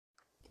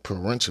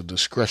Parental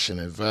discretion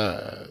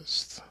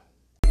advised.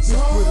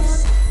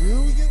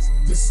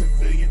 The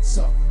civilian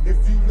talk. If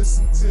you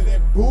listen to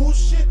that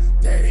bullshit,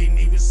 that ain't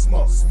even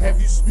smart. Have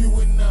you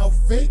spewing out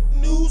fake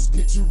news?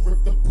 Get you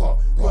ripped apart.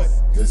 But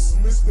this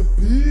Mr.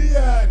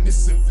 B.I. and the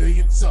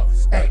civilian talk.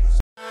 Hey.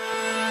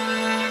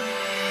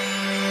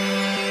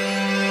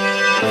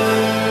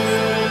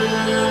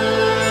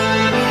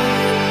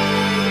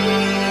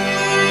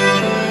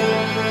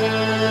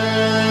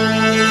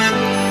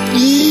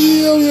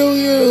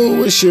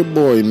 Yo, it's your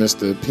boy,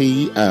 Mr.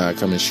 P.I.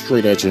 coming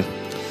straight at you.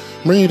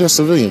 Bring you the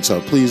civilian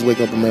talk. Please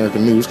wake up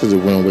American news, because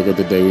if we don't wake up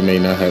today, we may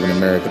not have an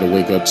America to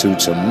wake up to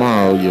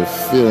tomorrow. You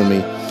feel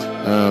me?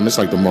 It's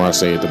like the more I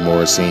say it, the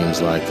more it seems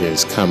like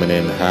it's coming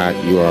in hot.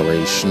 You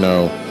already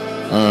know.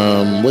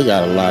 We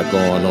got a lot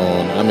going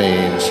on. I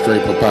mean,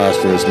 straight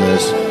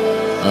preposterousness.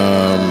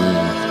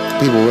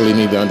 People really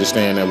need to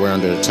understand that we're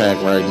under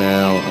attack right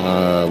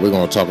now. We're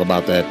going to talk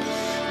about that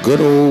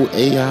good old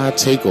AI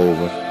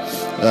takeover.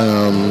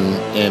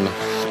 And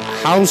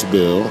House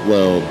Bill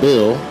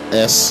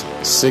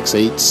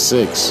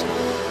S-686.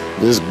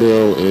 This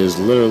bill is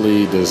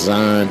literally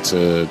designed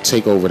to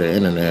take over the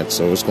internet,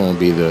 so it's going to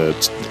be the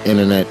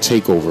internet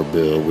takeover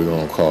bill, we're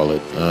going to call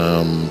it.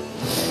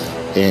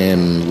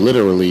 And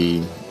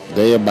literally,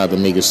 they're about to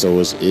make it so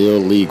it's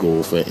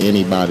illegal for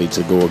anybody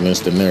to go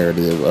against the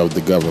narrative of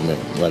the government,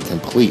 like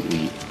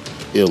completely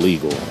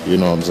illegal, you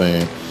know what I'm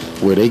saying?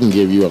 Where they can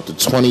give you up to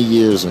 20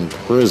 years in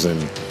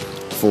prison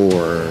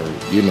for,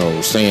 you know,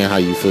 saying how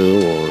you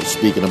feel or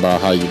speaking about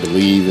how you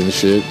believe and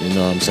shit, you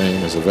know what I'm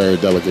saying? It's a very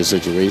delicate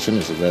situation.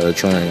 It's a very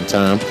trying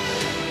time.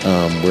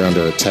 We're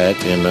under attack,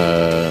 and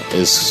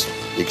it's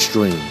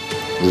extreme.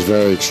 It's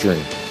very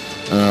extreme.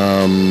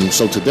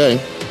 So today,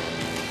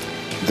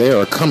 they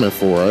are coming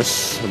for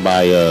us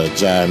by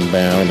John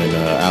Bound and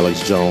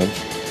Alex Jones.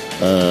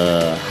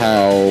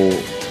 How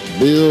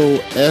Bill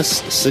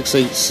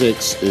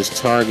S-686 is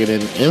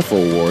targeting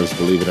InfoWars,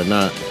 believe it or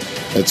not.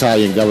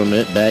 Italian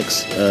government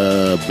backs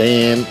a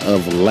ban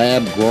of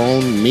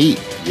lab-grown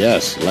meat.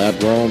 Yes,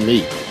 lab-grown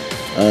meat.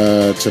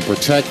 To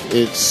protect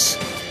its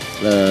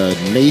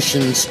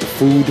nation's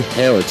food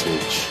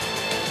heritage.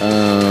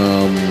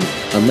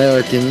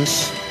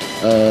 Americans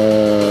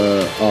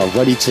are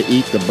ready to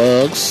eat the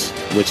bugs,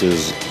 which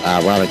is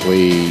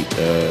ironically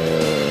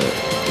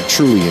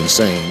truly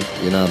insane.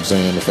 You know what I'm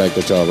saying? The fact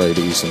that y'all ready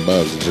to eat some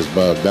bugs is just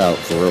bugged out,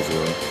 for real, for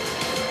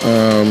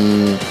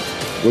real.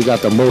 We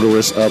got the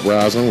motorist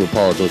uprising with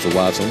Paul Joseph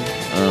Watson.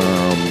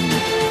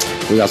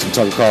 We got some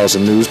Tucker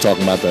Carlson news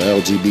talking about the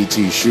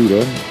LGBT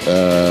shooter.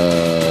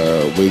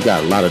 We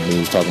got a lot of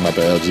news talking about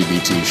the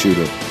LGBT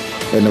shooter.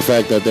 And the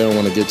fact that they don't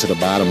want to get to the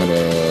bottom of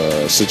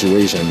the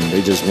situation.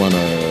 They just want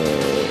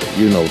to,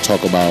 you know,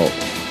 talk about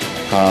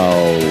how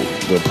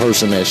the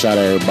person that shot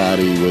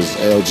everybody was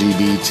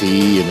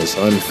LGBT and it's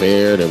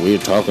unfair that we're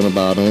talking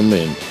about them,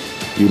 and,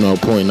 you know,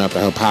 pointing out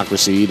the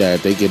hypocrisy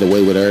that they get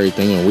away with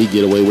everything and we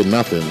get away with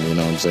nothing, you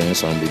know what I'm saying?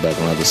 So I'm going to be back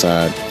on the other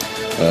side.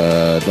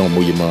 Don't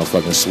move your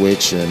motherfucking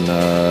switch. And,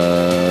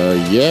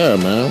 yeah,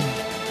 man.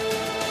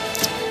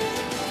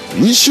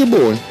 It's your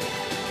boy.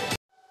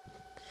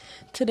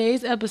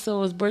 Today's episode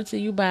was brought to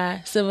you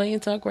by Civilian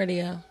Talk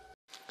Radio.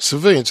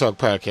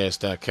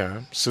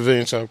 CivilianTalkPodcast.com.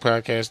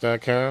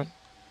 CivilianTalkPodcast.com.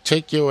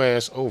 Take your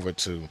ass over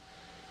to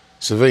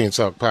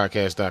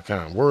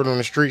CivilianTalkPodcast.com. Word on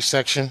the street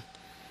section.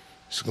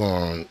 It's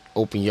going to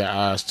open your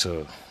eyes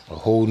to a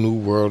whole new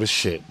world of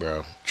shit,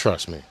 bro.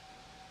 Trust me.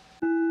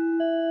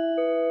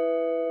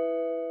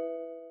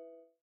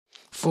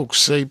 Folks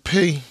say,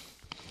 P,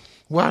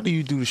 why do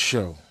you do the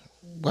show?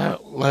 Why,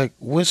 like,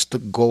 what's the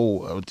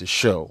goal of the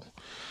show?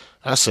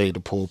 I say to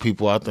pull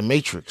people out the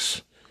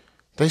matrix.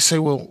 They say,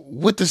 well,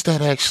 what does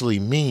that actually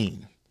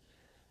mean?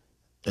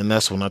 And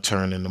that's when I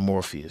turn into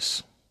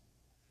Morpheus.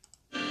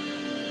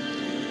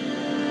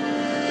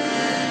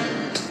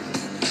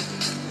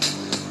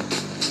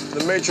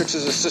 The Matrix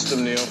is a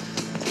system, Neo.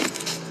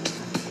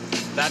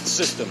 That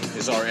system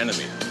is our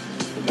enemy.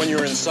 But when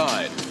you're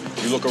inside,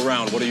 you look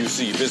around, what do you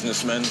see?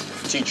 Businessmen,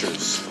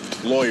 teachers,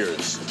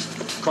 lawyers,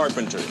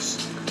 carpenters,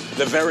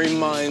 the very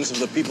minds of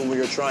the people we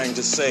are trying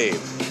to save.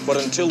 But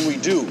until we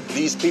do,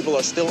 these people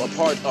are still a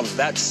part of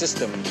that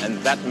system, and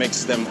that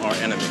makes them our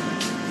enemy.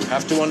 You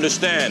have to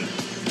understand,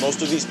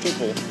 most of these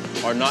people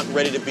are not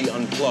ready to be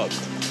unplugged.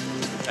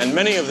 And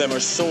many of them are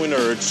so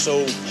inert,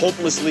 so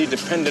hopelessly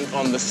dependent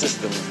on the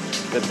system,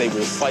 that they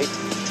will fight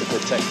to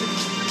protect it.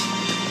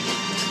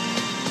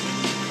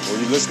 Were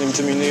you listening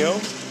to me, Neo?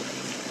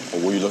 Or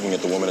were you looking at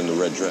the woman in the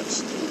red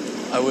dress?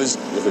 I was...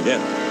 Look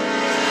again.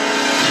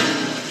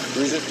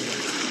 Breathe it.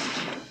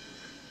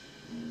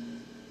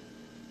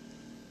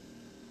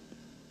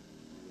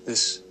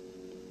 This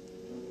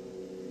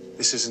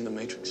isn't the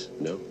Matrix.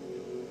 No.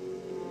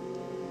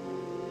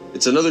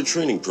 It's another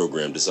training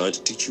program designed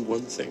to teach you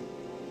one thing.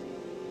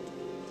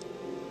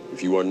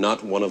 If you are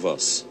not one of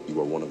us, you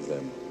are one of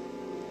them.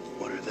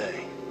 What are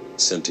they?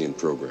 Sentient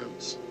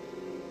programs.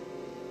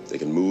 They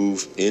can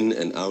move in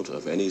and out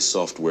of any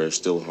software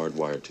still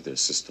hardwired to their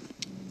system.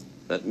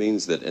 That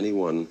means that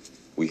anyone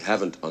we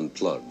haven't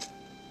unplugged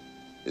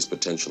is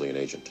potentially an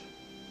agent.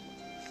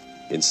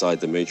 Inside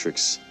the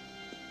Matrix,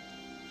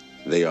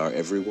 they are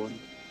everyone,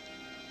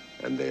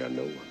 and they are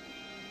no one.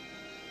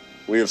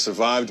 We have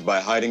survived by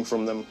hiding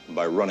from them,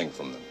 by running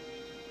from them.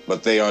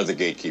 But they are the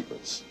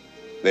gatekeepers.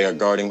 They are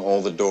guarding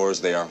all the doors,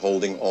 they are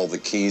holding all the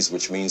keys,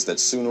 which means that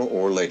sooner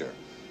or later,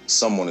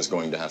 someone is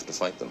going to have to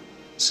fight them.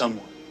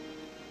 Someone.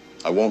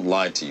 I won't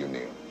lie to you,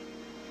 Neo.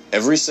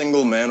 Every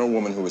single man or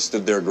woman who has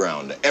stood their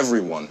ground,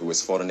 everyone who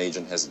has fought an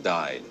agent has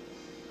died.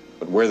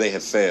 But where they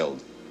have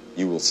failed,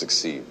 you will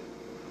succeed.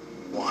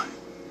 Why?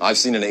 I've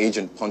seen an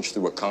agent punch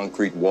through a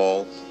concrete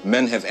wall.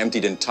 Men have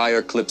emptied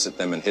entire clips at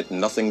them and hit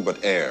nothing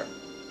but air.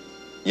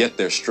 Yet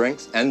their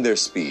strength and their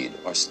speed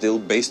are still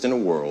based in a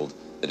world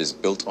that is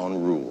built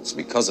on rules.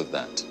 Because of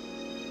that,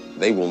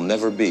 they will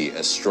never be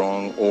as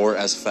strong or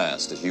as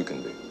fast as you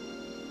can be.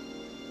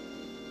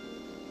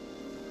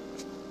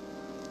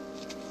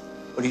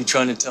 What are you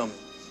trying to tell me?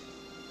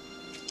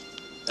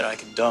 That I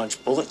can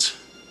dodge bullets?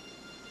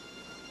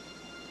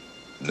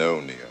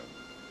 No, Neo.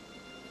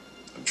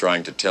 I'm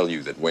trying to tell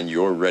you that when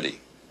you're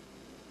ready,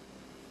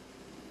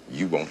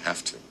 you won't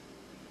have to.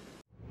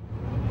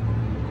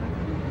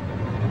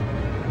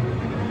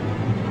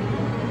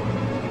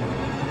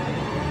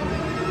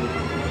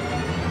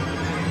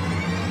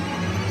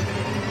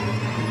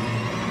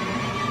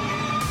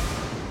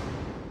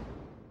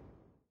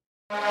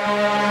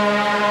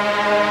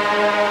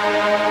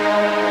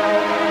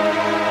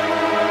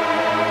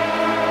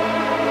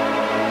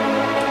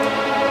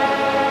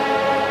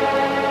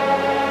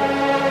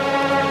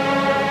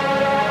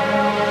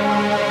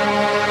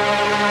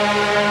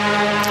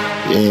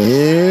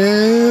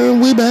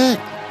 And we back.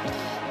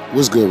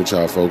 What's good with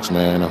y'all folks,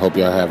 man? I hope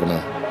y'all having I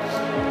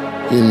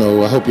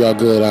hope y'all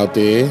good out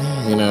there,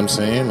 you know what I'm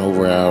saying?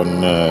 Over out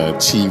in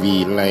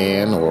TV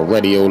land or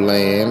radio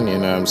land, you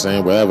know what I'm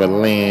saying? Wherever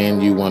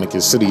land you want to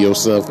consider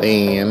yourself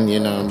in,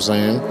 you know what I'm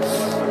saying?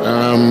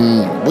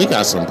 We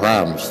got some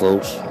problems,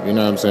 folks. You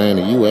know what I'm saying?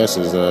 The U.S.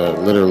 is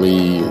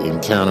literally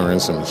encountering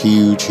some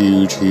huge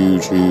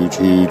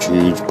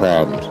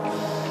problems.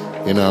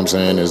 You know what I'm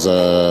saying? There's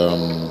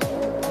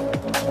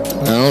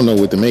I don't know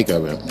what to make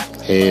of it.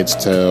 Heads,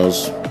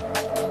 tails.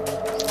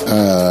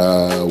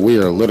 We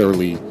are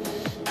literally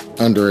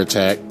under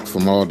attack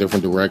from all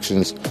different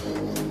directions.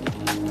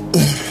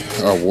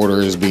 Our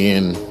water is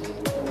being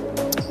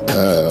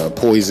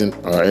poisoned.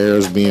 Our air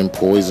is being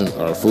poisoned.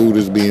 Our food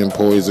is being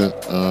poisoned.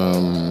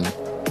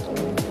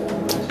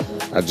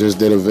 I just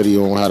did a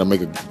video on how to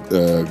make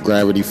a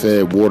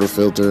gravity-fed water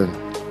filter.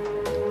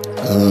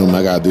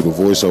 I gotta do the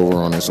voiceover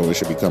on it, so it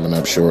should be coming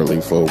up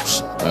shortly,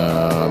 folks.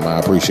 I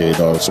appreciate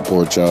all the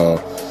support y'all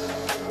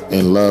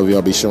and love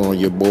y'all be showing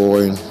your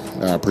boy.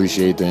 I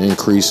appreciate the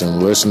increase in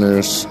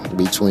listeners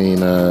between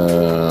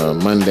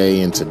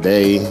Monday and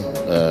today.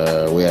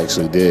 We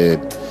actually did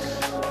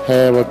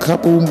have a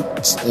couple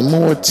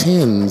more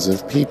tens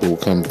of people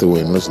come through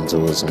and listen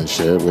to us and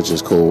shit, which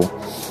is cool.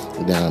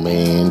 You know what I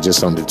mean?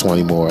 Just under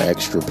 20 more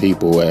extra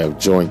people have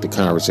joined the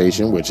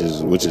conversation, which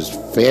is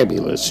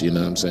fabulous. You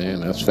know what I'm saying?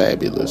 That's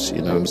fabulous.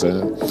 You know what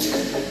I'm saying?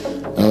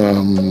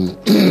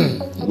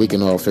 We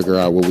can all figure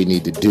out what we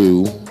need to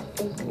do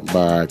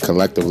by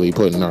collectively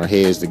putting our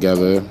heads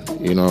together.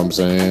 You know what I'm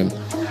saying?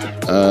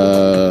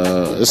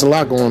 It's a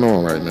lot going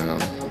on right now.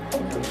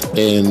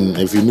 And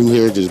if you're new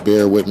here, just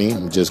bear with me.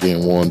 I'm just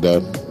getting warmed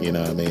up, you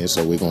know what I mean?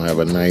 So we're going to have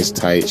a nice,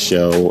 tight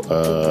show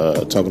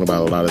talking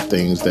about a lot of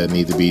things that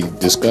need to be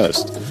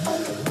discussed.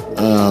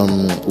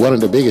 One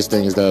of the biggest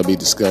things that will be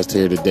discussed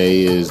here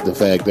today is the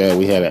fact that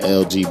we had an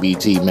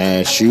LGBT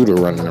mass shooter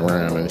running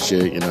around and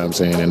shit, you know what I'm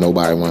saying? And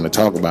nobody want to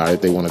talk about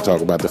it. They want to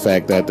talk about the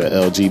fact that the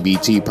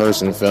LGBT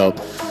person felt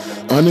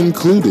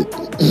unincluded.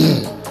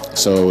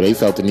 So they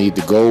felt the need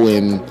to go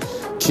and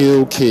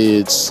kill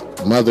kids,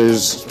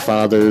 mothers,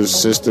 fathers,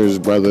 sisters,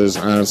 brothers,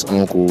 aunts,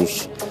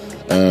 uncles,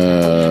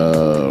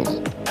 for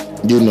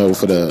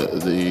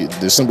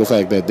the simple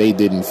fact that they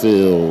didn't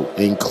feel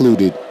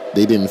included.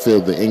 They didn't feel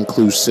the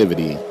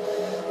inclusivity.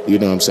 You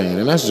know what I'm saying?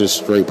 And that's just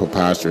straight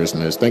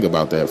preposterousness. Think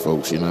about that,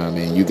 folks. You know what I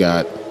mean? You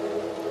got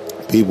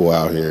people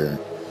out here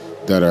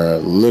that are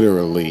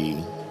literally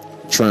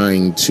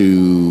trying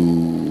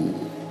to,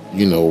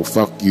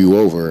 fuck you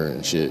over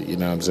and shit. You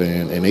know what I'm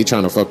saying? And they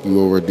trying to fuck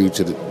you over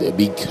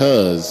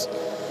because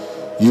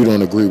you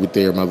don't agree with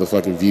their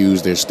motherfucking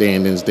views, their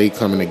standings. They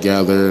coming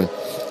together.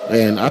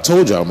 And I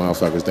told y'all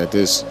motherfuckers that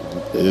this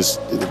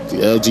the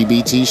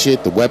LGBT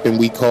shit, the weapon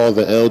we call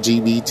the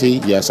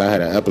LGBT. Yes, I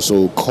had an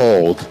episode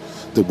called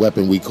The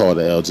Weapon We Call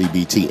the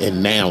LGBT.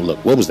 And now,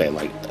 look, what was that,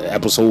 like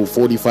episode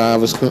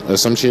 45 or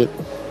some shit?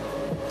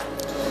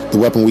 The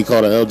Weapon We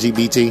Call the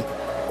LGBT.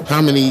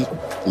 How many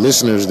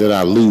listeners did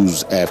I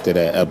lose after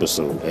that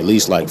episode? At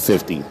least like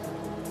 50. You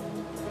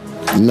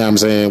know what I'm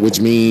saying? Which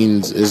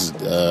means it's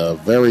a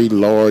very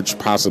large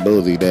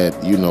possibility that,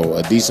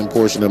 a decent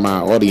portion of my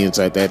audience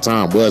at that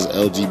time was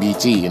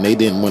LGBT, and they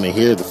didn't want to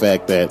hear the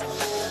fact that,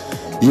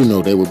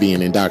 they were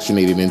being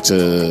indoctrinated into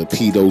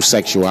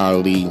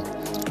pedosexuality,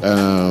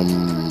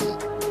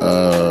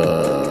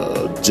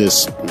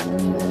 just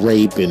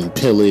rape and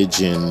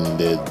pillage and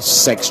the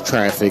sex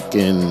traffic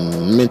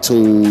and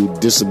mental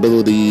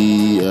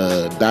disability,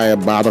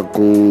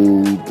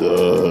 diabolical,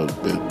 the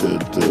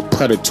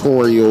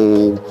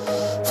predatorial,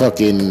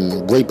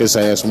 fucking rapist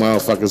ass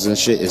motherfuckers and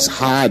shit is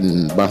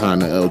hiding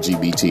behind the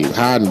LGBT,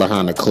 hiding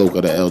behind the cloak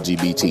of the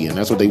LGBT, and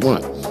that's what they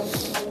want.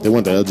 They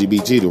want the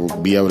LGBT to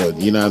be able to,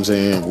 you know what I'm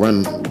saying,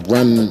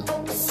 run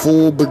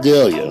full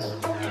regalia.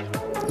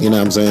 You know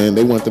what I'm saying?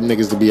 They want them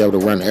niggas to be able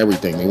to run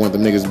everything. They want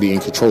them niggas to be in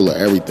control of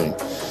everything.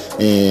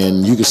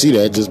 And you can see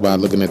that just by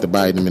looking at the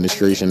Biden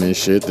administration and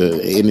shit. The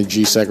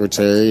energy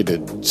secretary, the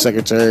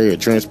secretary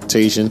of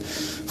transportation,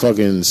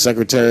 fucking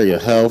secretary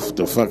of health,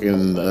 the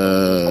fucking,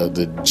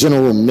 the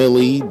General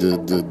Milley,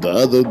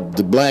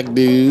 the black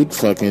dude,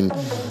 fucking,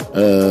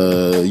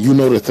 you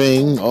know the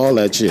thing, all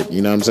that shit.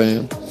 You know what I'm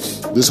saying?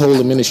 This whole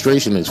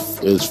administration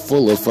is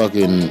full of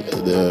fucking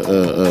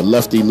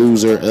lefty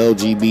loser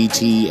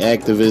LGBT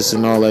activists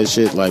and all that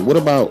shit. Like, what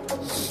about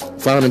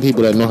finding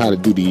people that know how to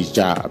do these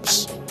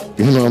jobs?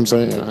 You know what I'm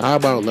saying? How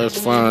about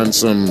let's find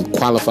some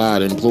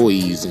qualified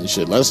employees and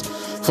shit. Let's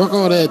fuck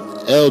all that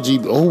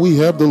LGBT. Oh, we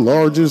have the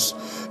largest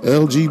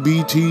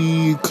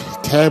LGBT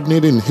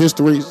cabinet in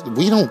history.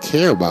 We don't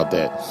care about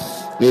that.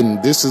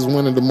 And this is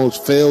one of the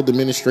most failed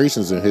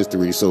administrations in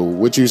history. So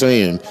what you're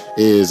saying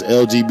is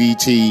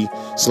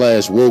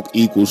LGBT/woke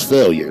equals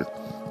failure.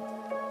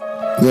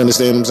 You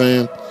understand what I'm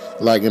saying?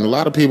 Like, and a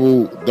lot of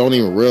people don't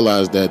even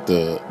realize that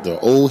the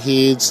old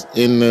heads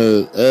in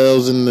the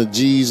L's and the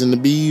G's and the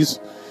B's,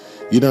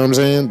 you know what I'm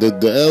saying? The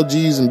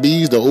LGs and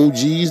B's, the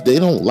OGs, they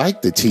don't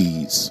like the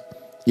T's.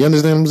 You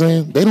understand what I'm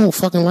saying? They don't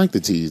fucking like the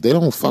T's. They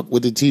don't fuck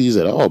with the T's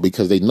at all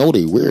because they know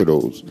they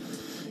weirdos.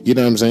 You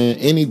know what I'm saying?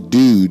 Any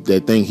dude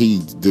that think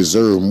he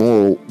deserve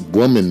more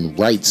woman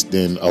rights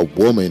than a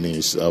woman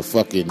is a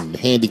fucking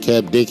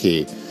handicapped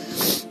dickhead.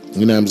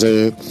 You know what I'm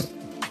saying?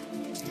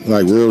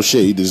 Like, real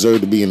shit. He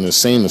deserved to be in the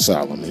insane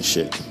asylum and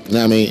shit. You know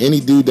what I mean? Any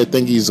dude that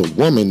think he's a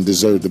woman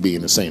deserved to be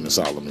in the insane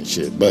asylum and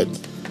shit. But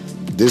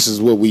this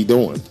is what we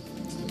doing.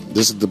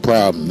 This is the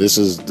problem. This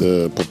is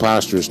the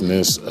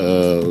preposterousness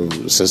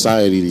of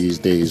society these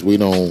days. We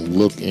don't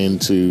look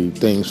into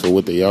things for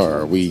what they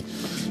are. We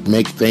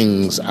make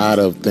things out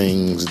of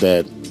things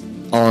that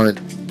aren't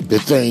the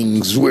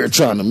things we're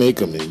trying to make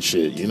them and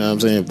shit. You know what I'm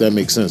saying? If that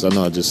makes sense. I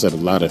know I just said a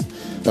lot of...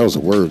 That was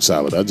a word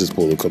salad. I just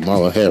pulled a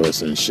Kamala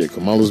Harris and shit.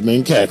 Kamala's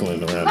been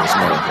cackling around this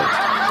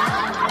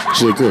motherfucker.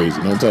 Shit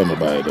crazy. Don't tell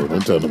nobody, though.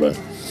 Don't tell nobody.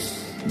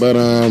 But,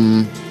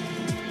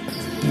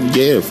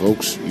 yeah,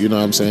 folks. You know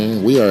what I'm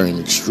saying? We are in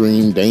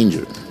extreme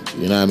danger.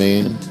 You know what I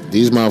mean?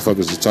 These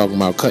motherfuckers are talking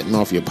about cutting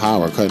off your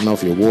power, cutting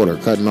off your water,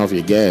 cutting off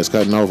your gas,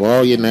 cutting off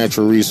all your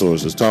natural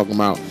resources, talking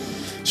about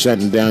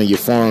shutting down your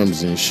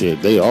farms and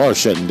shit. They are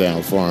shutting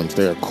down farms.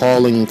 They're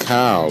calling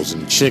cows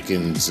and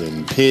chickens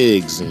and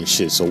pigs and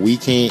shit, so we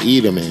can't eat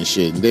them and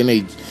shit. And then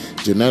they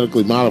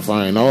genetically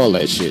modifying all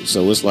that shit.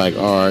 So it's like,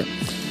 all right,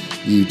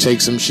 you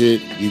take some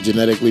shit, you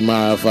genetically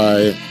modify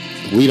it.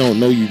 We don't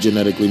know you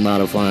genetically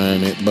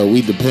modifying it, but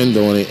we depend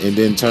on it, and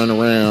then turn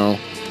around.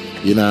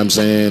 You know what I'm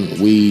saying?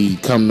 We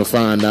come to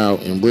find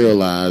out and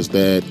realize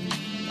that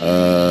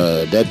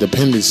that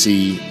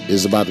dependency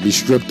is about to be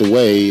stripped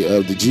away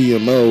of the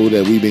GMO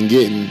that we've been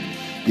getting.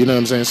 You know what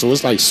I'm saying? So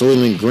it's like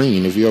Soylent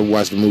Green. If you ever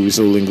watched the movie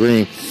Soylent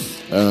Green,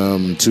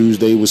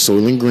 Tuesday was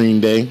Soylent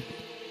Green Day.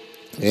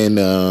 And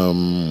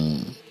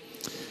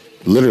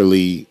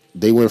literally,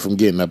 they went from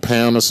getting a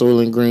pound of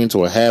Soylent Green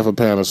to a half a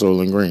pound of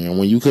Soylent Green. And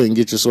when you couldn't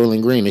get your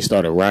Soylent Green, they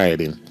started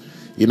rioting.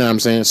 You know what I'm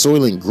saying?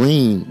 Soylent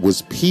Green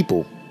was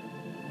people.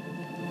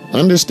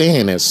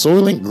 Understand that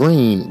Soylent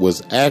Green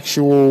was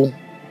actual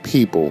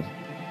people.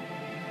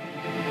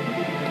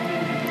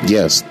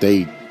 Yes,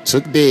 they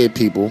took dead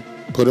people,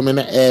 put them in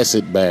an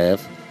acid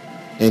bath,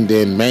 and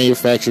then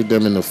manufactured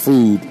them into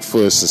food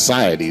for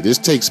society. This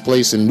takes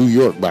place in New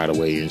York, by the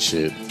way, and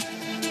shit.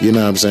 You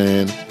know what I'm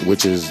saying?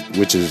 Which is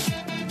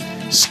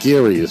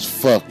scary as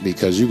fuck,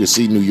 because you can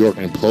see New York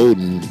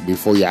imploding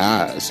before your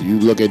eyes. You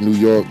look at New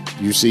York,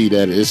 you see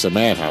that it's a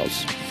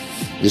madhouse.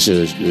 It's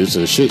a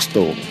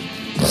shitstorm.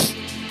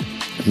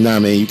 You know what I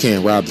mean? You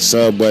can't ride the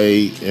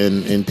subway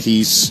in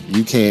peace.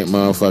 You can't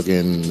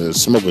motherfucking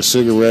smoke a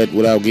cigarette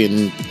without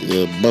getting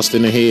busted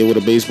in the head with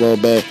a baseball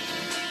bat.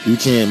 You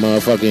can't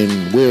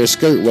motherfucking wear a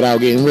skirt without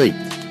getting raped.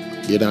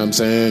 You know what I'm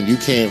saying? You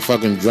can't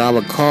fucking drive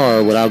a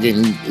car without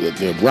getting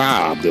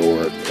robbed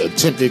or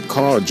attempted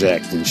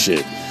carjacked and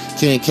shit.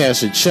 Can't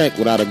cash a check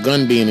without a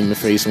gun being in the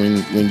face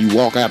when you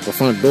walk out the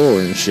front door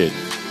and shit.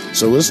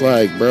 So it's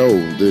like, bro,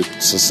 the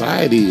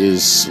society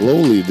is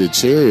slowly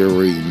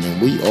deteriorating, and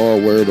we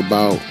all worried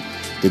about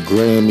the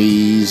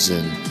Grammys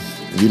and,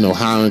 you know,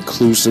 how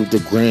inclusive the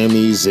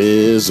Grammys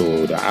is,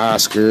 or the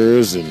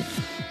Oscars, and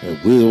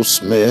Will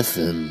Smith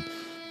and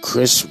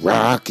Chris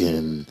Rock,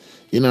 and,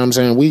 you know what I'm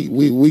saying?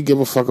 We give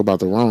a fuck about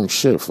the wrong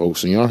shit,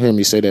 folks, and y'all hear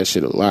me say that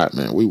shit a lot,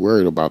 man. We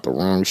worried about the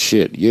wrong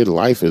shit. Your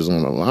life is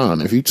on the line.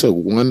 If you took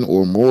one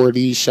or more of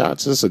these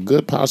shots, it's a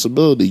good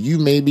possibility you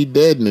may be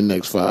dead in the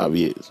next 5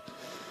 years.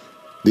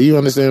 Do you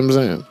understand what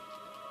I'm saying?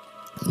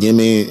 You know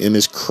what I mean? And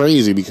it's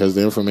crazy because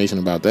the information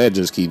about that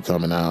just keep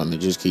coming out and it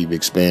just keep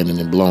expanding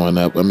and blowing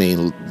up. I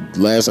mean,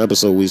 last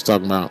episode we was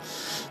talking about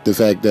the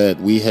fact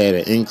that we had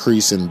an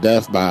increase in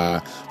death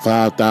by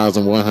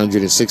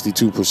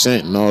 5,162%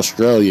 in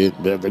Australia.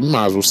 You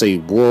might as well say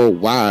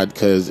worldwide,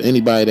 because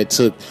anybody that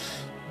took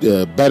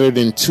better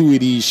than 2 of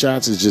these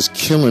shots is just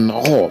killing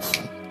the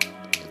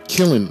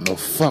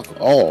fuck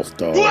off,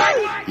 dog.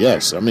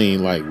 Yes, I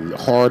mean, like,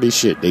 hard as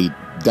shit. They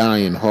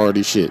dying hard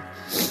as shit.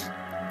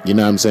 You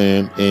know what I'm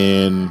saying?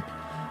 And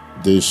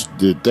the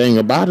thing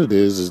about it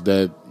is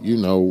that, you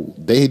know,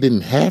 they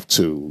didn't have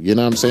to. You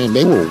know what I'm saying?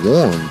 They were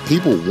warned.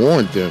 People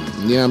warned them.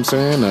 You know what I'm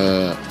saying?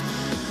 I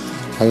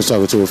was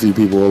talking to a few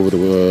people over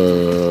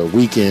the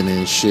weekend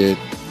and shit.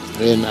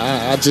 And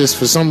I just,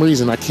 for some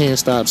reason, I can't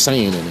stop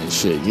saying it and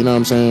shit. You know what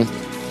I'm saying?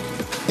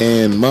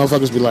 And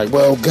motherfuckers be like,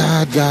 well,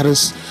 God got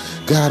us.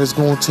 God is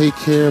going to take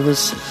care of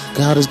us.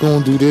 God is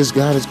going to do this.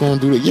 God is going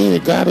to do that. Yeah,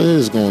 God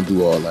is going to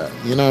do all that.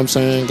 You know what I'm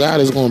saying? God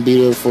is going to be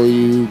there for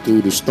you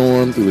through the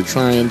storm, through the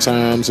trying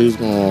times. He's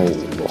going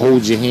to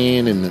hold your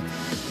hand and,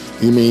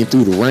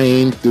 through the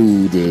rain,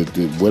 through the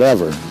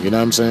whatever. You know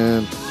what I'm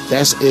saying?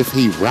 That's if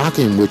he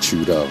rocking with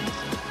you, though.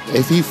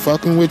 If he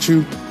fucking with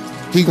you,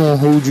 he going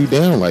to hold you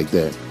down like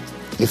that.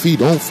 If he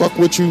don't fuck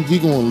with you, he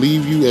going to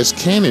leave you as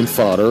cannon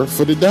fodder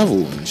for the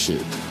devil and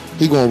shit.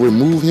 He going to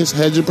remove his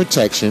hedge of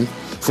protection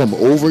from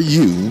over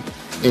you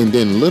and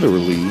then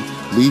literally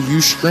leave you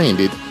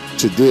stranded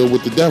to deal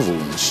with the devil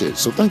and shit.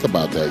 So think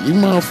about that. You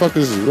motherfuckers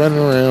is running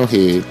around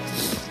here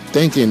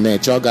thinking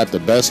that y'all got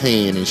the best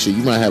hand and shit.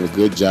 You might have a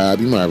good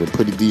job, you might have a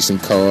pretty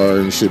decent car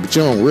and shit, but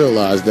you don't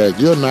realize that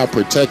you're not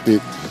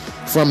protected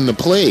from the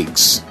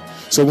plagues.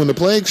 So when the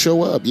plagues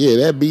show up, yeah,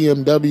 that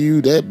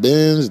BMW, that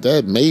Benz,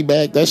 that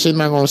Maybach, that shit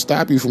not gonna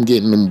stop you from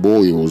getting them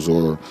boils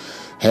or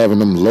having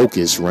them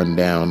locusts run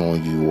down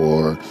on you,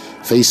 or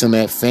facing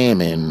that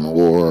famine,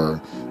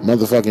 or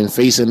motherfucking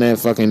facing that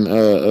fucking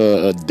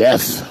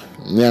death.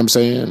 You know what I'm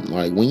saying?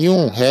 Like, when you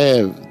don't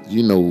have,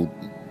 the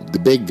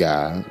big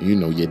guy,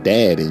 your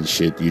dad and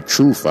shit, your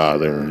true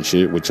father and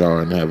shit, which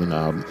are in heaven,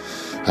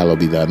 hallowed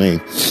be thy name.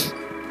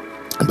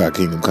 Thy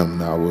kingdom come,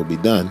 thy will be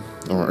done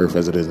on earth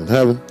as it is in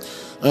heaven.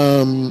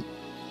 When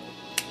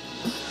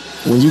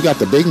you got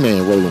the big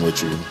man rolling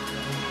with you,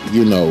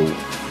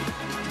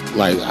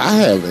 like, I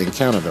have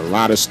encountered a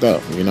lot of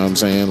stuff, you know what I'm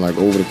saying? Like,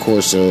 over the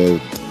course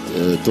of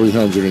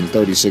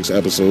 336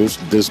 episodes,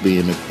 this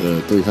being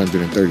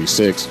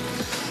 336,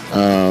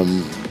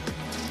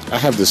 I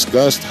have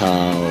discussed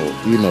how,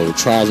 the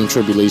trials and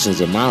tribulations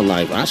of my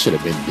life, I should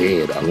have been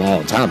dead a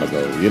long time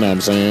ago, you know what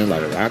I'm saying?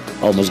 Like, I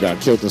almost got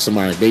killed in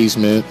somebody's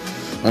basement,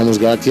 I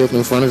almost got killed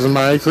in front of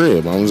somebody's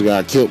crib, I almost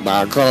got killed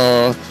by a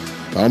car,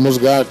 I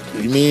almost got,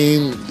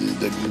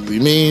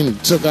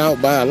 took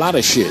out by a lot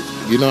of shit,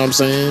 you know what I'm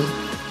saying?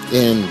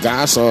 And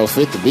God saw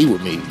fit to be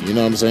with me, you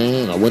know what I'm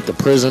saying? I went to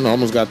prison,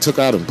 almost got took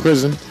out in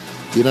prison,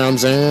 you know what I'm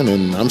saying?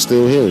 And I'm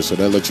still here, so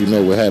that lets you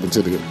know what happened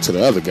to the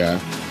other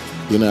guy,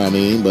 you know what I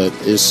mean? But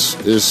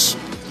it's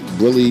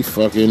really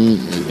fucking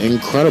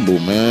incredible,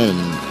 man.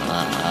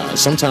 And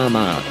sometimes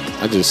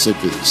I just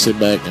sit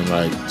back and,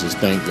 like, just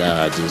thank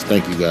God, just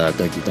thank you, God,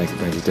 thank you,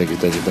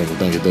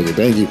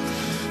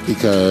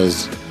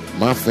 because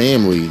my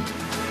family,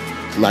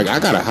 like, I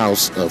got a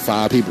house of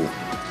 5 people.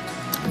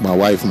 My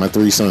wife and my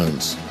 3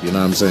 sons, you know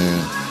what I'm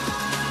saying?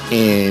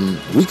 And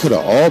we could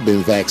have all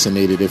been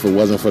vaccinated if it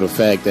wasn't for the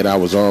fact that I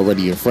was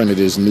already in front of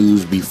this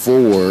news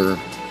before,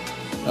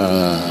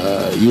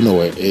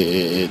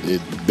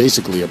 it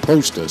basically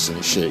approached us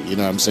and shit, you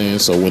know what I'm saying?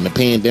 So when the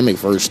pandemic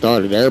first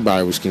started,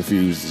 everybody was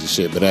confused and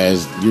shit. But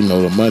as,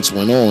 the months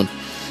went on,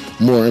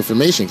 more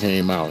information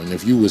came out. And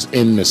if you was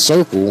in the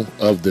circle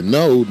of the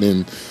know,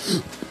 then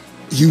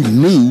you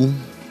knew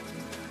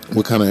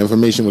what kind of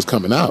information was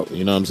coming out,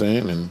 you know what I'm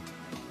saying? And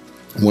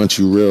once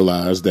you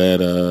realize that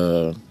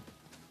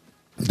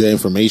the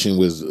information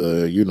was,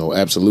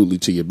 absolutely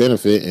to your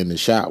benefit and the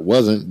shot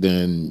wasn't,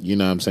 then, you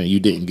know what I'm saying, you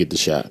didn't get the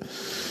shot.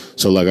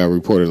 So like I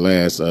reported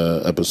last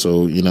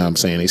episode, you know what I'm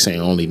saying, they saying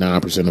only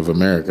 9% of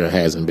America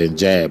hasn't been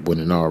jabbed, when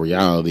in all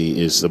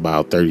reality it's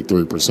about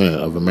 33%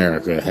 of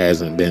America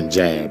hasn't been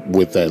jabbed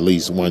with at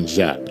least one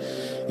shot.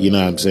 You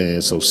know what I'm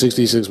saying? So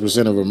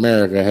 66% of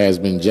America has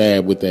been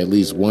jabbed with at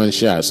least one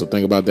shot. So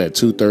think about that.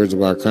 2/3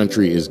 of our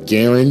country is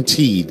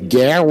guaranteed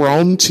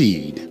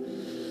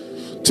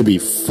to be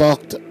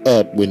fucked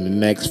up in the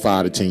next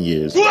 5 to 10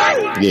 years.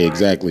 Yeah,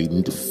 exactly.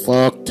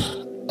 Fucked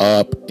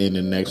up in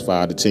the next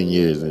 5 to 10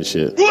 years and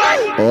shit.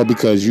 All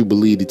because you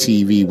believe the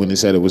TV when it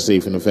said it was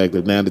safe and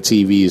effective. Now the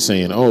TV is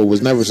saying, oh, it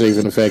was never safe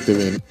and effective.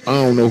 And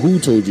I don't know who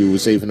told you it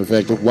was safe and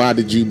effective. Why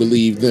did you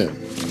believe them?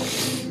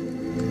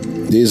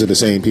 These are the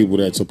same people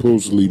that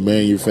supposedly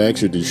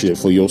manufactured this shit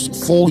for your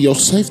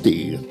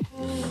safety.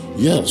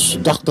 Yes,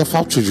 Dr.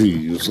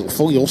 Fauci,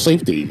 for your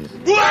safety.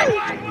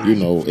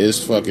 It's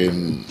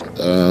fucking.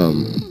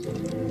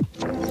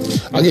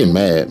 I get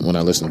mad when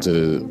I listen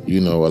to,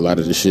 a lot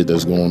of the shit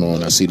that's going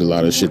on. I see a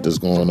lot of shit that's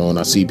going on.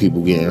 I see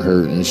people getting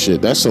hurt and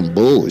shit. That's some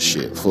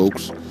bullshit,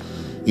 folks.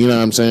 You know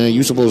what I'm saying?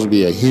 You supposed to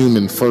be a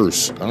human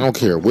first. I don't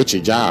care what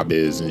your job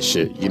is and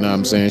shit. You know what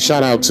I'm saying?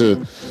 Shout out to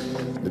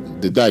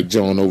the Dyke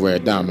Joan over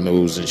at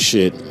Domino's and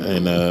shit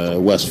in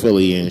West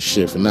Philly and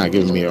shit for not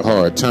giving me a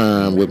hard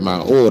time with my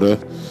order.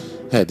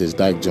 Had this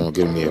Dyke Joan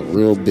giving me a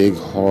real big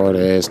hard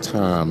ass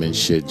time and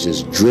shit.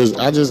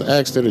 I just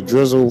asked her to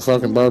drizzle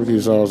fucking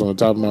barbecue sauce on the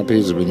top of my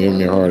pizza, but giving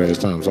me a hard ass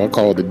time. So I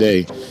called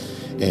today,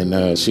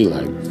 and she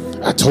like,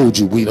 I told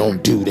you we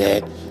don't do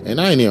that. And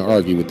I ain't even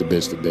argue with the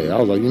bitch today. I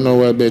was like, you know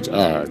what, bitch?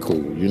 All right,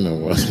 cool. You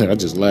know, I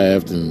just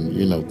laughed and,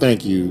 you know,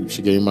 thank you.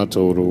 She gave my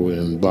total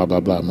and blah, blah,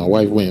 blah. My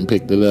wife went and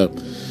picked it up.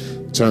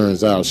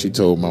 Turns out she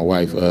told my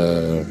wife,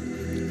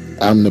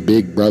 I'm the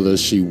big brother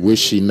she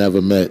wished she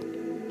never met.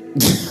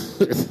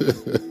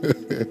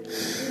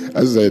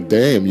 I said,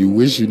 damn, you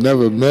wish you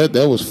never met?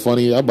 That was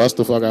funny. I bust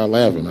the fuck out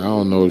laughing. I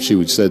don't know if she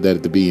would said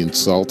that to be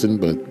insulting,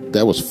 but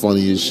that was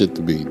funny as shit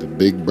to me. The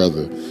big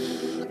brother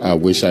I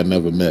wish I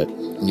never met.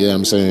 You know what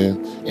I'm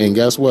saying? And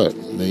guess what?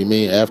 I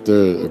mean,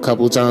 after a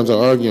couple of times of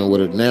arguing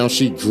with her, now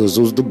she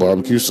drizzles the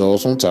barbecue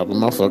sauce on top of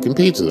my fucking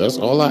pizza. That's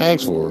all I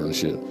asked for and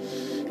shit.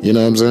 You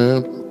know what I'm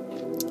saying?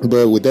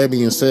 But with that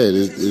being said,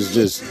 it's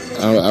just,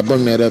 I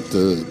bring that up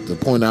to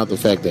point out the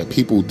fact that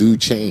people do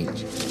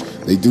change.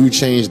 They do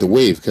change the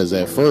wave, because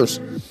at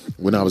first,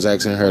 when I was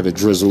asking her to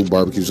drizzle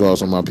barbecue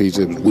sauce on my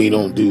pizza, we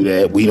don't do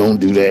that. We don't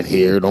do that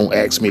here. Don't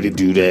ask me to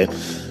do that.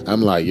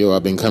 I'm like, yo,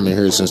 I've been coming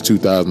here since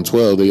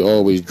 2012. They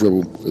always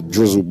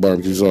drizzle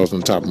barbecue sauce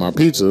on top of my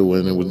pizza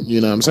when it was,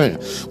 you know what I'm saying?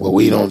 Well,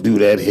 we don't do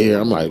that here.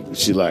 I'm like,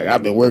 she like,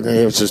 I've been working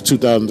here since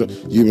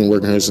 2012. You've been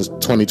working here since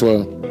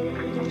 2012?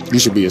 You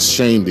should be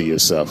ashamed of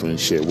yourself and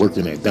shit,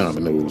 working at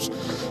Domino's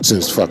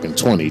since fucking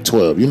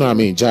 2012. You know what I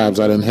mean? Jobs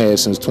I done had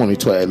since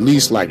 2012, at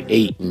least like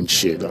 8 and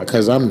shit.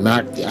 Because I'm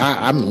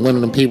one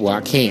of them people, I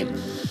can't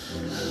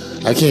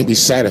be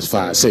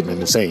satisfied sitting in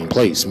the same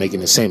place,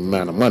 making the same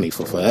amount of money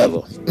for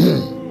forever.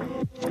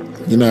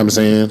 You know what I'm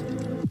saying?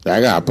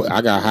 I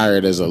got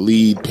hired as a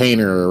lead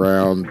painter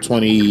around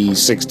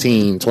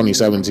 2016,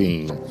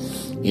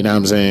 2017. You know what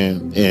I'm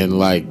saying? And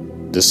like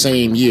the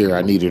same year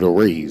I needed a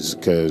raise,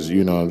 because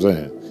you know what I'm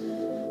saying?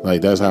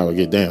 Like, that's how I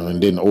get down.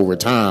 And then over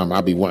time,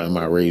 I'll be wanting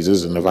my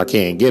raises. And if I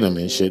can't get them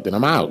and shit, then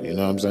I'm out. You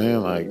know what I'm saying?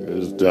 Like,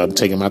 I'm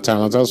taking my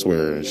talents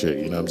elsewhere and shit.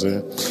 You know what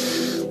I'm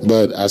saying?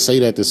 But I say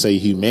that to say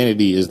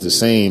humanity is the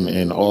same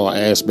in all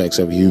aspects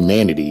of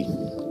humanity.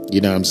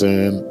 You know what I'm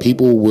saying?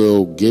 People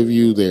will give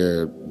you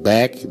their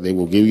back. They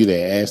will give you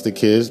their ass to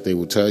kiss. They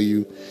will tell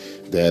you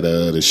that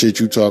the shit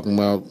you talking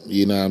about,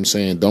 you know what I'm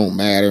saying, don't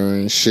matter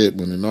and shit.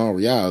 When in all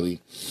reality,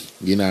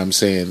 you know what I'm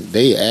saying,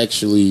 they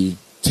actually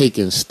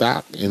taking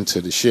stock into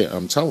the shit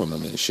I'm telling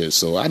them and shit.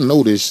 So I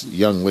know this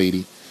young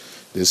lady,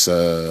 this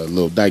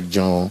little Dyke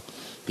Joan,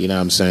 you know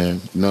what I'm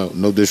saying?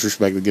 No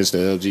disrespect against the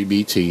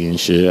LGBT and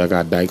shit. I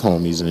got Dyke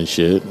homies and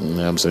shit, you know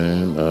what I'm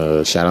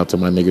saying? Shout out to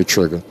my nigga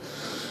Trigger.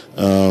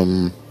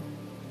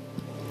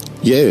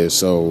 Yeah,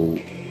 so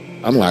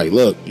I'm like,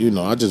 look, you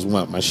know, I just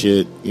want my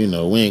shit, you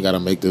know, we ain't gotta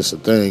make this a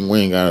thing, we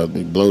ain't gotta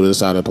blow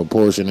this out of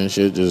proportion and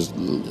shit, just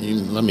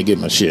let me get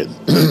my shit.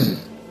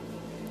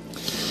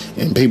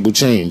 And people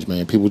change,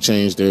 man. People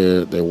change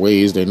their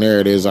ways, their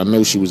narratives. I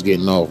know she was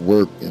getting off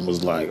work and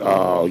was like,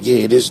 oh,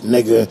 yeah, this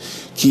nigga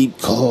keep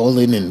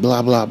calling and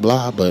blah, blah,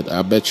 blah. But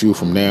I bet you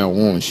from now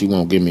on, she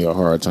won't give me a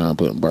hard time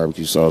putting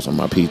barbecue sauce on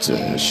my pizza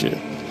and shit.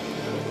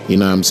 You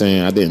know what I'm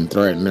saying? I didn't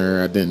threaten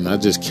her. I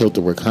just killed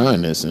her with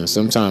kindness. And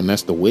sometimes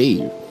that's the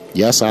wave.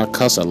 Yes, I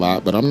cuss a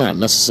lot, but I'm not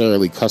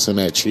necessarily cussing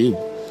at you.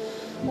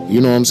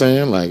 You know what I'm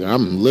saying? Like,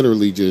 I'm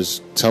literally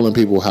just telling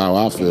people how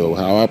I feel,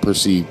 how I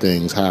perceive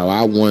things, how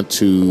I want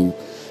to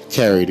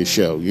carry the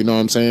show. You know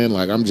what I'm saying?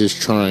 Like, I'm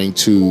just trying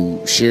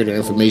to share the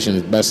information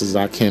as best as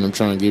I can. I'm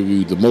trying to give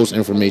you the most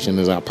information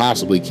as I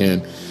possibly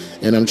can.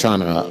 And I'm trying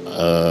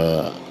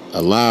to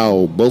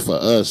allow both of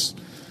us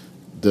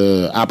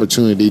the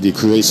opportunity to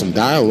create some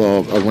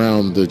dialogue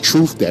around the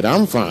truth that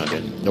I'm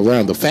finding,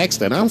 around the facts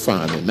that I'm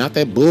finding. Not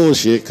that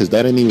bullshit, because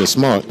that ain't even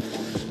smart.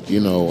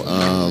 You know,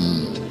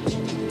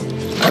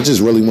 I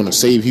just really want to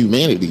save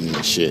humanity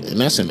and shit. And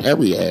that's in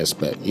every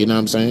aspect. You know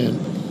what I'm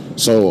saying?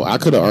 So I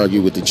could have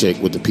argued with the chick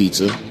with the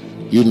pizza,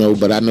 you know,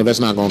 but I know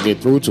that's not going to get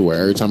through to her.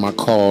 Every time I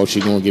call,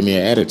 she's going to give me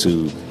an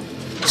attitude.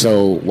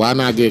 So why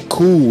not get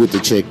cool with the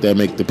chick that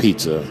make the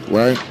pizza,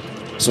 right?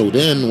 So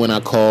then when I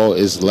call,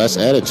 it's less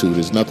attitude.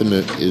 It's nothing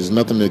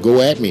to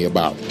go at me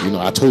about. You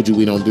know, I told you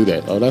we don't do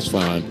that. Oh, that's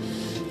fine.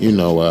 You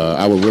know,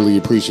 I would really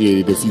appreciate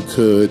it if you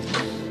could.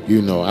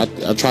 You know, I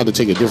tried to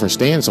take a different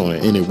stance on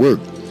it, and it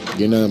worked.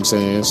 You know what I'm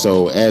saying?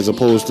 So as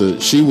opposed to,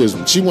 she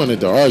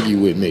wanted to argue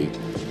with me.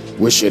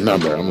 What's your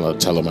number? I'm gonna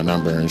tell her my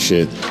number and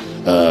shit.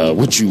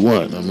 What you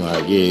want? I'm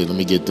like, yeah, let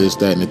me get this,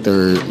 that, and the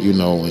third, you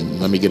know,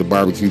 and let me get a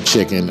barbecue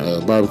chicken,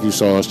 barbecue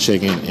sauce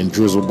chicken, and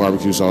drizzle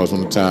barbecue sauce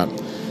on the top.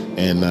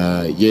 And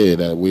yeah,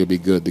 that we'll be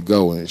good to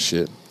go and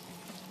shit.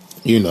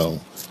 You know.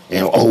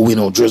 And we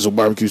don't drizzle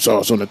barbecue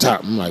sauce on the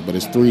top. I'm like, but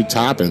it's 3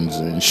 toppings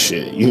and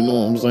shit. You know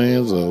what I'm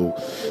saying?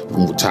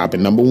 So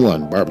topping number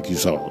 1, barbecue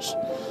sauce.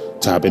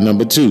 Topping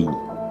number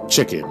 2,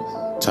 chicken.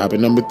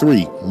 Topping number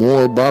 3,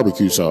 more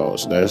barbecue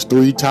sauce. That's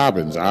 3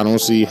 toppings. I don't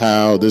see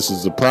how this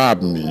is a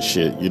problem and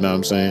shit. You know what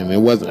I'm saying? It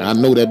wasn't. I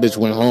know that bitch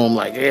went home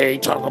like, hey,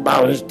 talk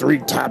about his 3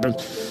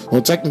 toppings.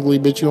 Well, technically,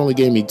 bitch, you only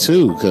gave me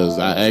 2 because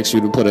I asked you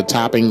to put a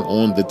topping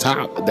on the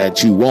top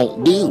that you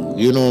won't do.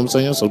 You know what I'm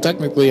saying? So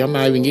technically, I'm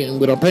not even getting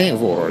what I'm paying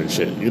for and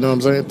shit. You know what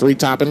I'm saying? 3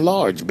 topping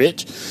large,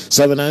 bitch.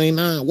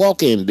 $7.99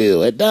 walk-in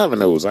deal at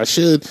Domino's. I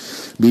should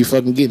be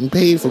fucking getting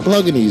paid for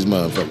plugging these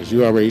motherfuckers.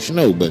 You already should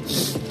know, but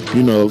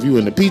you know, if you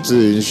in the pizza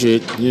and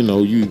shit, you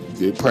know, you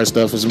pressed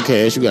up for some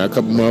cash. You got a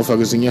couple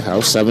motherfuckers in your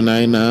house.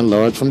 $7.99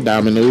 large from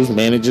Domino's.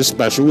 Manager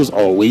special is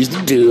always the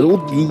deal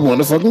you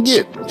want to fucking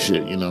get.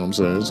 Shit, you know what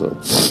I'm saying?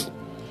 So,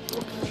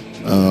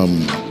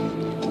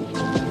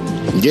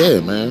 yeah,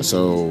 man.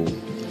 So,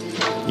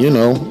 you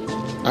know,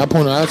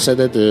 I said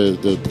that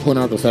to point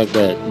out the fact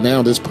that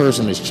now this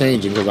person is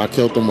changing because I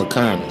killed them with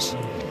kindness.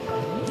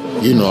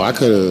 You know, I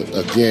could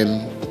have,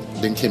 again,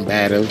 been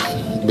combative,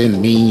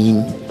 been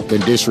mean,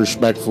 been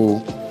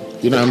disrespectful.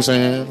 You know what I'm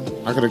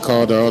saying? I could have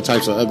called her all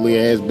types of ugly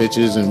ass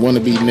bitches and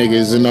wannabe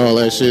niggas and all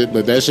that shit,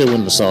 but that shit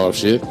wouldn't have solved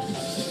shit.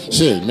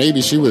 Shit,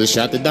 maybe she would have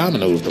shot the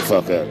Dominoes the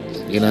fuck up.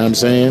 You know what I'm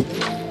saying?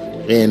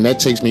 And that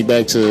takes me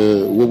back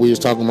to what we was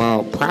talking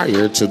about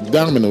prior to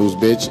Dominoes,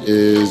 bitch,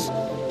 is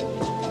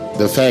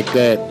the fact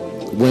that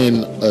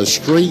when a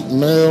straight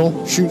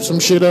male shoots some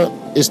shit up,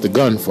 it's the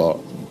gun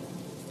fault.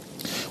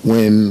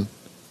 When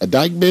a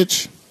dyke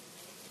bitch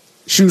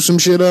shoots some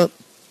shit up,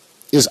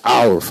 it's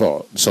our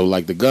fault. So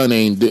like the gun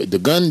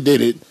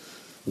did it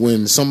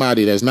when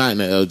somebody that's not in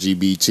the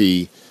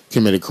LGBT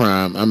commit a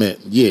crime. I mean,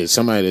 yeah,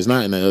 somebody that's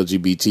not in the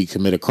LGBT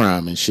commit a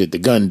crime and shit. The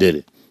gun did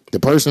it. The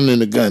person in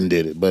the gun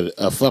did it. But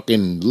a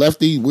fucking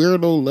lefty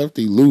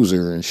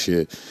loser and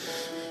shit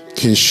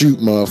can shoot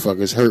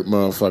motherfuckers, hurt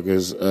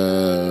motherfuckers,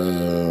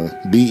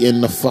 be in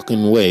the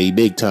fucking way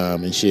big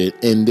time and shit,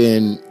 and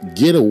then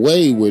get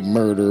away with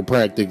murder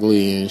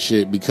practically and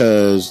shit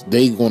because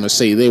they gonna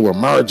say they were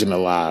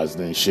marginalized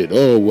and shit.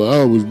 Oh,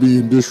 well, I was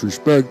being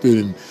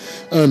disrespected and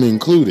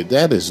unincluded.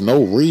 That is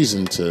no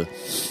reason to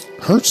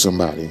hurt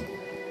somebody.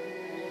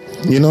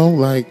 You know,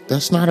 like,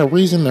 that's not a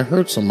reason to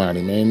hurt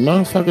somebody, man.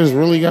 Motherfuckers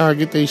really gotta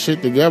get their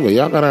shit together.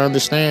 Y'all gotta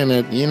understand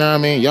that, you know what I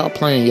mean? Y'all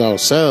playing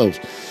yourselves.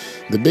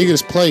 The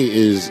biggest play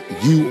is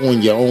you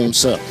on your own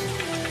self.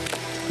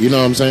 You know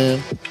what I'm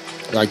saying?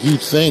 Like, you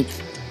think,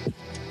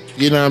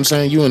 you know what I'm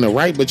saying, you in the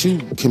right, but you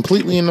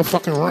completely in the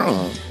fucking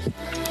wrong.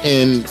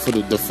 And for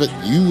the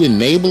you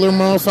enabler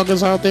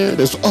motherfuckers out there,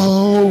 that's,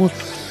 oh,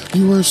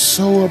 you are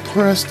so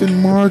oppressed and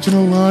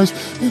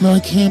marginalized, and I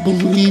can't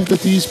believe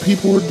that these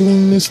people are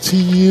doing this to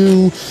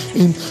you,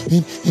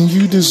 and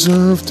you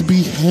deserve to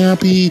be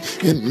happy.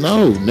 And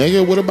no,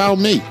 nigga, what about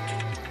me?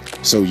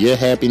 So your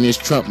happiness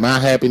trump my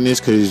happiness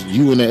because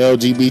you in the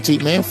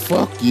LGBT? Man,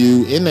 fuck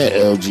you in that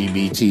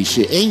LGBT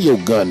shit. And your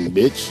gun,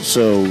 bitch.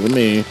 So, I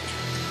mean,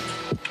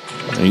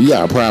 you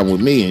got a problem with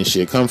me and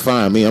shit. Come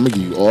find me. I'm going to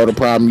give you all the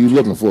problem you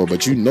looking for.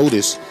 But you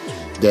notice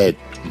that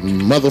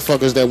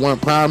motherfuckers that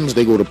want problems,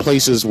 they go to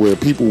places where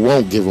people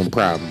won't give them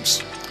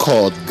problems,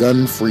 called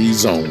gun-free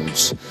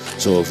zones.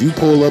 So if you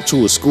pull up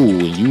to a school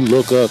and you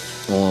look up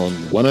on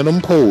one of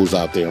them poles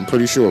out there, I'm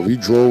pretty sure if you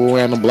drove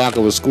around the block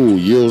of a school,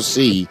 you'll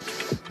see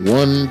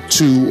 1,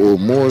 2, or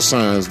more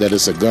signs that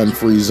it's a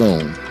gun-free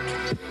zone.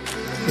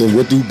 And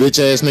what do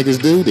bitch-ass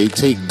niggas do? They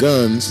take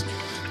guns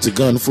to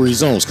gun-free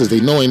zones because they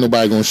know ain't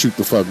nobody gonna shoot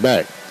the fuck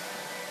back.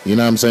 You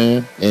know what I'm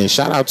saying? And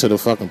shout out to the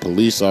fucking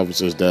police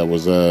officers that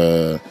was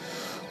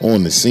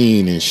on the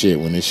scene and shit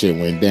when this shit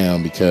went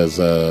down because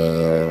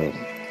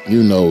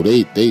you know,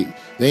 they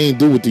ain't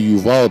do what the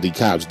Uvalde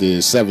cops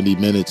did, 70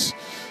 minutes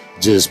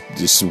just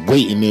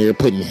waiting there,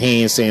 putting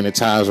hand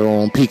sanitizer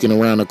on, peeking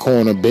around the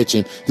corner,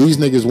 bitching. These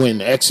niggas went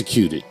and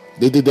executed.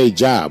 They did their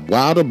job.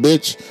 While the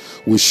bitch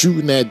was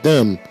shooting at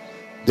them,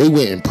 they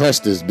went and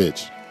pressed this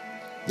bitch.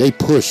 They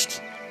pushed.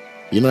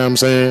 You know what I'm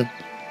saying?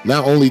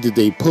 Not only did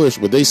they push,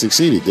 but they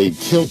succeeded. They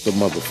killed the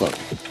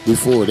motherfucker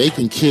before they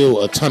can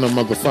kill a ton of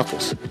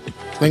motherfuckers.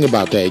 Think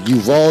about that.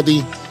 Uvalde,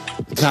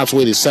 the cops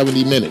waited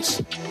 70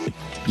 minutes.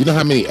 You know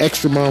how many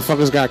extra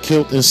motherfuckers got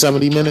killed in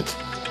 70 minutes?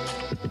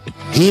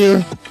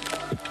 Here,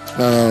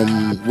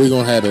 we're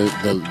going to have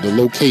the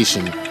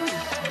location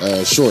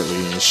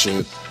shortly and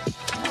shit.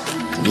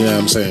 You know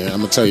what I'm saying? I'm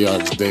going to tell y'all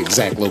the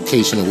exact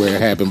location of where it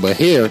happened. But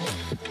here,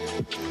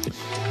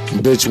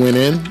 bitch went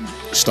in,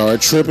 started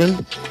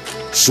tripping.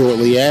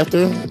 Shortly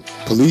after,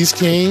 police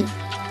came.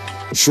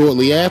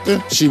 Shortly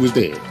after, she was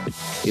dead.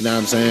 You know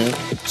what I'm saying?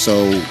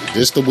 So,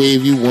 this the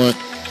wave you want.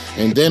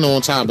 And then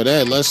on top of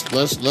that, let's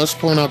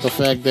point out the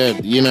fact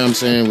that, you know what I'm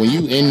saying, when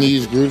you in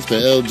these groups, the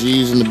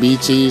LGs and the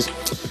BTs,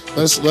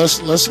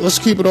 let's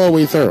keep it all the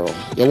way thorough.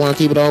 Y'all want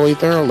to keep it all the way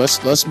thorough?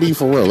 Let's be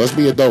for real. Let's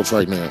be adults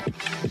right now.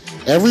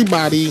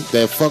 Everybody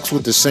that fucks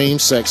with the same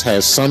sex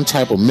has some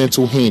type of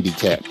mental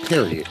handicap,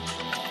 period.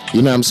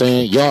 You know what I'm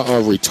saying? Y'all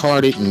are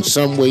retarded in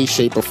some way,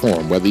 shape, or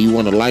form. Whether you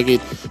want to like it,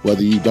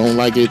 whether you don't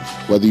like it,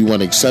 whether you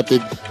want to accept it,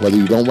 whether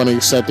you don't want to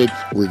accept it,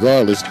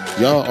 regardless,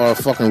 y'all are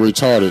fucking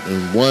retarded in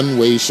one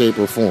way, shape,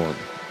 or form.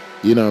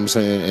 You know what I'm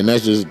saying? And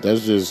that's just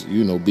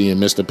being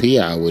Mr.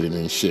 P.I. with it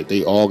and shit.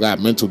 They all got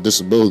mental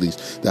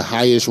disabilities. The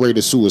highest rate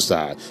of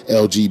suicide,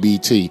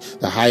 LGBT.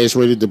 The highest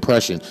rate of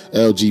depression,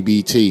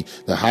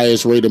 LGBT. The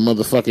highest rate of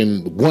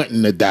motherfucking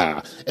wanting to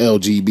die,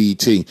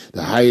 LGBT.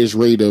 The highest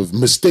rate of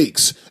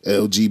mistakes,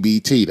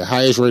 LGBT. The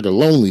highest rate of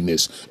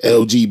loneliness,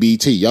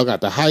 LGBT. Y'all got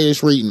the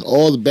highest rate in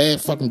all the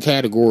bad fucking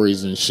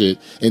categories and shit.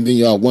 And then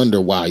y'all wonder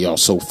why y'all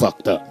so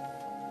fucked up.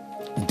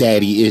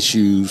 Daddy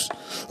issues.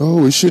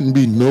 Oh, it shouldn't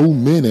be no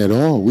men at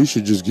all. We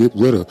should just get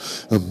rid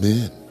of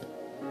men.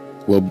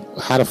 Well,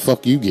 how the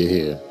fuck you get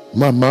here?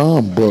 My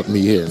mom brought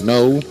me here.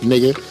 No,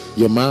 nigga.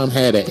 Your mom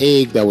had an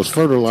egg that was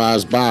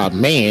fertilized by a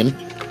man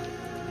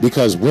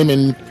because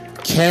women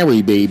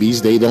carry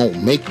babies. They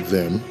don't make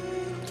them.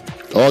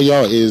 All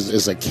y'all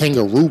is a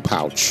kangaroo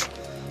pouch.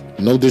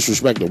 No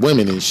disrespect to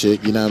women and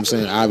shit. You know what I'm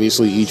saying?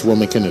 Obviously, each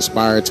woman can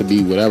aspire to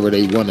be whatever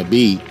they want to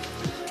be.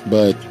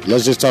 But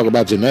let's just talk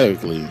about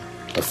genetically.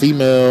 A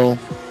female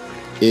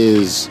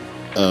is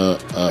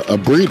a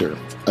breeder.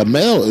 A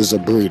male is a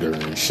breeder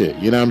and shit.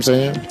 You know what I'm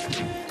saying?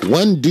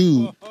 One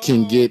dude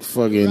can get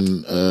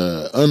fucking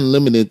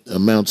unlimited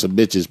amounts of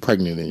bitches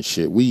pregnant and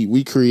shit.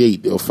 We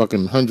create a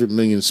fucking 100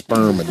 million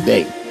sperm a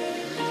day.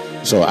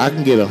 So I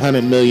can get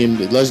 100 million.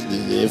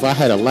 If I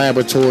had a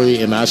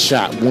laboratory and I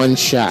shot one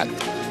shot,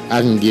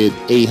 I can get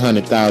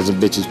 800,000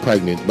 bitches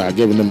pregnant by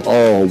giving them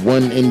all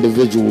one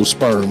individual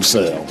sperm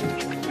cell.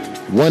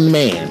 One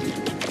man.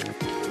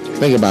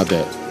 Think about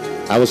that.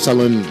 I was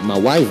telling my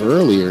wife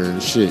earlier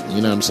and shit,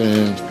 you know what I'm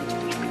saying?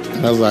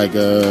 I was like,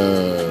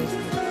 no,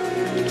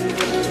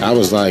 I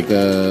was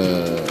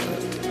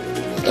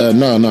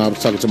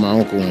talking to my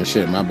uncle and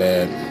shit, my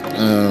bad.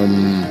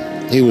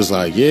 He was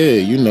like, yeah,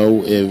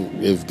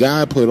 if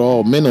God put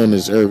all men on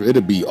this earth,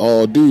 it'd be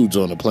all dudes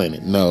on the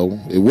planet. No,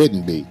 it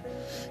wouldn't be.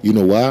 You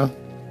know why?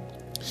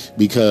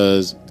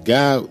 Because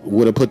God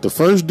would have put the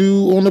first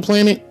dude on the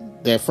planet.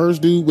 That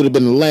first dude would have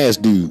been the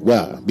last dude.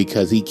 Why?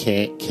 Because he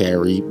can't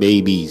carry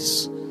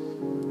babies.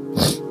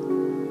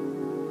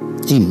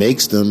 He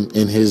makes them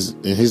in his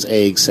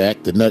egg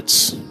sac, the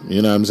nuts.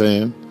 You know what I'm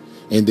saying?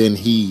 And then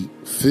he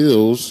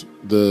fills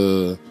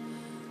the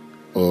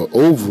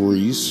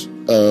ovaries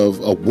of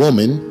a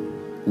woman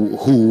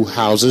who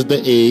houses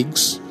the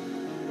eggs.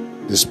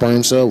 The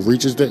sperm cell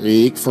reaches the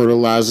egg,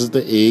 fertilizes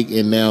the egg,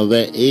 and now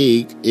that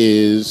egg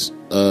is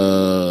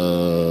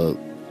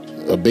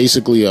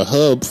basically a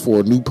hub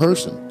for a new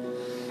person.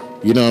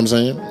 You know what I'm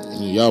saying?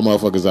 Y'all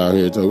motherfuckers out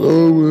here talk,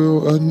 oh,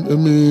 well, I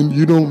mean,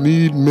 you don't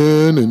need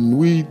men, and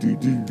we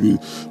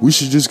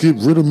should just get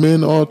rid of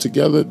men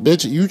altogether.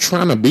 Bitch, you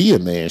trying to be a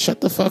man.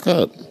 Shut the fuck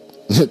up.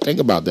 Think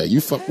about that. You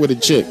fuck with a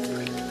chick.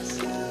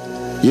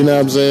 You know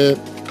what I'm saying?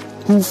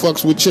 Who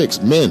fucks with chicks?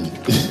 Men.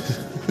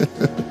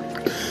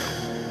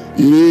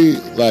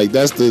 Like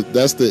that's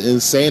the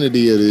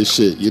insanity of this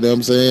shit. You know what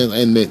I'm saying?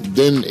 And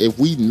then if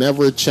we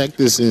never check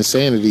this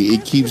insanity,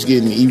 it keeps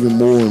getting even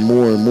more and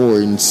more and more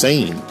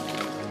insane.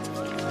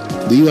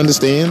 Do you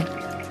understand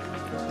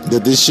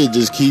that this shit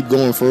just keep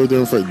going further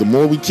and further? The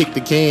more we kick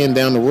the can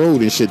down the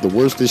road and shit, the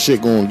worse this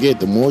shit gonna get.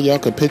 The more y'all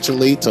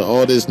capitulate to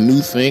all this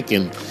new think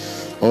and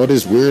all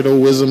this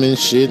weirdoism and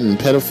shit and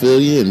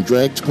pedophilia and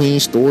drag queen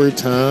story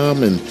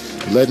time and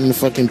letting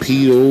fucking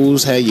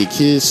pedos have your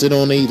kids sit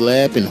on their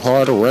lap in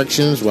hard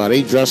erections while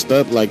they dressed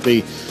up like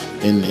they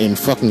in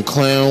fucking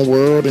clown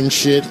world and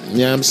shit. You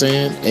know what I'm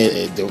saying?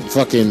 And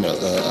fucking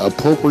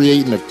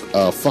appropriating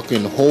a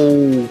fucking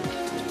whole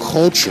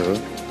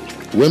culture.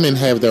 Women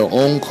have their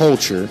own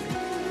culture.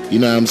 You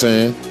know what I'm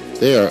saying?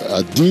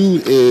 A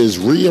dude is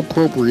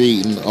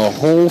reappropriating a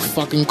whole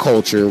fucking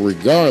culture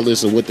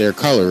regardless of what their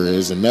color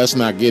is, and let's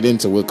not get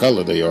into what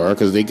color they are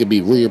because they could be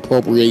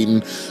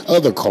reappropriating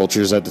other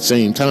cultures at the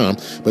same time.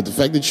 But the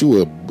fact that you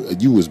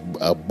was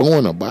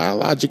born a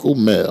biological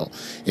male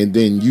and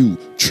then you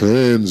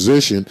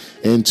transition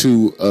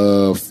into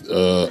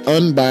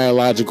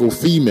unbiological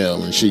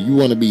female and shit, you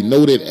want to be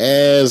noted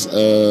as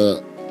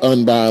a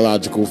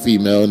unbiological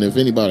female, and if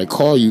anybody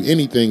call you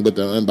anything but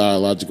the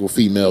unbiological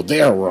female,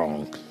 they're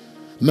wrong.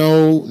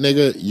 No,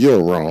 nigga,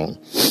 you're wrong.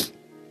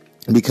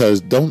 Because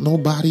don't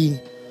nobody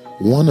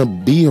want to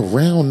be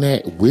around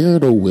that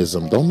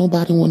weirdoism. Don't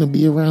nobody want to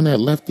be around that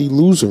lefty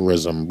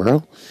loserism,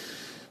 bro.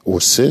 Or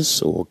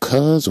sis, or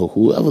cuz, or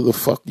whoever the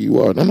fuck you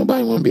are. Don't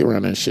nobody want to be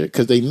around that shit.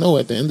 Because they know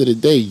at the end of the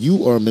day,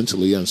 you are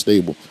mentally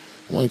unstable.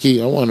 I want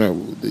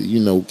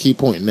to keep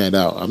pointing that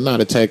out. I'm not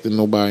attacking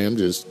nobody. I'm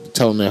just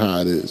telling them how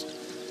it is.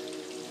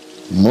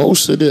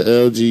 Most of the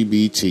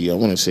LGBT, I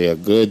want to say a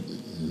good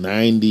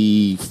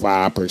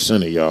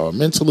 95% of y'all are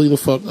mentally the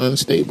fuck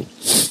unstable.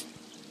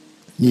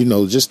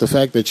 Just the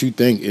fact that you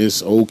think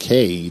it's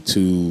okay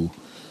to,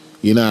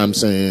 you know what I'm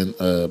saying,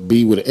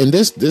 be with it. And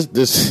this is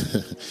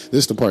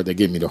the part that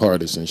get me the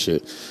hardest and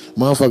shit.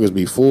 Motherfuckers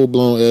be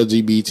full-blown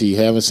LGBT,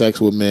 having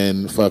sex with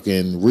men,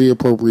 fucking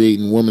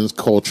reappropriating women's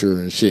culture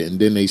and shit, and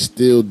then they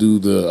still do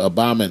the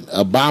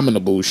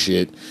abominable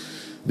shit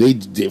They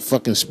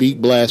fucking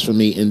speak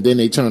blasphemy, and then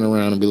they turn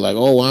around and be like,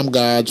 "Oh, I'm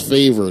God's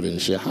favorite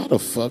and shit." How the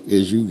fuck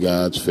is you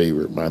God's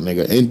favorite, my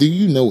nigga? And do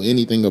you know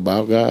anything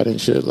about God and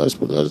shit? Let's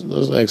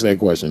ask that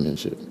question and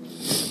shit.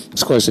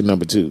 It's question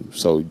number 2.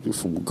 So,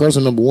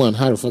 question number 1,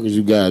 how the fuck is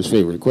you God's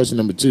favorite? Question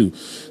number 2,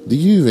 do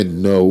you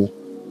even know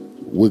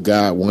what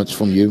God wants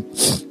from you?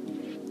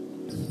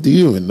 Do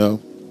you even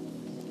know?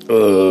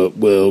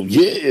 Well,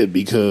 yeah,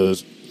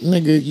 because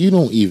nigga, you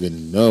don't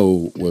even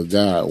know what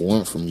God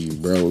wants from you,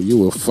 bro.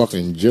 You a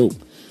fucking joke.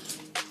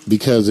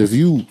 Because if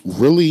you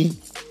really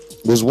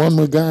was one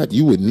with God,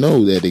 you would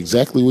know that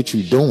exactly what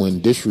you're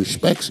doing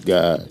disrespects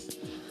God.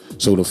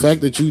 So the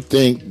fact that you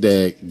think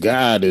that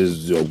God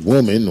is a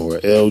woman or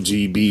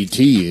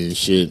LGBT and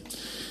shit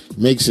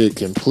makes it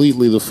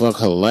completely the fuck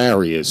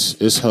hilarious.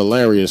 It's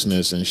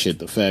hilariousness and shit.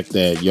 The fact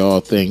that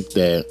y'all think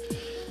that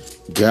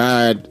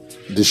God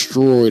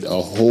destroyed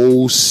a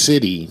whole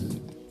city,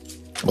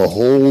 a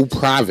whole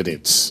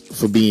providence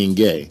for being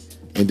gay,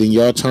 and then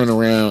y'all turn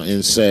around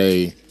and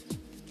say,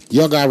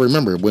 y'all gotta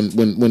remember when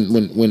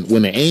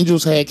the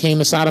angels had came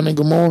to Sodom and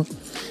Gomorrah,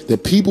 the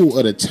people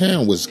of the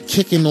town was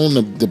kicking on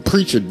the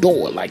preacher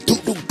door like, do,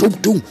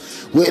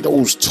 where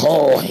those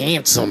tall,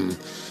 handsome,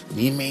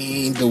 you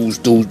mean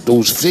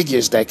those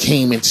figures that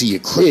came into your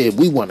crib?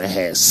 We want to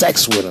have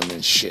sex with them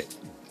and shit.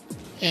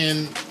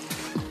 And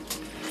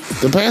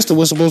the pastor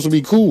was supposed to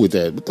be cool with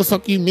that. What the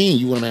fuck you mean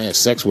you want to have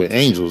sex with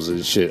angels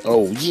and shit?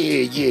 Oh,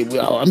 yeah,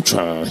 well, I'm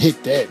trying to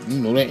hit that. You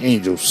know, that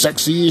angel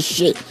sexy as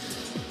shit.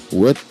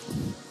 What?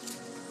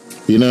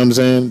 You know what I'm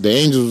saying? The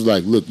angel was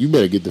like, look, you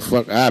better get the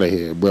fuck out of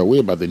here, bro.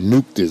 We're about to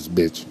nuke this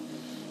bitch.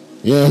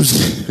 You know what I'm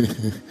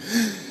saying?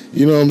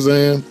 You know what I'm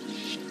saying?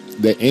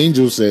 The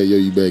angel said, yo,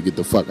 you better get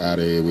the fuck out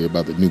of here. We're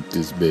about to nuke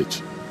this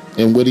bitch.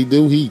 And what he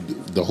do?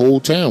 The whole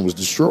town was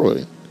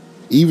destroyed.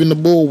 Even the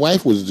bull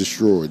wife was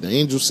destroyed. The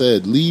angel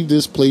said, leave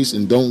this place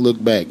and don't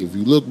look back. If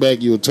you look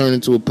back, you'll turn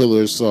into a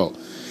pillar of salt.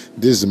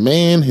 This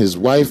man, his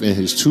wife, and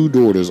his 2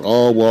 daughters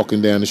all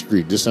walking down the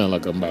street. This sounds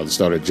like I'm about to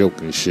start a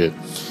joke and shit.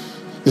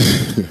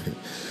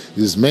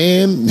 This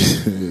man,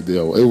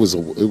 it was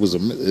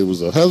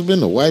a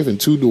husband, a wife,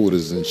 and 2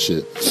 daughters and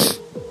shit.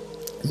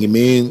 You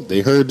mean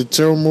they heard the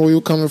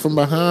turmoil coming from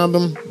behind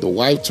them? The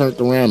wife turned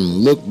around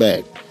and looked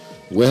back.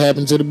 What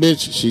happened to the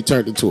bitch? She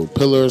turned into a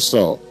pillar of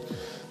salt.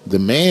 The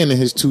man and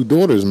his 2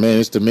 daughters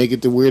managed to make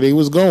it to where they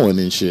was going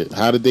and shit.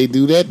 How did they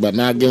do that? By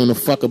not giving a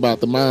fuck about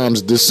the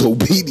mom's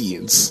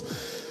disobedience.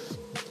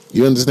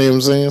 You understand what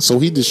I'm saying? So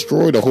he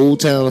destroyed the whole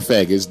town of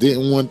faggots.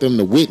 Didn't want them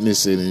to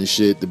witness it and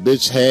shit. The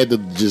bitch had to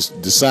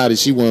just decided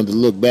she wanted to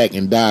look back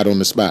and died on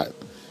the spot.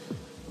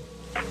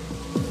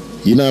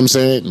 You know what I'm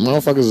saying?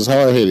 Motherfuckers is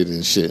hard-headed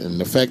and shit. And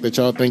the fact that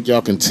y'all think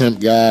y'all can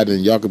tempt God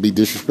and y'all can be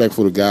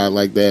disrespectful to God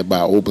like that by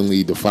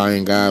openly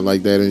defying God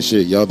like that and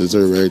shit, y'all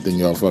deserve everything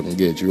y'all fucking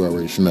get. You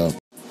already should know.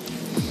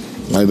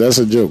 Like, that's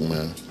a joke,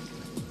 man.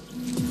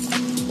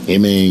 I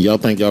mean, y'all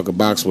think y'all can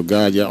box with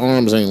God? Your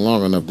arms ain't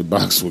long enough to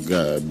box with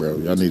God, bro.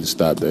 Y'all need to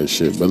stop that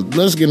shit. But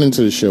let's get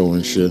into the show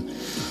and shit.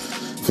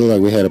 Feel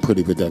like we had a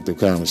pretty productive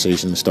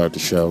conversation to start the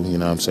show. You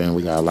know what I'm saying?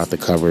 We got a lot to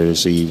cover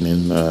this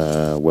evening.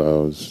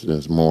 Well,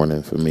 it's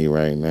morning for me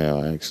right now.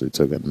 I actually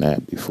took a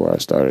nap before I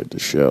started the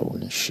show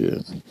and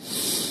shit.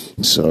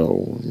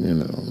 So, you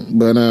know,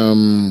 but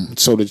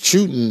so the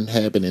shooting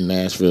happened in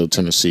Nashville,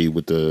 Tennessee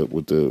with the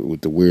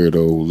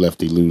weirdo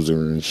lefty loser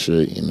and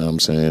shit. You know what I'm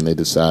saying? They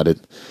decided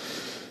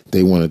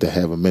they wanted to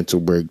have a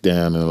mental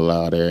breakdown and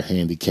allow their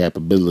handicap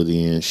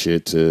ability and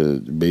shit to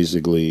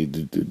basically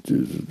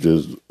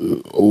just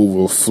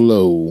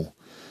overflow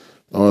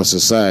our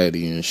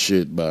society and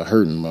shit by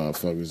hurting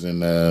motherfuckers.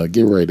 And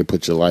get ready to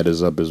put your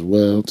lighters up as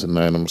well.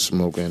 Tonight I'm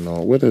smoking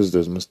on, what is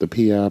this, Mr.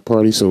 P.I.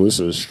 Party? So it's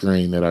a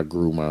strain that I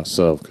grew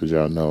myself, because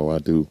y'all know I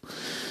do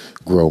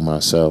grow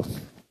myself.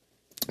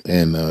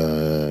 And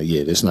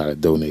yeah, it's not a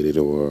donated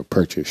or a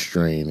purchased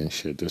strain and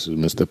shit. This is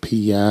Mr.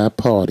 P.I.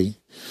 Party.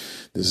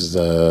 This is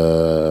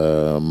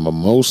a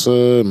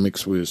mimosa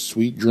mixed with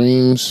sweet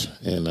dreams,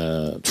 and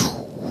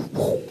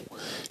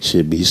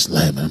should be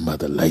slamming. I'm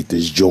about to light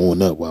this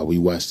joint up while we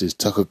watch this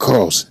Tucker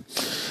Carlson.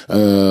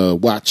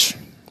 Watch.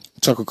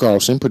 Tucker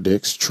Carlson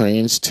predicts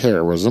trans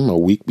terrorism a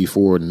week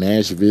before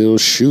Nashville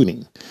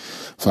shooting.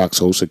 Fox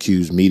host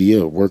accused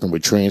media of working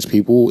with trans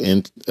people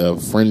in a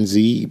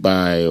frenzy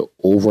by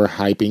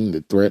overhyping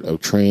the threat of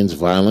trans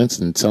violence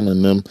and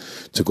telling them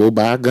to go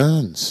buy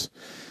guns.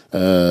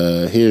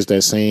 Here's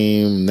that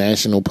same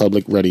national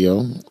public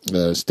radio,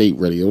 state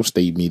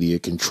media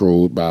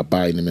controlled by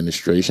Biden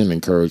administration,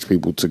 encourage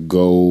people to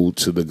go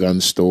to the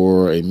gun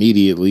store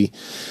immediately,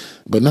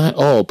 but not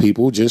all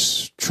people,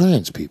 just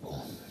trans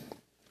people.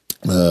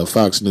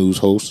 Fox News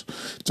host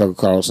Tucker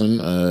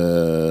Carlson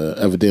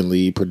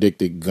evidently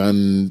predicted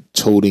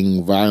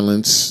gun-toting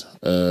violence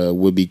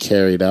would be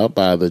carried out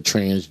by the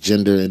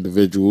transgender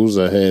individuals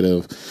ahead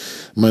of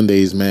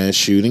Monday's mass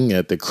shooting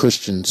at the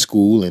Christian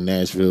school in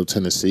Nashville,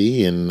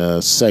 Tennessee. In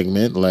a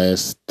segment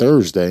last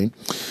Thursday,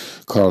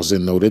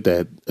 Carlson noted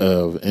that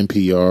of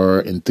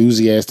NPR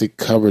enthusiastic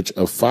coverage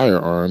of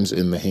firearms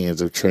in the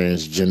hands of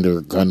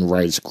transgender gun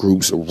rights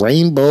groups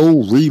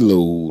Rainbow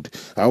Reload.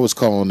 I was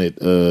calling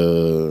it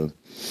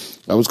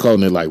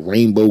like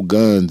Rainbow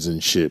Guns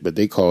and shit, but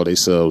they call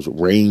themselves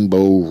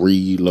Rainbow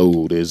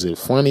Reload. Is it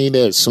funny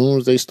that as soon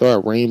as they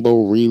start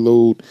Rainbow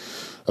Reload,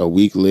 a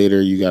week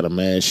later you got a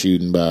mass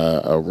shooting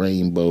by a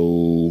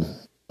Rainbow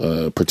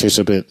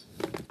participant?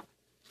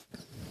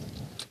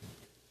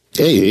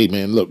 Hey,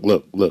 man, look.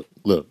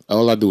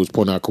 All I do is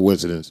point out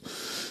coincidence.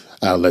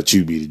 I'll let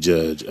you be the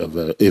judge of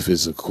if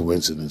it's a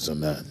coincidence or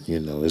not. You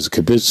know, is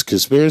it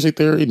conspiracy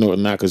theory? No,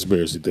 not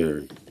conspiracy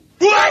theory.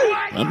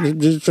 I'm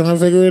just trying to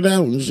figure it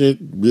out and shit.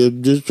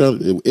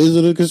 Is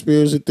it a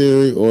conspiracy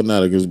theory or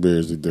not a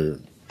conspiracy theory?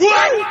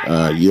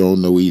 You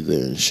don't know either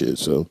and shit,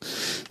 so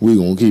we're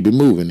going to keep it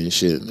moving and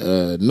shit.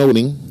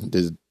 Noting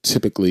the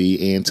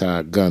typically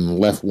anti-gun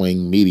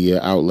left-wing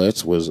media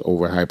outlets was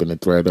overhyping the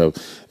threat of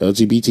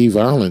LGBT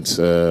violence.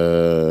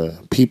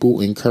 People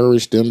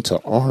encouraged them to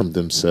arm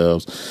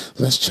themselves.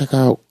 Let's check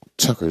out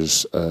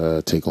Tucker's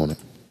take on it.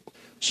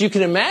 So you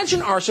can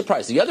imagine our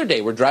surprise. The other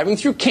day, we're driving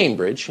through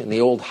Cambridge in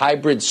the old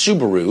hybrid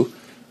Subaru,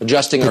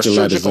 adjusting our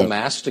surgical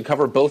mask to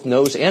cover both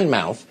nose and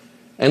mouth,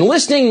 and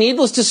listening,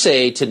 needless to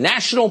say, to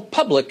National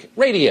Public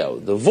Radio,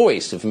 the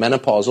voice of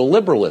menopausal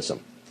liberalism.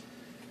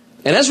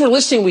 And as we're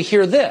listening, we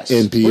hear this.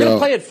 NPR. We're going to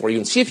play it for you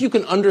and see if you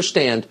can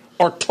understand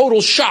our total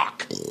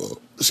shock.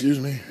 Excuse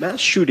me. Mass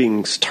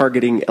shootings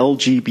targeting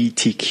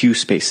LGBTQ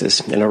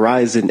spaces and a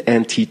rise in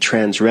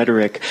anti-trans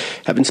rhetoric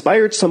have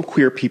inspired some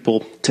queer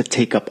people to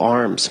take up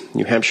arms.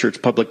 New Hampshire's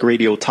public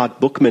radio Todd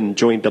Bookman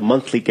joined a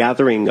monthly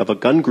gathering of a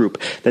gun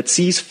group that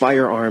sees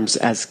firearms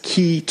as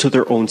key to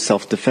their own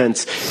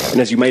self-defense. And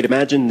as you might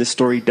imagine, this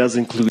story does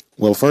include...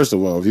 Well, first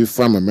of all, if you're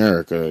from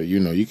America, you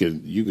know, you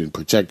can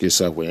protect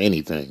yourself with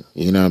anything.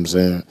 You know what I'm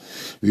saying?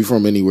 If you're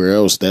from anywhere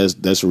else,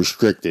 that's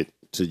restricted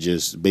to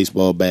just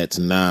baseball bats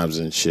and knives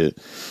and shit.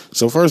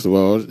 So first of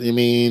all, I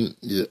mean,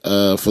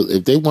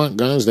 if they want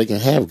guns, they can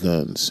have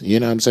guns. You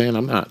know what I'm saying?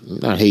 I'm not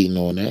hating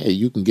on that.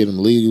 You can get them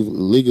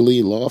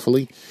legally,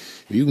 lawfully.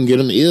 You can get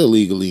them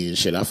illegally and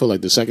shit. I feel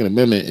like the Second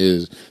Amendment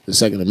is the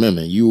Second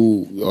Amendment.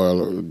 You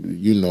are,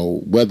 you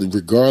know,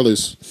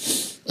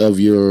 regardless of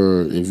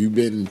if you've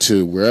been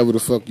to wherever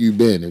the fuck you've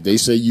been, if they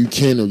say you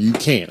can or you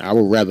can't, I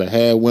would rather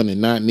have one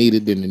and not need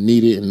it than to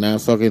need it and not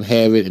fucking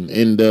have it and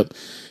end up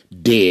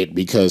dead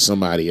because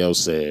somebody else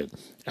said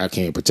I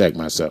can't protect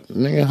myself.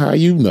 Nigga, how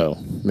you know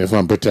if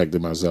I'm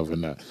protecting myself or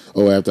not?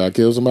 Oh, after I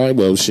kill somebody?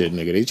 Well, shit,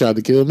 nigga, they tried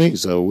to kill me,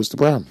 so what's the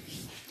problem?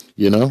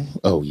 You know?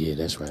 Oh, yeah,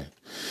 that's right.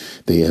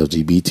 They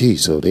LGBT,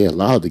 so they're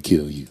allowed to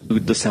kill you.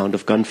 The sound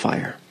of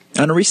gunfire.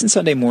 On a recent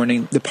Sunday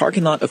morning, the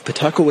parking lot of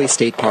Pawtuckaway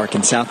State Park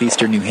in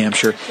southeastern New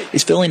Hampshire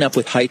is filling up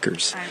with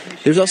hikers.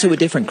 There's also a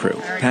different crew,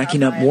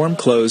 packing up warm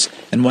clothes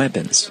and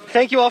weapons.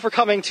 Thank you all for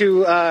coming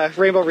to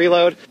Rainbow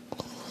Reload.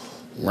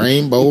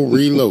 Rainbow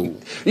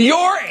Reload.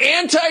 Your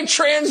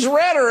anti-trans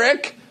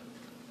rhetoric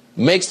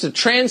makes the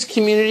trans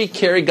community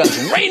carry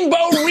guns.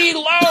 Rainbow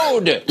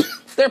Reload!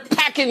 They're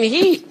packing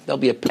heat. They'll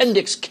be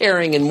appendix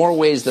carrying in more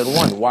ways than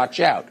one. Watch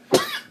out.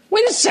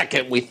 Wait a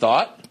second, we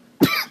thought.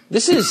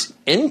 This is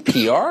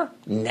NPR,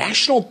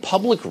 National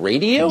Public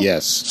Radio?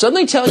 Yes.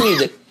 Suddenly telling you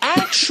that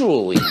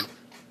actually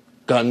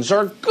guns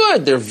are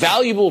good. They're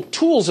valuable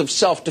tools of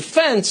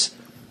self-defense,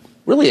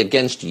 really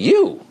against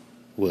you.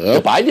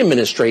 Well, the Biden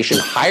administration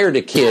hired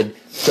a kid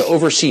to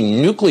oversee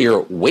nuclear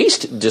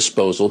waste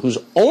disposal whose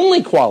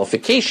only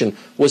qualification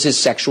was his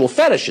sexual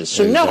fetishes.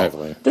 So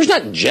exactly. No, there's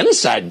not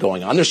genocide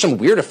going on. There's some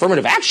weird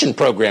affirmative action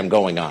program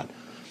going on.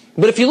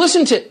 But if you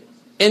listen to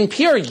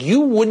NPR,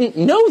 you wouldn't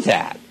know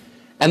that.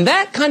 And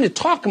that kind of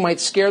talk might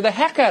scare the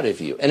heck out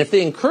of you. And if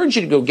they encourage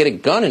you to go get a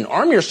gun and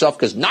arm yourself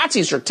because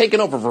Nazis are taking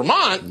over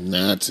Vermont,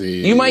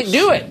 Nazis, you might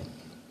do it.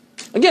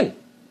 Again,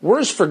 we're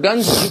as for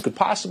guns as you could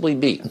possibly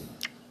be.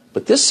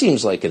 But this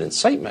seems like an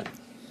incitement.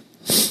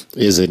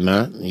 Is it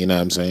not? You know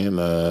what I'm saying?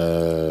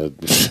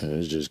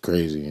 It's just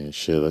crazy and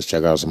shit. Let's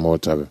check out some more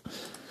Tucker.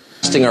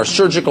 Testing our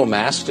surgical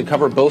masks to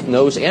cover both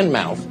nose and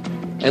mouth.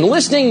 And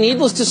listening,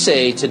 needless to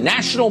say, to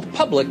National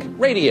Public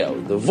Radio,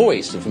 the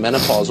voice of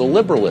menopausal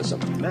liberalism.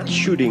 Mass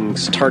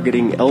shootings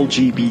targeting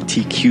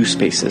LGBTQ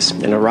spaces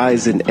and a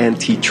rise in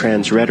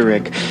anti-trans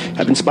rhetoric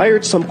have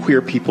inspired some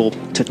queer people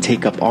to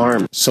take up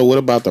arms. So what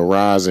about the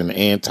rise in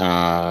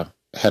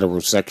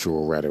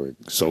anti-heterosexual rhetoric?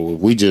 So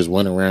if we just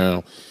went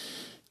around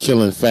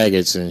killing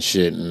faggots and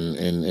shit and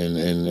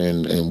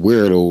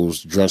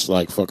weirdos dressed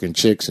like fucking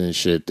chicks and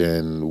shit,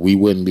 then we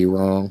wouldn't be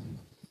wrong?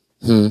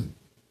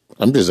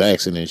 I'm just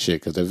asking this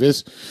shit because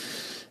if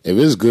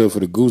it's good for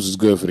the goose, it's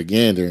good for the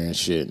gander and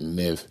shit. And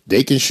if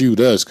they can shoot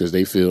us because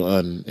they feel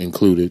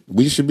unincluded,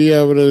 we should be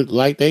able to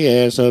light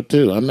their ass up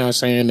too. I'm not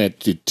saying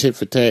that the tit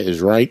for tat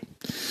is right.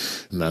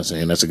 I'm not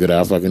saying that's a good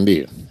fucking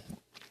deal.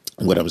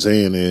 What I'm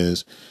saying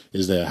is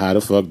that how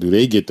the fuck do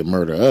they get to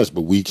murder us,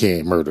 but we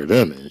can't murder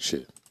them and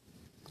shit?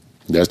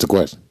 That's the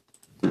question.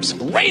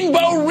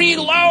 Rainbow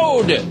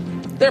Reload!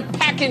 They're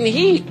packing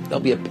heat. They'll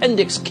be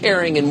appendix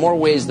carrying in more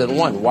ways than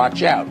one.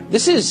 Watch out.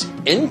 This is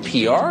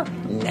NPR,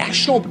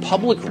 National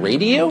Public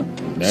Radio?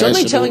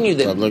 Suddenly telling you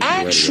that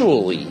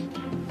actually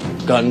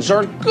guns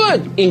are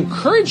good,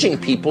 encouraging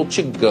people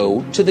to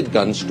go to the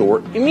gun store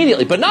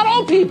immediately. But not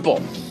all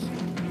people.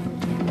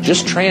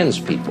 Just trans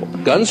people.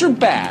 Guns are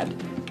bad,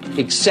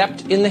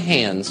 except in the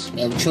hands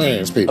of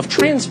trans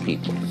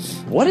people.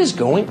 What is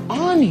going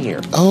on here?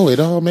 Oh, it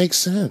all makes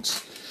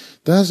sense,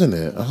 doesn't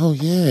it? Oh,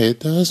 yeah, it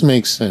does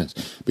make sense.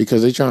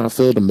 Because they trying to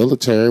fill the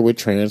military with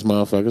trans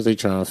motherfuckers. They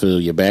trying to fill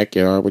your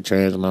backyard with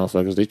trans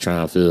motherfuckers. They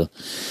trying to fill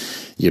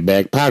your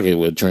back pocket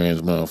with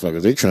trans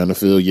motherfuckers. They trying to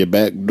fill your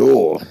back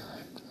door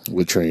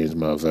with trans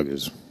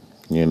motherfuckers.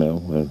 You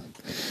know,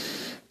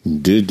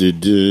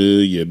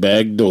 your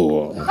back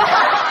door.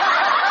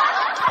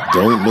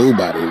 Don't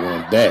nobody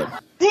want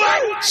that.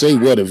 What? Say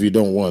what if you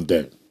don't want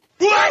that?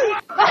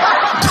 What?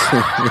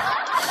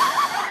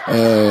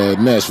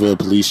 Nashville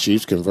police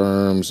chief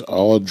confirms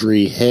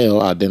Audrey Hale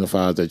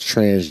identifies as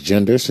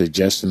transgender,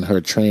 suggesting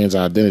her trans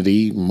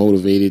identity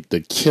motivated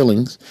the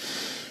killings.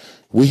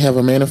 We have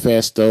a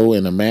manifesto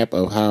and a map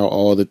of how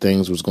all the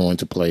things was going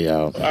to play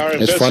out.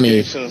 It's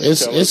funny.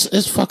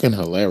 It's fucking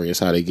hilarious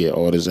how they get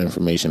all this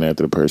information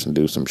after the person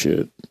do some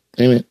shit.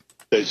 Ain't it?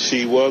 That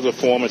she was a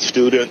former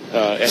student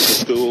at the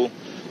school.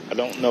 I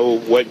don't know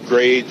what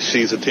grade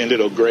she's attended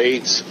or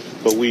grades,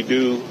 but we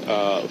do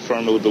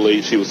firmly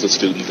believe she was a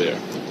student there.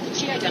 Did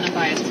she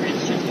identify as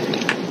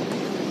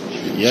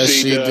transgender? Yes,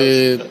 she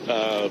did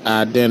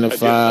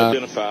identify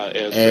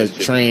as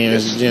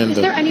transgender. Is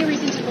there any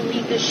reason to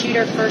believe the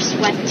shooter first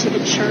went to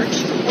the church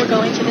before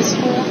going to the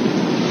school?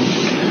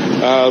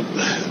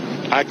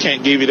 I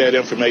can't give you that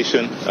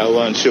information.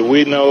 Unsure.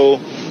 We know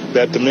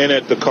that the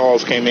minute the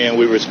calls came in,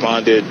 we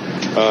responded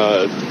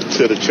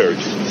to the church,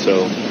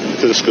 so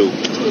to the school.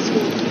 To the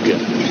school. Yeah.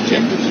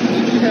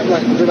 You have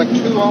were there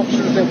two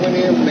officers that went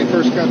in when they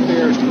first got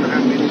there? Do you know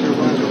how many there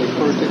was when they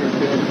first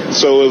interviewed?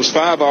 So it was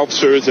 5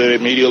 officers that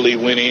immediately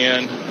went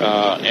in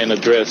and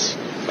addressed.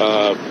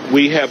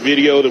 We have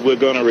video that we're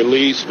going to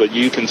release, but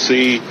you can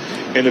see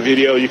in the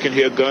video, you can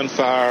hear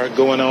gunfire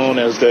going on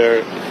as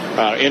they're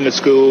in the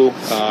school.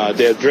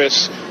 They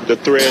address the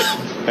threat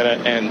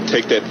and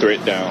take that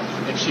threat down.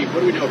 And Chief,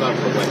 what do we know about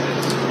her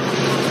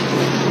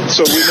weapons?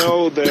 So we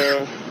know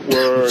there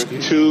were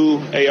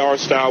 2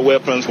 AR-style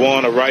weapons,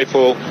 one a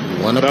rifle,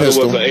 another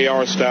was an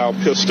AR-style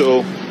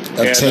pistol, and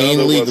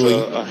another was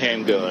a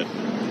handgun.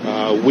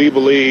 We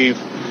believe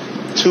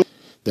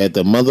that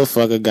the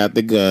motherfucker got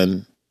the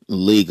gun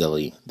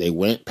legally. They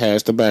went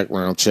past the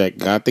background check,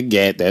 got the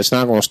gat. That's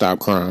not going to stop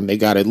crime. They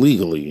got it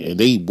legally. And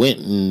they went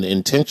and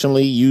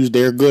intentionally used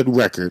their good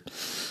record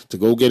to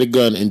go get a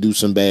gun and do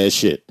some bad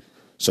shit.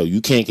 So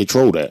you can't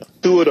control that.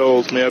 2 of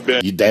those may have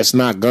been. That's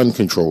not gun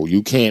control.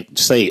 You can't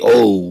say,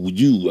 oh,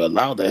 you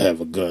allowed to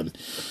have a gun,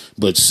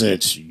 but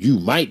since you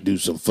might do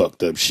some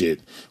fucked up shit,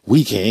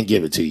 we can't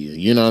give it to you.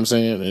 You know what I'm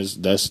saying?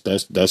 That's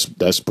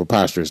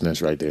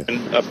preposterousness right there.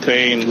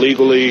 Obtained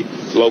legally,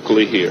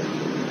 locally here.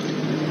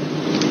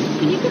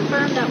 Can you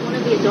confirm that one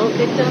of the adult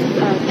victims,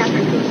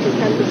 Catherine Coops, was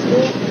head of the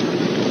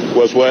school?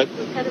 Was what?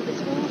 Was head of the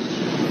school?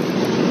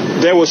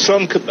 There was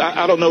some,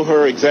 I don't know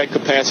her exact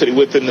capacity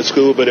within the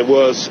school, but it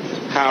was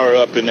higher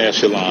up in the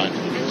echelon.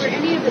 And were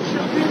any of the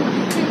children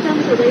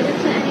victims related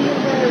to any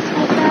of the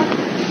school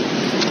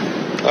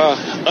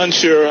staff?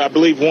 Unsure. I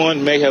believe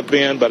one may have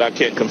been, but I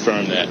can't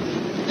confirm that.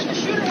 Did the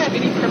shooter have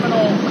any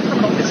criminal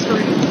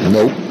history?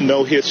 Nope.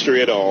 No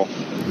history at all.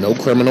 No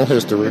criminal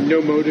history.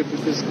 No motive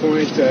at this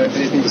point?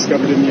 Anything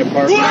discovered in the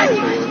apartment or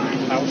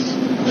house?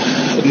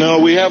 No,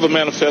 we have a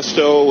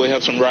manifesto. We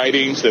have some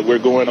writings that we're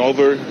going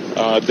over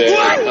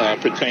that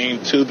pertain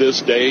to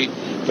this day,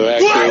 the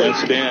actual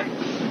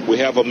incident. We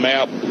have a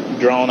map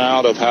drawn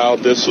out of how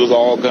this was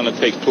all going to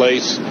take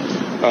place.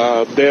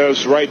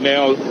 There's right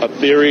now a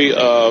theory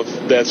of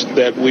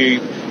that we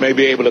may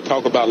be able to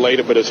talk about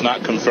later, but it's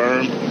not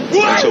confirmed.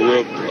 And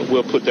so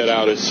we'll put that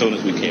out as soon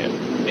as we can.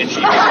 And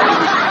she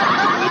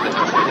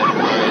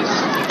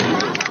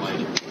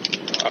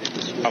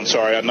I'm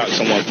sorry, I'm not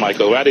someone's mic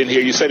over. I didn't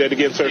hear you say that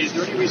again, sir. Is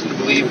there any reason to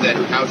believe that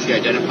how she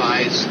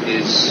identifies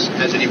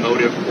has any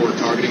motive for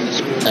targeting the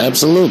school?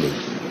 Absolutely.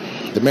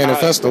 The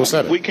manifesto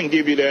said it. We can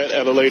give you that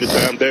at a later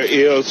time. There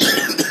is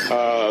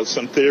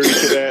some theory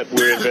to that.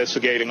 We're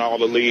investigating all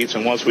the leads,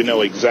 and once we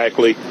know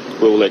exactly,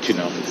 we'll let you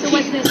know. So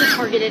was this a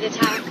targeted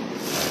attack?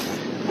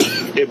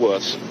 It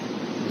was.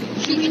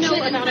 Do you know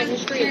about a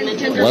history of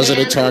mental illness? Was it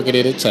a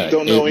targeted attack?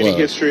 Don't know any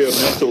history of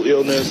mental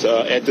illness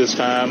at this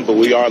time, but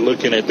we are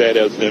looking at that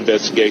as the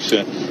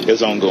investigation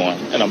is ongoing.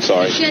 And I'm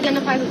sorry. Did she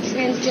identify as a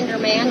transgender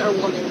man or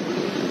woman?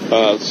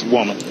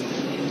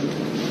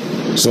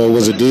 Woman. So it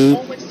was a dude?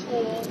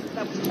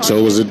 So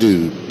it was a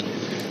dude.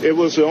 It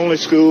was the only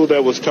school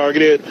that was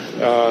targeted.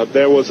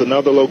 There was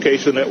another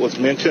location that was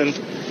mentioned,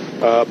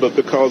 but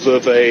because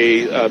of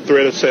a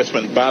threat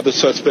assessment by the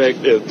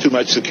suspect, too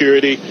much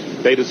security,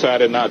 they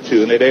decided not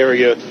to. In that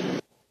area.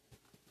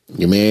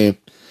 Yeah, man,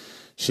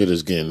 shit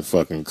is getting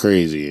fucking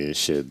crazy and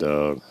shit,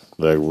 dog.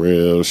 Like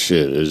real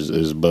shit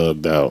is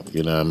bugged out.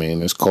 You know what I mean?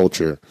 This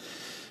culture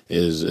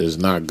is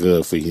not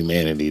good for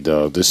humanity,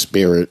 dog. The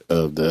spirit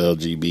of the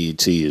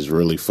LGBT is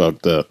really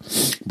fucked up.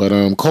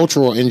 But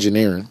cultural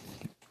engineering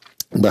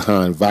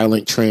behind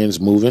violent trans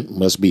movement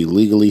must be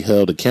legally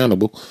held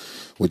accountable,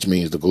 which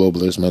means the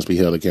globalists must be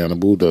held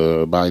accountable.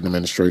 The Biden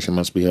administration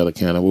must be held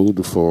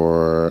accountable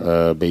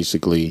for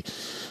basically,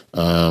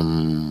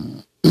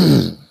 embedding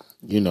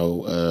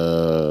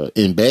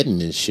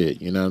this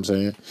shit. You know what I'm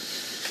saying?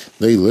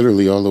 They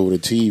literally all over the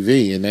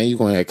TV, and now you're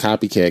going to have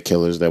copycat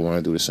killers that want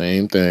to do the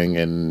same thing,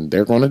 and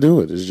they're going to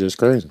do it. It's just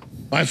crazy.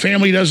 My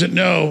family doesn't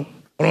know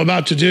what I'm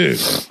about to do.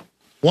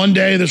 One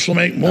day this will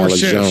make more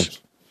Alex sense.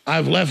 Jones.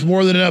 I've left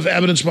more than enough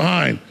evidence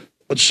behind,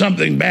 but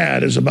something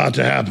bad is about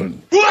to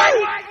happen.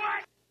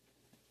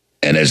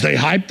 And as they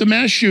hype the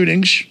mass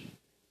shootings,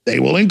 they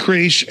will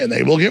increase and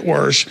they will get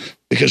worse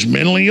because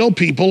mentally ill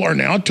people are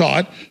now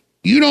taught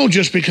you don't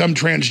just become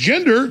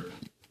transgender,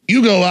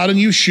 you go out and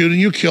you shoot and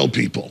you kill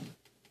people.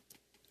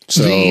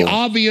 So the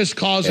obvious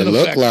cause and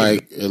effect.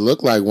 It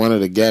looked like one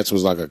of the gats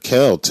was like a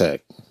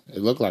Kel-Tec. It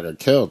looked like a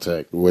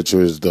Kel-Tec, which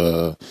was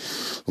the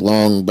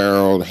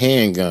long-barreled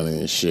handgun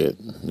and shit.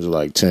 It was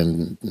like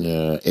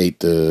 8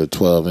 to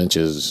 12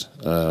 inches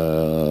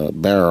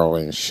barrel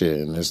and shit.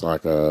 And it's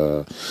like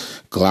a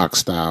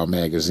Glock-style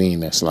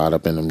magazine that slide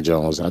up in them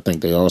Jones. I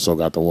think they also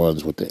got the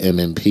ones with the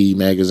M&P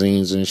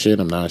magazines and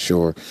shit. I'm not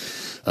sure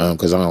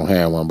because I don't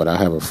have one, but I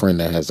have a friend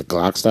that has the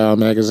Glock-style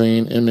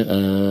magazine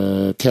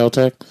in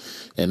Kel-Tec.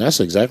 And that's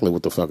exactly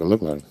what the fuck it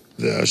looked like.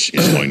 This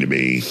is going to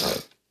be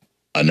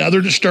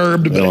another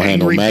disturbed but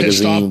angry,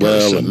 pissed off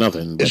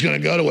person is going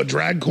to go to a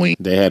drag queen.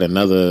 They had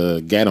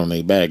another gat on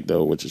their back,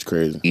 though, which is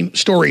crazy.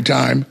 Story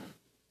time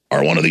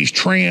or one of these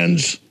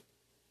trans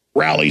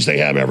rallies they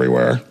have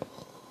everywhere,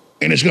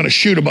 and it's going to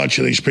shoot a bunch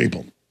of these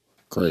people.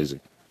 Crazy.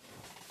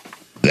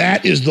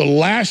 That is the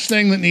last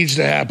thing that needs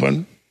to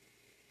happen.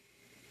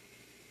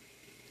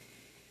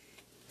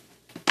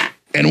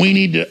 And we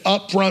need to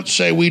upfront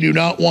say we do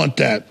not want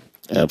that.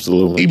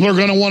 Absolutely. People are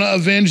going to want to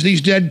avenge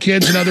these dead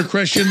kids and other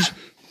Christians.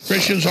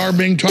 Christians are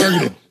being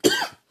targeted.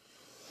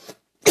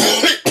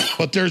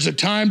 But there's a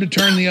time to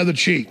turn the other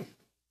cheek.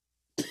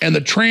 And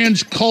the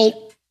trans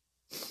cult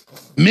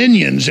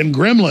minions and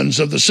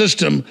gremlins of the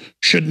system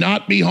should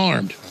not be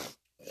harmed.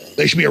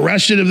 They should be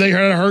arrested if they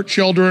hurt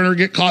children or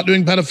get caught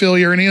doing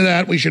pedophilia or any of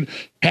that. We should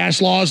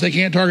pass laws they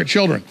can't target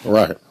children.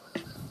 Right.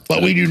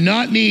 But we do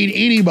not need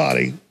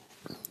anybody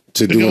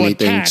to do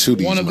anything attack to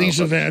these one of these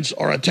events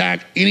or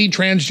attack any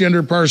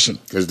transgender person.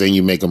 Because then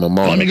you make them a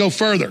martyr. Let me go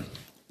further.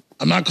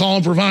 I'm not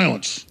calling for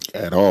violence.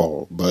 At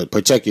all. But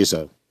protect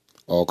yourself.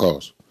 All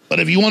costs.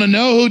 But if you want to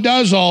know who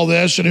does all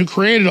this and who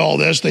created all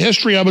this, the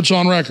history of it's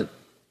on record.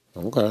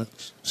 Okay.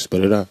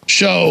 Spit it out.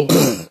 So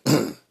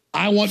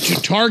I want to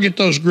target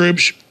those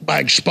groups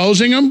by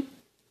exposing them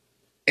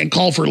and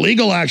call for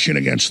legal action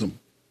against them.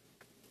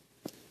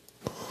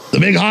 The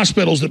big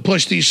hospitals that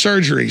push these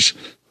surgeries,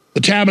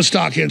 the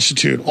Tavistock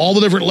Institute, all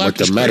the different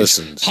leftist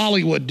groups,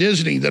 Hollywood,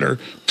 Disney that are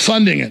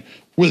funding it.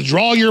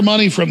 Withdraw your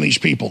money from these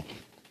people.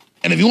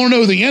 And if you want to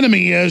know who the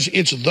enemy is,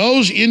 it's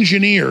those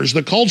engineers,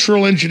 the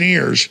cultural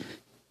engineers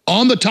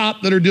on the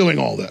top that are doing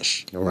all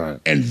this. Right.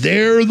 And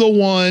they're the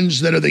ones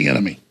that are the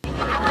enemy.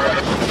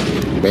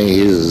 Man,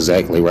 he's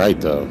exactly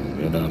right, though.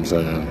 You know what I'm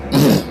saying?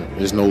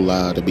 There's no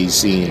lie to be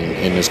seen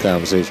in this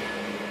conversation.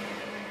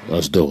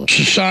 Let's do it.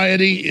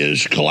 Society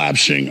is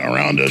collapsing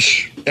around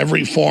us.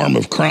 Every form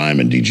of crime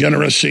and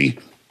degeneracy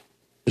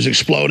is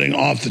exploding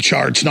off the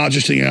charts, not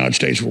just in the United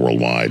States, but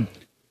worldwide.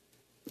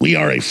 We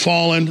are a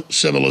fallen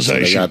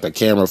civilization. So they got the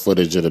camera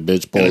footage of the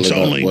bitch pulling up. It's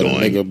only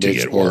going to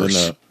get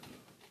worse. Up.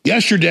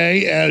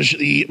 Yesterday, as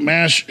the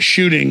mass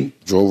shooting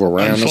drove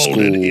around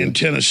unfolded in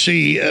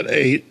Tennessee at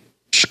a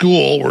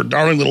school where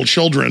darling little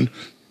children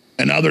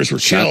and others were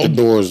killed. Shot the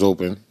doors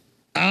open.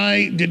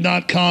 I did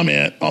not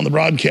comment on the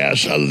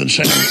broadcast other than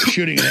saying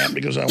shooting it happened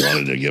because I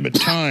wanted to give it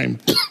time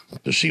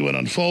to see what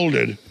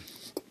unfolded.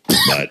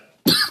 But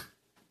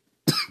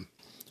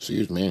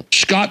excuse me.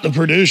 Scott, the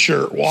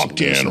producer,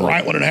 walked in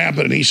right when it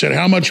happened, and he said,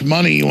 "How much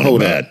money you want to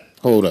bet?"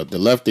 Hold up. The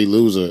lefty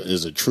loser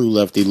is a true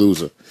lefty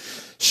loser.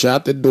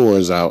 Shot the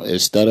doors out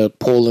instead of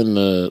pushing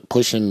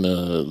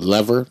the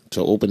lever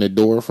to open the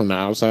door from the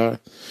outside.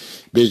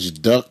 Bitch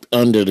ducked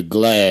under the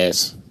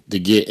glass to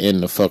get in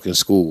the fucking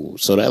school.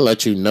 So that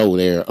lets you know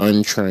they're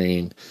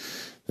untrained.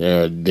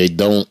 They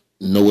don't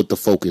know what the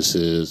focus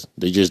is.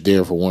 They're just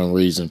there for one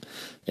reason.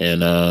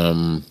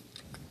 And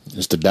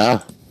it's to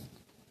die.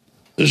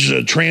 This is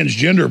a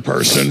transgender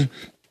person.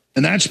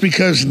 And that's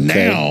because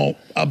now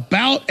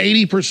about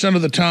 80%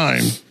 of the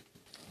time,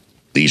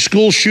 these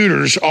school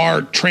shooters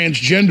are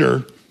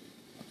transgender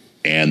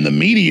and the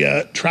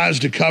media tries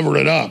to cover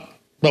it up.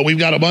 But we've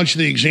got a bunch of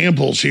the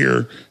examples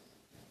here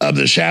of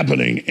this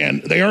happening,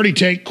 and they already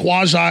take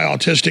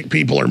quasi-autistic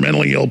people or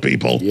mentally ill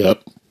people.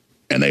 Yep.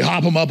 And they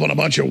hop them up on a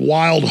bunch of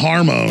wild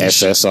hormones.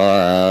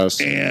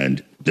 SSRIs.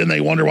 And then they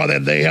wonder why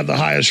they have the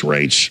highest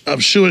rates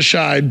of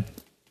suicide,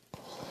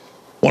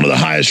 one of the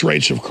highest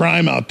rates of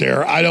crime out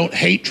there. I don't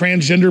hate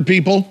transgender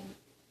people.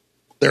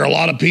 There are a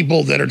lot of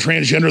people that are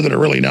transgender that are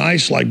really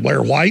nice, like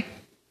Blair White,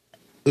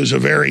 who's a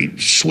very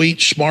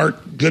sweet,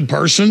 smart, good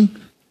person.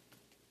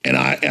 And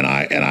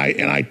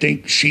I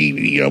think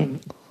she,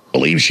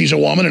 believes she's a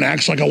woman and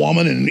acts like a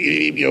woman. And,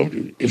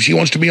 if she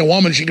wants to be a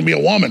woman, she can be a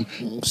woman.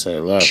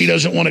 She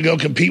doesn't want to go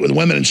compete with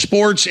women in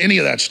sports, any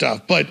of that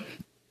stuff. But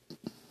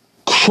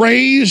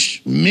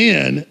crazed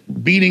men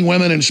beating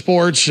women in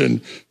sports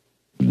and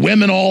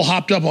women all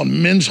hopped up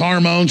on men's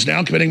hormones,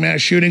 now committing mass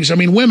shootings. I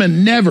mean,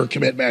 women never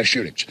commit mass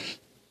shootings.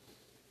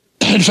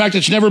 In fact,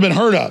 it's never been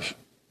heard of.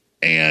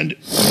 And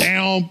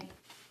now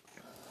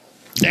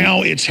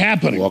it's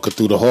happening. Walking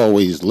through the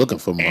hallways looking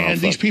for motherfuckers.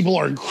 And these people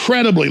are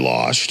incredibly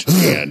lost.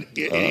 And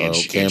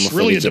it's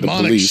really a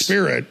demonic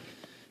spirit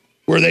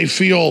where they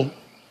feel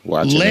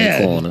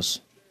led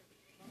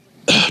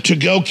to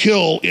go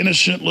kill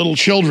innocent little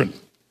children.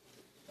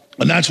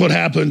 And that's what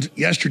happened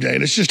yesterday.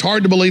 And it's just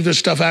hard to believe this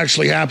stuff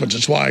actually happens.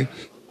 That's why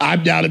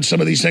I've doubted some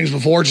of these things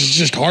before. It's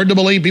just hard to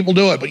believe people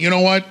do it. But you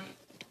know what?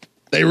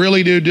 They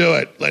really do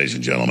it, ladies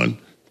and gentlemen.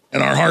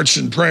 And our hearts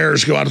and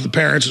prayers go out to the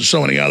parents and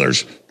so many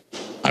others.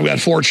 I've got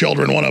 4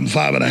 children, one of them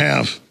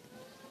 5.5.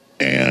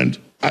 And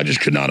I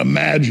just could not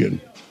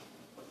imagine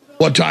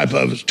what type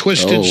of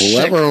twisted,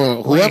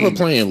 whoever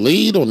playing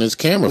lead on this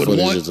camera would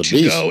footage want is a to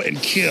beast. go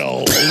and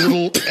kill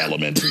little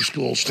elementary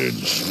school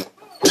students.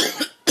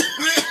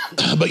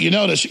 But you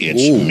notice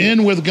it's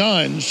men with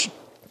guns.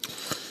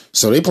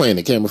 So they playing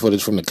the camera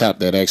footage from the cop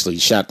that actually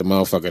shot the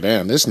motherfucker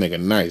down. This nigga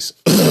nice.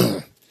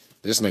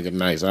 This nigga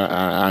nice.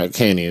 I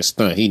can't even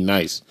stunt. He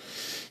nice.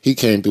 He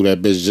came through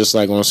that bitch just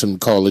like on some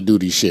Call of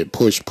Duty shit.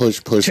 Push.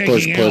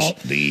 Taking out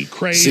the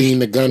crazed Seen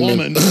the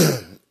gunman,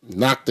 woman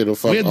knocked it the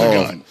fuck with off, the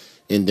gun.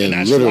 and then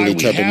And literally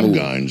that's kept why we it have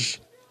moving. guns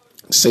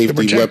Safety to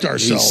protect weapon.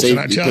 ourselves. He And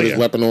I tell put his you,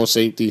 weapon on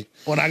safety.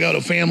 when I go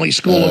to family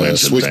school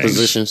events and switch things,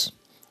 positions,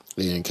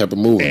 and kept it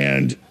moving.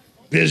 and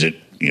visit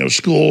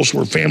schools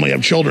where family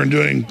have children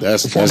doing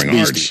performing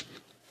arts.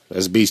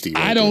 That's beastie.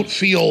 I don't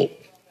feel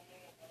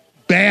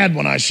bad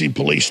when I see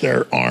police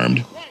there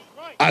armed.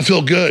 I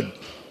feel good.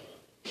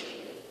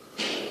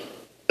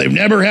 They've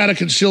never had a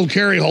concealed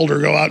carry holder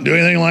go out and do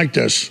anything like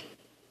this.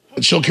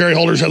 Concealed carry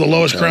holders have the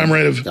lowest crime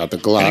rate of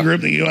any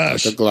group in the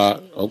U.S. Got the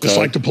Glock. Okay. Just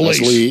like the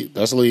police.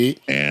 That's lead.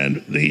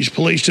 And these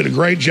police did a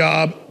great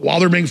job while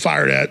they're being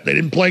fired at. They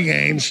didn't play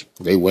games.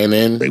 They went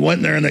in. They went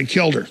in there and they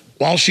killed her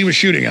while she was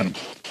shooting at them.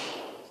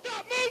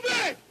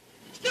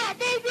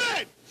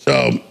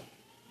 So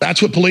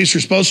that's what police are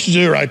supposed to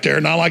do right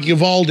there. Not like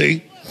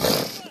Uvalde,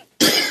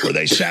 where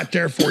they sat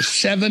there for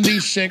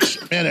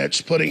 76 minutes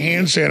putting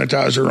hand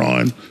sanitizer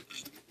on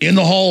in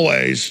the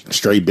hallways.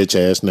 Straight bitch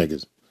ass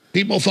niggas.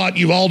 People thought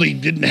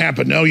Uvalde didn't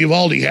happen. No,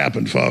 Uvalde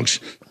happened, folks.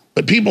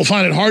 But people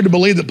find it hard to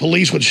believe that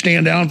police would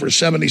stand down for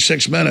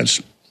 76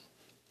 minutes.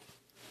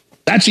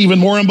 That's even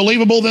more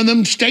unbelievable than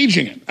them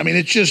staging it. I mean,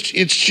 it's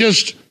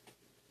just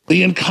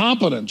the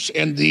incompetence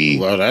and the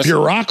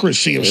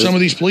bureaucracy of some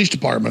of these police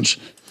departments.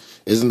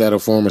 Isn't that a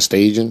form of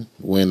staging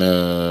when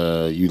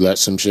you let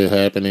some shit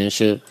happen and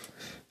shit?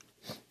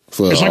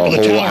 For it's like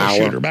with the whole tower hour?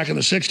 shooter back in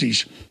the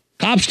 60s.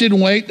 Cops didn't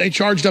wait. They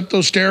charged up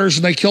those stairs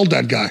and they killed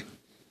that guy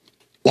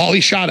while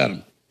he shot at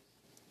him.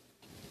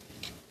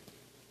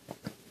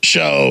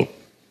 So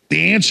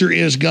the answer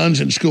is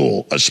guns in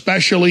school,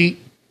 especially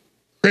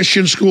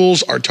Christian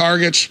schools are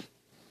targets.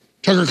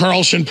 Tucker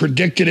Carlson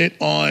predicted it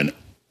on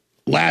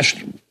last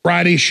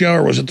Friday's show,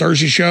 or was it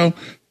Thursday's show,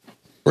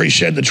 where he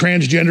said the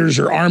transgenders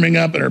are arming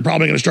up and are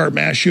probably going to start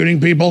mass shooting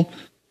people.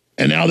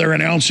 And now they're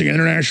announcing an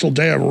International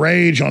Day of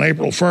Rage on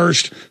April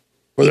 1st,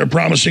 where they're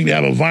promising to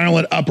have a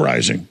violent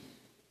uprising.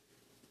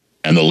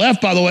 And the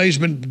left, by the way, has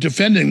been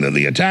defending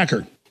the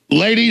attacker.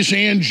 Ladies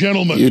and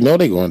gentlemen. You know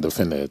they're going to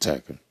defend the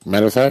attacker.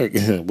 Matter of fact,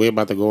 we're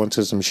about to go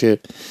into some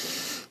shit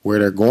where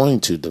they're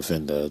going to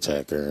defend the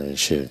attacker and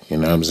shit. You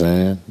know what I'm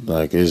saying?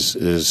 Like, it's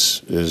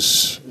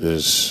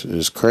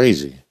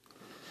crazy.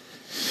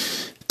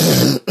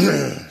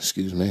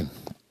 Excuse me.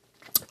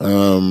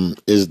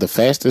 Is the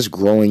fastest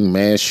growing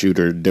mass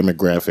shooter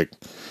demographic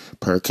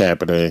per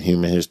capita in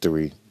human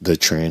history the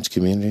trans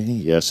community?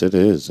 Yes, it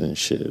is and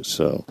shit.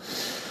 So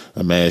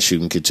a mass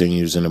shooting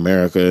continues in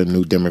America. A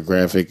new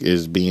demographic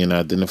is being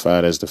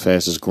identified as the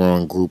fastest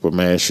growing group of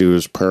mass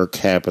shooters per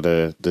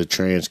capita, the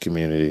trans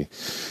community.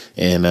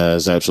 And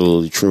it's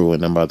absolutely true,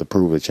 and I'm about to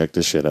prove it. Check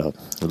this shit out.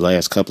 The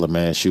last couple of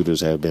mass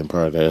shooters have been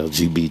part of the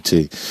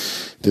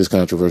LGBT. This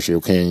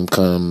controversial claim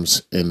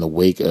comes in the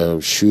wake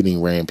of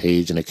shooting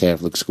rampage in a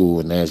Catholic school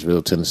in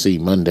Nashville, Tennessee,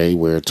 Monday,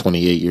 where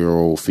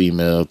 28-year-old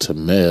female to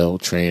male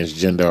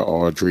transgender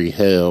Audrey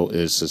Hale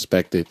is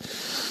suspected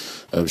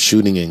of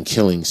shooting and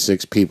killing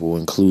 6 people,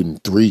 including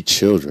 3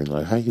 children.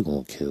 Like, how you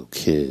gonna kill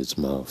kids,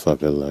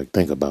 motherfucker? Like,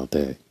 think about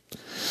that.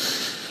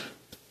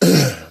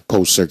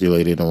 Post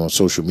circulated on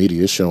social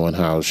media showing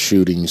how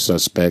shooting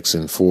suspects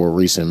in 4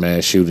 recent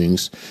mass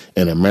shootings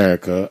in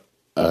America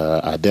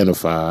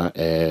identify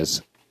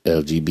as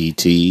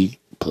LGBT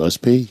plus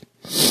P.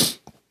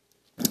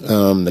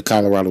 The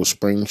Colorado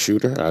Springs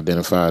shooter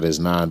identified as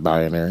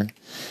non-binary.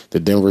 The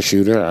Denver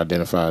shooter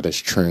identified as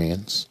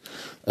trans.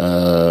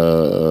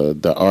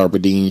 The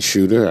Aberdeen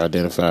shooter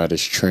identified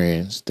as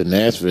trans. The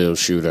Nashville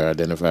shooter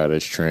identified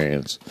as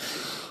trans.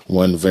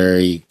 One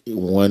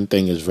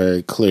thing is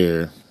very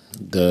clear.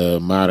 The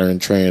modern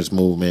trans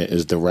movement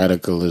is the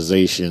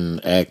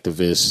radicalization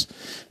activists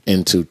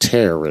into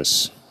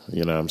terrorists.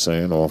 You know what I'm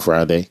saying? On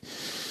Friday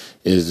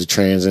is the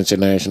Trans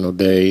International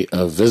Day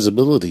of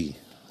Visibility.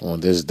 On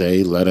this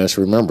day, let us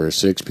remember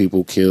 6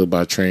 people killed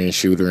by trans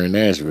shooter in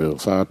Nashville,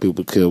 5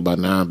 people killed by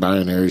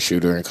non-binary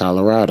shooter in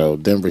Colorado.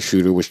 Denver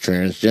shooter was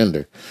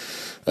transgender.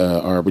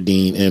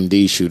 Aberdeen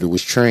MD shooter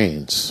was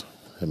trans.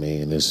 I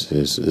mean,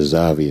 it's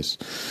obvious.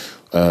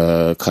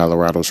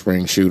 Colorado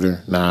Springs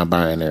shooter,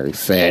 non-binary,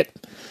 fat,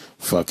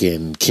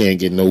 fucking can't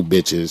get no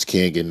bitches,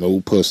 can't get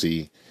no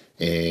pussy.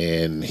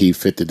 And he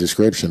fit the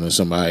description of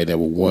somebody that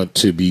would want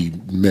to be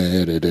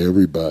mad at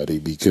everybody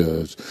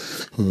because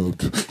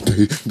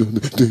they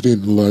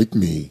didn't like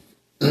me.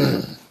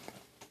 They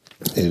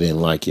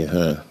didn't like you,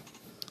 huh?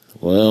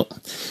 Well,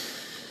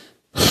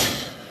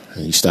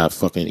 you stop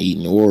fucking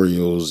eating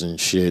Oreos and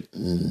shit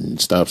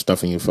and stop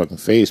stuffing your fucking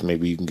face.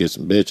 Maybe you can get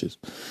some bitches.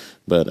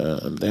 But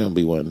they don't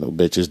be wanting no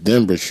bitches.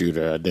 Denver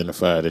shooter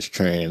identified as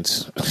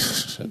trans.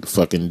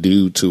 Fucking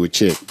dude to a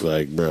chick.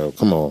 Like, bro,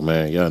 come on,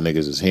 man. Y'all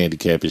niggas is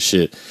handicapped as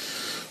shit.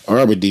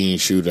 Aberdeen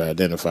shooter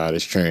identified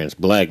as trans.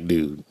 Black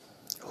dude.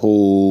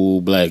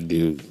 Whole black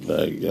dude.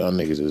 Like, y'all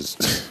niggas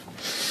is...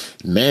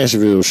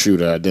 Nashville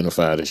shooter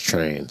identified as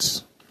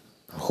trans.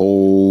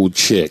 Whole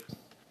chick.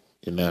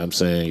 You know what I'm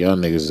saying? Y'all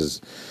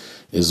niggas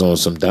is on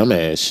some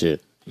dumbass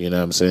shit. You know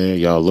what I'm saying?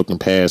 Y'all looking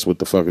past what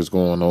the fuck is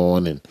going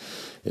on and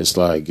it's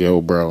like,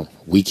 yo, bro,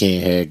 we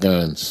can't have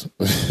guns.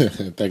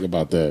 Think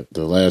about that.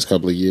 The last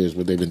couple of years,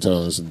 what they've been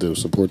telling us to do,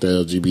 support the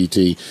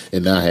LGBT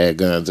and not have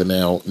guns. And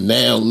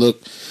now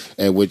look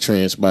at what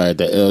transpired.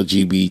 The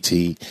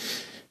LGBT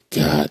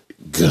got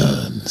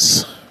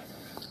guns.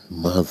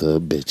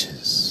 Mother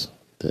bitches.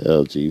 The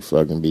LG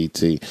fucking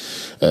BT.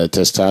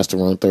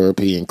 Testosterone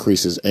therapy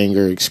increases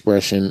anger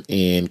expression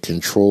and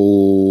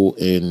control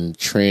in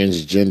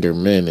transgender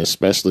men,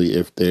 especially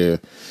if they're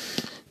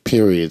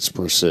periods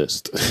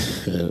persist.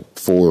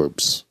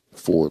 Forbes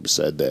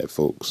said that,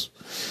 folks.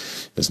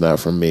 It's not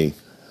from me.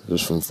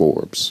 It's from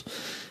Forbes.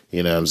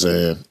 You know what I'm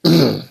saying?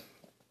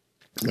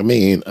 I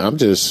mean, I'm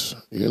just,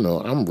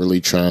 I'm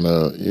really trying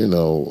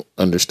to,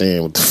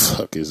 understand what the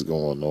fuck is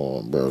going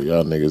on, bro.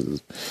 Y'all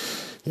niggas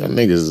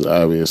is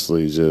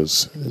obviously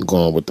just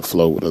going with the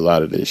flow with a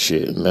lot of this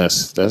shit. And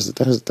that's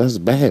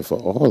bad for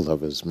all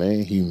of us,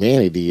 man.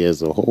 Humanity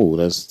as a whole.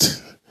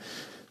 It's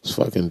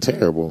fucking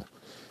terrible.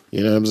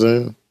 You know what I'm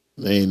saying?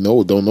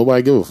 Don't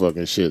nobody give a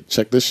fucking shit.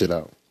 Check this shit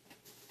out.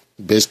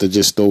 Bitch that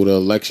just stole the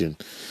election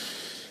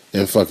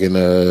in fucking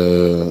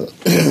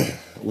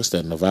what's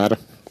that, Nevada?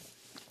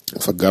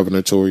 For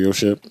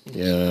gubernatorialship.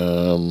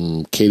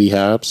 Katie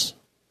Hobbs.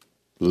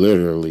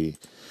 Literally,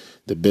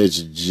 the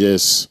bitch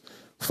just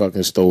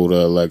fucking stole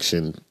the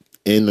election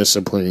in the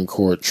Supreme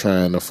Court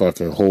trying to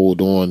fucking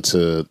hold on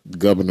to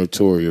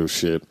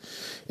gubernatorialship.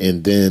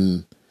 And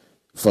then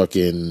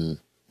fucking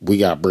we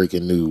got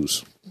breaking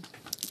news.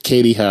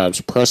 Katie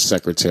Hobbs' press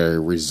secretary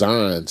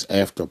resigns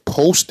after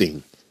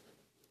posting.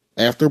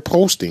 So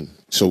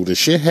the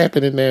shit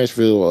happened in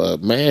Nashville, a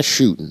mass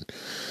shooting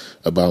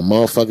about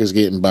motherfuckers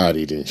getting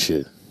bodied and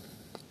shit.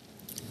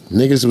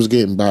 Niggas was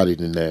getting bodied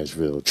in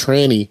Nashville.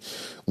 Tranny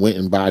went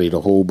and bodied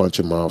a whole bunch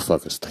of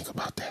motherfuckers. Think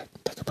about that.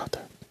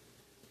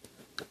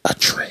 A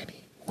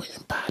tranny went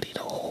and bodied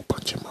a whole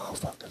bunch of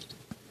motherfuckers.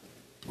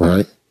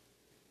 Right?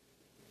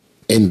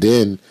 And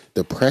then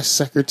the press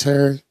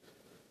secretary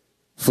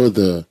for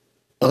the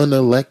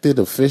unelected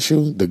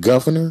official, the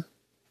governor,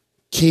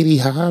 Katie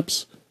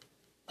Hobbs,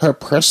 her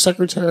press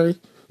secretary,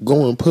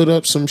 go and put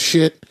up some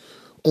shit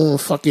on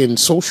fucking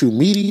social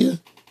media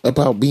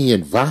about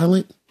being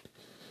violent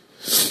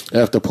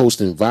after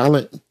posting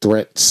violent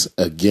threats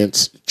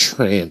against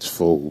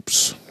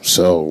transphobes.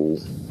 So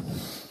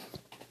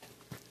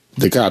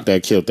the cop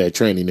that killed that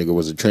tranny nigga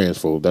was a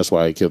transphobe. That's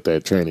why he killed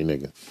that tranny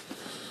nigga.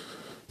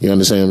 You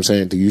understand what I'm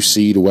saying? Do you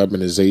see the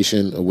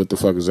weaponization of what the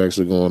fuck is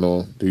actually going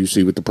on? Do you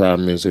see what the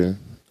problem is here?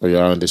 Are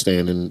y'all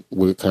understanding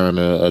what kind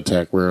of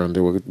attack we're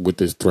under, what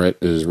this threat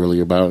is really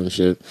about and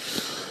shit?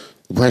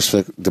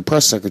 The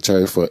press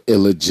secretary for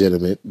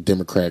illegitimate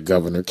Democrat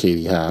governor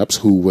Katie Hobbs,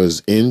 who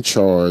was in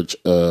charge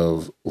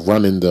of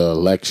running the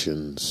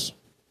elections.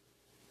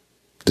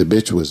 The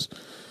bitch was,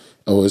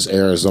 it's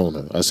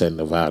Arizona. I said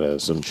Nevada or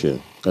some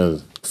shit.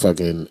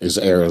 It's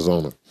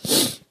Arizona.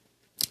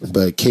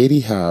 But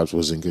Katie Hobbs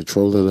was in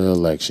control of the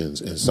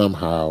elections and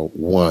somehow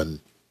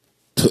won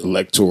the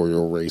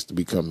electoral race to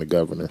become the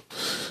governor.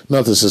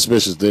 Nothing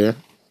suspicious there.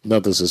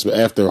 Nothing suspicious.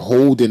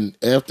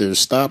 After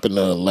stopping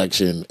the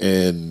election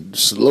and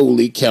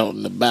slowly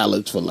counting the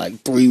ballots for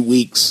like 3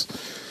 weeks,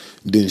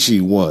 then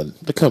she won.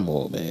 But come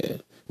on,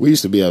 man. We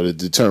used to be able to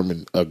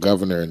determine a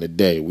governor in a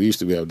day. We used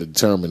to be able to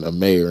determine a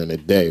mayor in a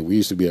day. We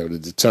used to be able to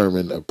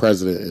determine a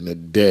president in a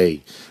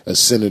day, a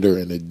senator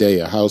in a day,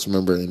 a house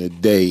member in a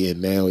day. And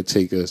now it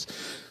takes us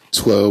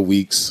 12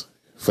 weeks,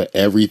 for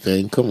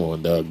everything. Come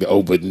on, dog.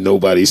 Oh, but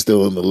nobody's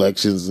still in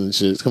elections and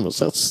shit. Come on,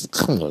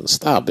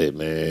 stop it,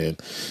 man.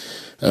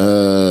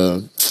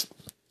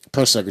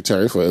 Press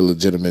secretary for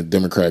illegitimate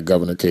Democrat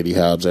Governor Katie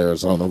Hobbs,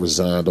 Arizona,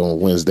 resigned on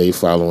Wednesday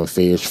following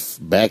fierce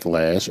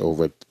backlash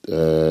over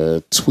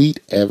a tweet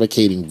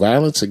advocating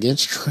violence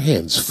against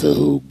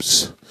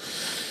transphobes.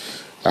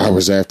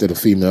 Hours after the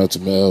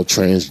female-to-male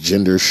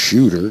transgender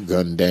shooter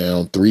gunned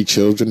down 3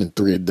 children and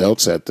 3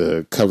 adults at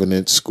the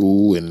Covenant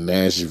School in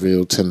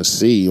Nashville,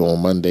 Tennessee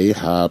on Monday,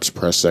 Hobbs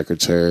press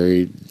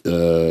secretary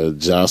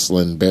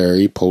Jocelyn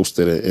Berry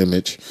posted an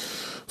image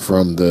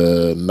from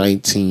the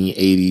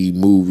 1980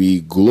 movie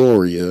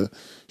Gloria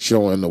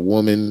showing a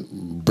woman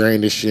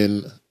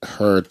brandishing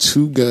her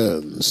 2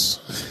 guns.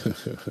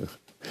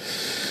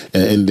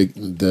 And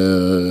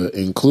the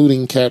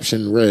including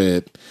caption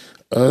read,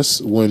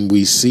 "Us when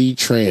we see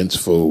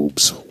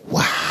transphobes."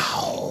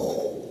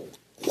 Wow.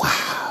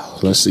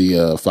 Let's see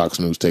Fox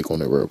News take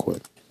on it real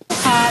quick.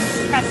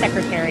 Press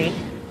Secretary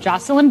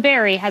Jocelyn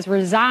Berry has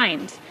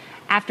resigned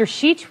after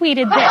she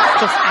tweeted this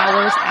just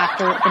hours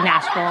after the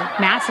Nashville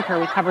massacre.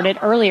 We covered it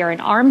earlier. An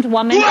armed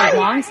woman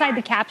alongside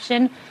the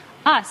caption,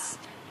 "Us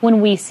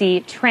when we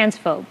see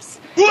transphobes."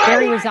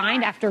 Berry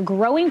resigned after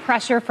growing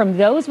pressure from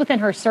those within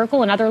her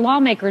circle and other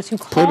lawmakers who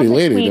called the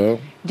tweet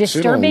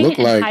disturbing and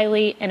like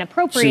highly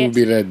inappropriate.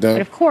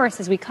 But of course,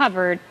 as we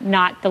covered,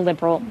 not the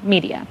liberal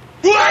media.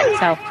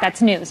 So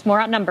that's news. More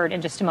Outnumbered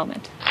in just a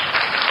moment.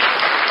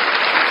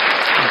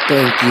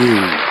 Thank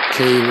you,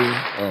 Kaylee.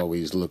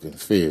 Always looking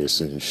fierce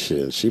and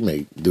shit. She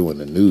make doing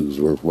the news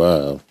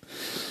worthwhile.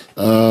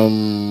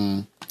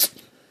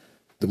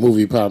 The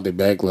move prompted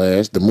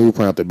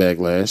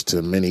backlash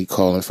to many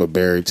calling for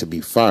Berry to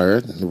be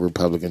fired. The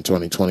Republican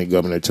 2020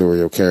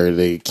 gubernatorial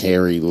candidate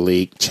Carrie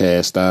Lake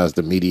chastised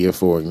the media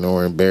for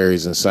ignoring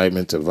Berry's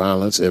incitement to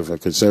violence. If a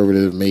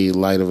conservative made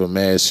light of a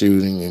mass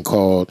shooting and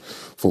called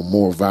for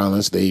more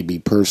violence, they'd be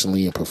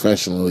personally and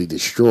professionally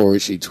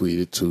destroyed, she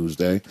tweeted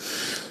Tuesday.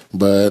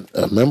 But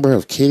a member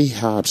of Katie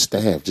Hobbs'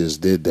 staff just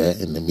did that,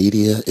 and the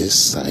media is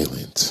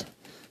silent.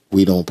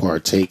 We don't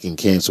partake in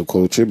cancel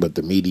culture, but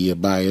the media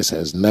bias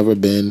has never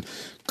been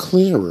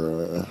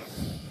clearer.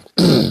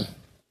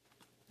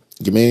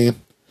 You mean?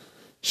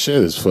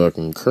 Shit is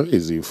fucking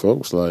crazy,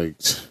 folks. Like,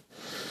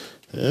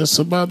 it's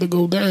about to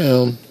go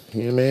down.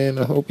 You mean?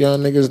 I hope y'all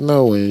niggas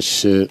know and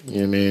shit.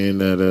 You mean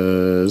that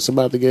it's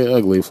about to get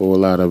ugly for a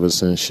lot of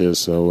us and shit.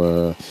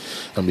 So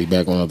I'll be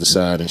back on the other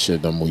side and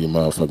shit. Don't move your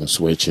motherfucking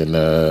switch. And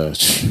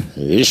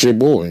it's your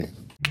boy.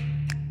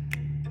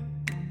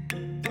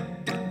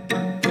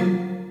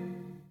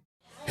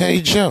 Hey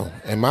Joe,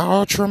 am I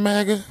ultra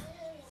MAGA?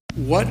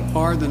 What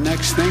are the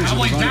next things that are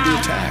going to be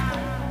attacked?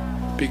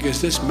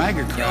 Because this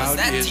MAGA crowd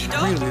is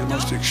really the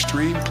most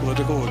extreme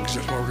political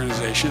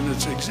organization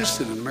that's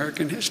existed in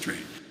American history.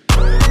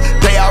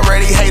 They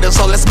already hate us,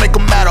 so let's make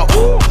them matter.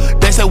 Ooh,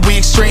 they say we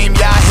extreme,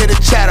 yeah, I hear the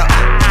chatter.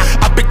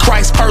 I pick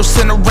Christ first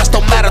and the rest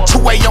don't matter.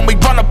 2 a.m. we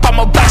run up on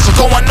my bastard,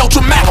 going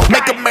ultra MAGA.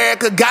 Make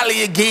America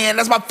godly again,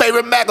 that's my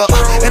favorite MAGA.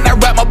 And I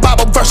rap my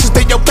Bible verses,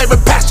 then your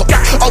favorite pastor.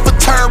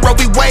 Overturn Roe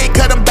v. Wade,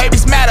 cut them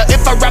babies matter.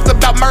 If I rapped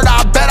about murder,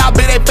 I bet I'll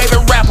be their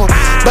favorite rapper.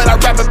 But I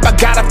rap about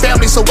God and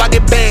family, so I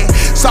get banned.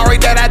 Sorry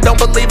that I don't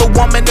believe a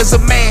woman is a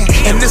man.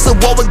 And this a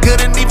war with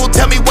good and evil,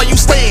 tell me where you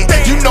stand.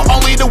 You know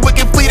only the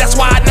wicked flee, that's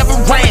why I never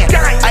ran.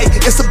 Ay,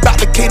 it's about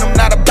the kingdom,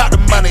 not about the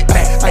money.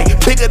 Ay,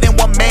 bigger than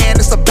one man,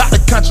 it's about the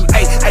country.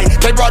 Ay,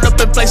 they brought up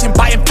inflation,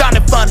 buying found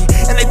it funny.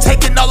 And they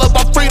taking all of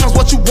our freedoms,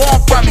 what you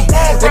want from me?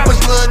 They push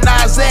Lil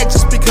Nas X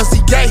just because he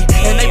gay.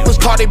 And they push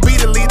Cardi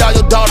B to lead all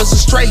your daughters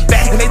astray.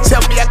 And they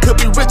tell me I could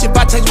be rich if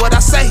I change what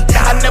I say.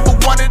 I never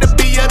wanted to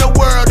be of the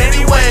world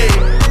anyway.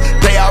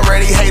 They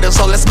already hate us,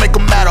 so let's make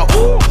them matter.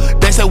 Ooh,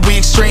 they say we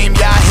extreme,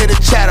 yeah, I hear the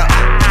chatter.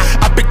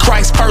 I pick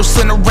Christ first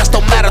and the rest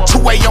don't matter.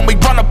 2 a.m. we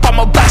run up on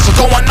my bastard,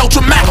 going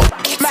ultra MAGA.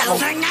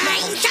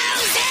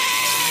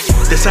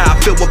 That's how I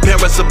feel when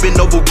parents have been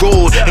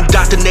overruled.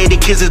 Indoctrinating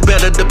kids is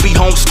better to be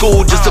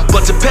homeschooled. Just a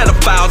bunch of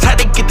pedophiles, how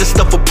they get this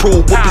stuff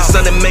approved? Whooping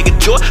son and make a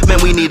joy,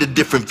 man, we need a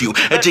different view.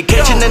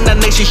 Education in our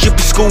nation should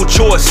be school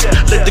choice.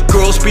 Let the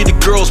girls be the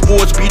girls,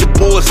 boys be the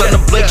boys. On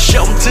the Blake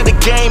Shelton to the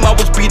game, I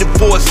was be the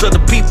voice of the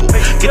people.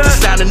 Get to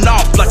signing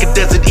off like a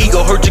desert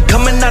eagle. Heard you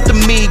coming after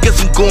me, guess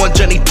I'm going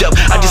Johnny Depp.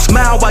 I just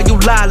smile while you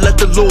lie, let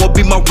the Lord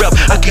be my rep.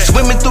 I keep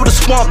swimming through the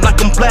swamp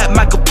like I'm Black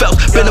Michael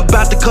Phelps. Been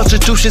about the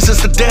Constitution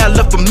since the day I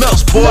left from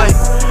Mel's, boy.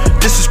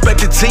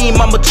 Disrespect the team,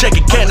 I'ma check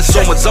it. Candace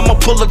Owens, I'ma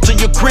pull up to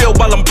your grill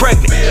while I'm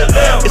pregnant.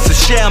 It's a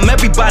sham,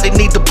 everybody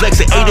need the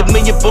flex. 80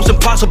 million votes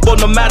impossible,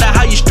 no matter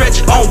how you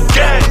stretch it. Oh,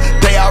 yeah.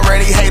 They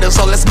already hate us,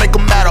 so let's make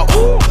them matter.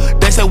 Ooh,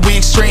 they say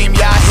we extreme,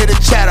 yeah, I hear the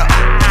chatter.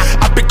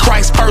 I pick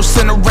Christ first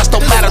and the rest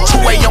don't matter.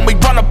 2 a.m. we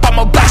run up on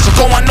my bastard,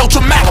 going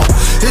ultra MAGA.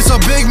 It's a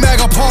big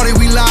MAGA party,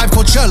 we live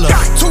Coachella.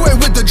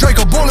 2-8 with the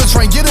Draco bullet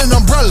train, get an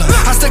umbrella.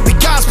 I stick the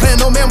God's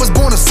plan, no man was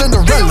born a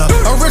Cinderella.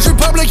 A rich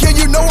Republican,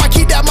 you know I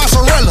keep that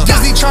mozzarella.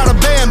 Disney try to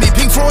ban me,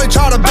 Pink Floyd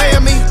try to ban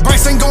me.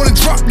 Bryson gonna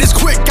drop this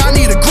quick, I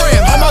need a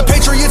gram. All my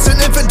patriots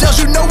and infidels,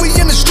 you know we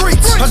in the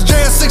streets. Us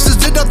Jan 6s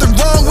did nothing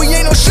wrong, we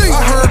ain't no sheep.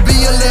 I heard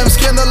BLM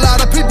scanned a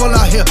lot of people.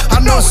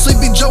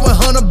 be Joe and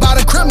Hunter by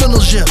the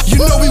criminals, yeah.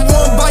 You know we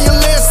won by your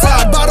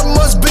landslide, bottom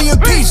must be in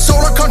peace.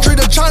 Sold our country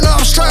to China,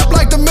 I'm strapped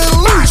like the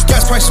Middle East.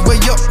 Gas prices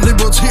way up,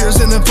 liberal tears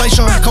and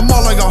inflation.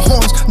 Kamala got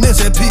horns,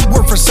 Nancy P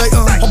work for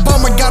Satan.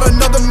 Obama got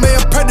another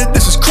man pregnant,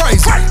 this is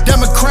crazy.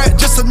 Democrat,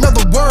 just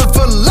another word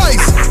for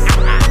life.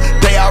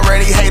 They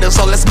already hate us,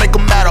 so let's make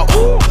them matter.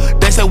 Ooh,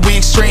 they say we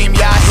extreme,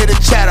 yeah, I hear the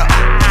chatter.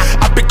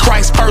 I pick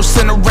Christ first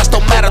and the rest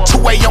don't matter. 2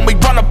 a.m. we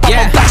run up on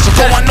my back, so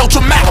going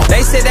ultra maga.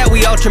 They say that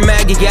we ultra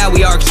maga, yeah,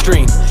 we are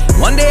extreme.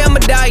 One day I'ma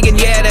die and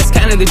yeah, that's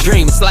kind of the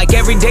dream. It's like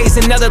every day's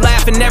another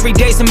laugh and every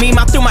day's a meme.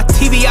 I threw my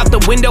TV out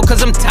the window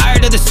cause I'm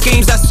tired of the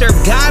schemes. I serve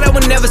God, I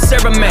would never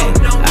serve a man.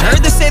 I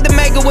heard they say the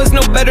mega was no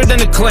better than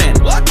the Klan.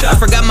 I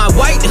forgot my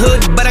white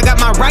hood, but I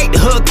got my right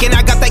hook. And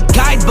I got that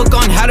guidebook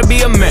on how to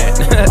be a man.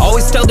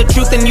 Always tell the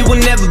truth and you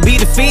will never be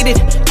defeated.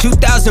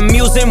 2,000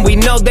 mules in, we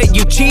know that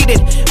you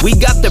cheated. We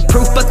got the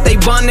proof, but they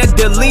wanna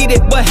delete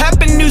it. What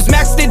happened,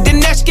 Newsmax? Did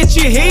Dinesh get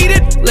you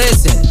heated?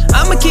 Listen,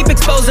 I'ma keep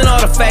exposing all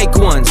the fake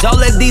ones. All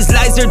of these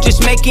lies are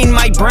just making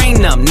my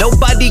brain numb.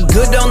 Nobody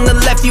good on the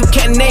left, you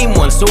can't name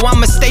one. So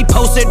I'ma stay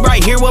posted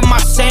right here with my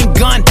same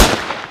gun.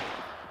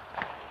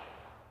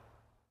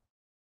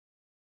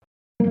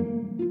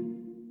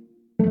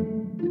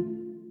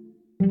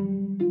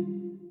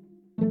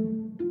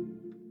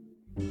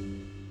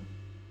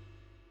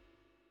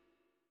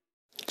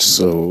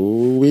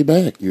 So we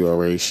back. You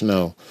already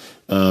know.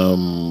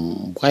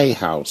 White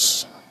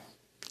House.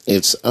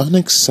 It's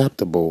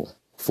unacceptable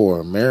for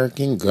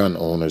American gun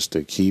owners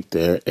to keep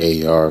their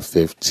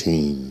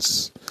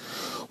AR-15s.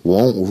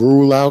 Won't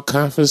rule out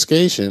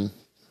confiscation.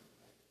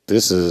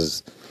 This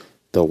is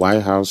the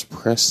White House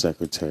press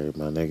secretary,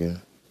 my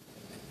nigga.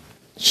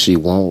 She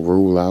won't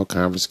rule out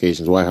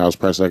confiscations. White House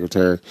press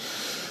secretary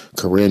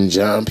Karine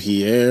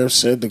Jean-Pierre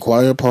said the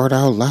quiet part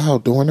out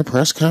loud during the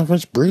press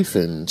conference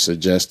briefing,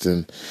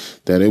 suggesting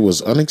that it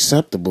was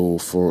unacceptable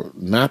for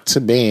not to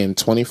ban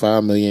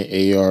 25 million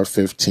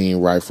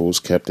AR-15 rifles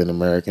kept in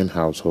American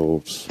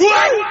households.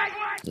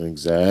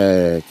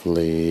 Exactly.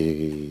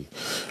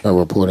 A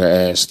reporter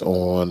asked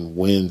on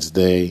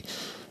Wednesday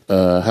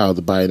how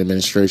the Biden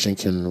administration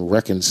can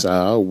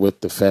reconcile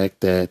with the fact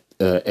that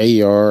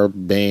AR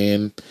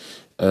ban,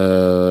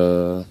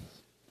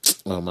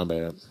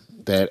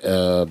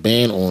 that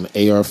ban on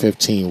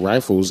AR-15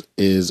 rifles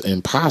is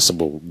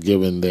impossible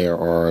given there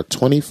are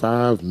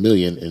 25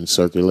 million in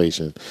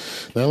circulation.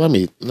 Now let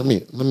me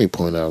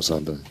point out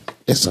something.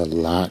 It's a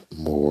lot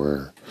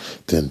more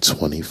than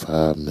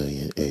 25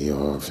 million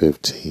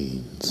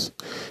AR-15s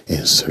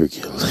in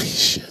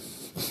circulation.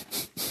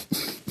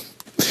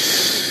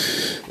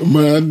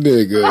 My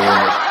nigga,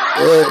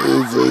 that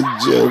is a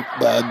joke,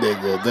 my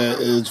nigga. That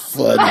is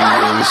funny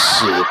as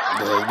shit.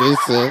 Like they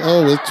said,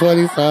 oh, it's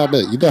 25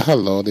 million. You know how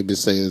long they've been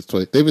saying it's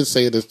 20? They've been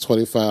saying it's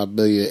 25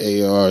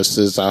 million AR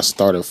since I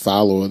started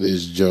following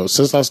this joke.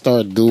 Since I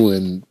started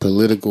doing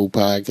political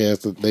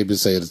podcasts, they've been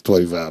saying it's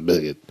 25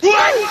 million.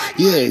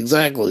 Yeah,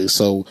 exactly.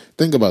 So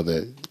think about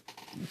that.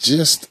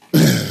 Just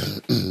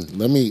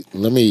let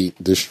me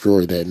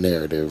destroy that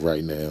narrative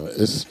right now.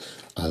 It's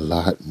a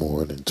lot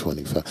more than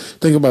 25.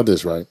 Think about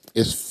this, right?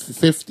 It's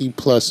 50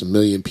 plus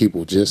million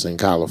people just in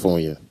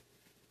California.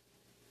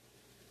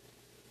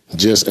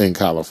 Just in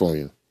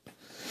California.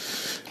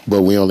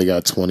 But we only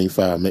got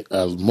 25.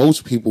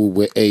 Most people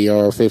with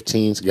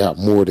AR-15s got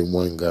more than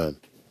one gun.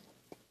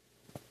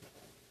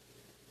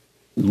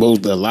 A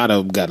lot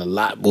of them got a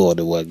lot more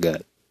than one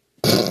gun.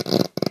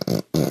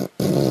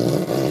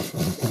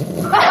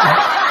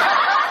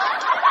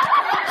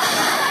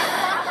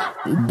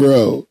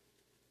 Bro,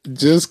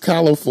 just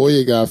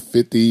California got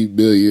 50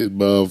 million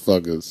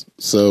motherfuckers.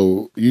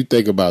 So you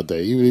think about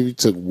that. Even if you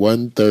took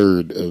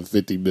 1/3 of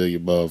 50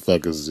 million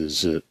motherfuckers and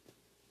shit,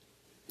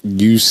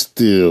 you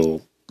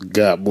still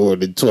got more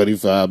than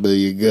 25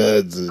 million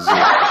guns and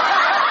shit.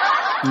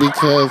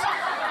 Because,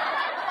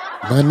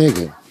 my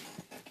nigga,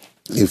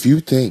 if you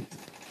think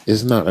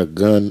it's not a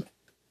gun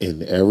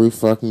in every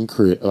fucking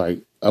crib, like,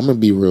 I'm gonna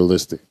be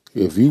realistic.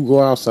 If you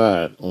go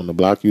outside on the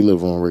block you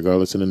live on,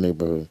 regardless of the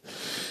neighborhood,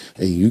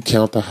 and you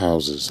count the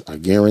houses, I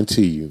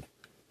guarantee you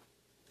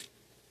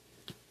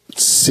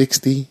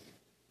 60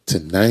 to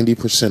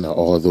 90% of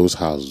all of those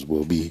houses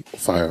will be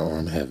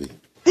firearm heavy.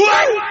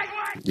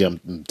 Yeah,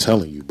 I'm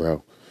telling you,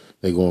 bro.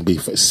 They're going to be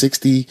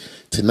 60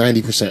 to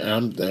 90%.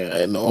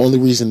 And the only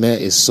reason that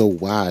is so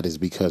wide is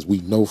because we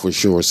know for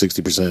sure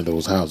 60% of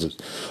those houses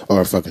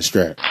are fucking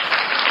strapped.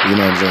 You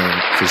know what I'm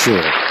saying? For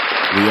sure.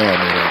 We all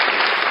know that.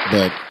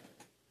 But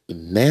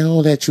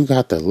now that you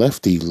got the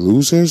lefty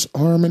losers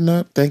arming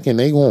up, thinking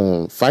they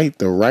gonna fight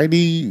the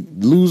righty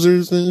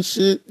losers and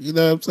shit, you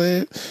know what I'm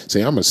saying? See,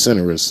 I'm a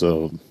centrist,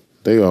 so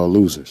they all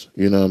losers,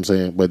 you know what I'm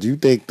saying? But you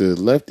think the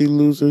lefty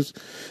losers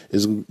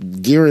is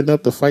gearing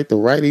up to fight the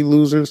righty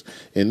losers,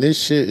 and this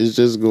shit is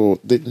just going,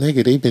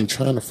 nigga, they've been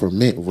trying to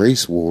ferment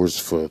race wars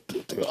for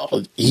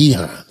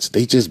eons.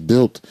 They just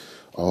built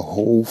a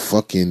whole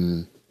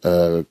fucking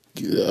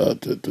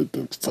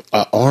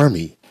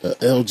army.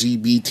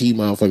 LGBT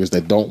motherfuckers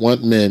that don't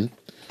want men.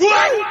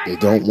 They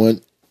don't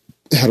want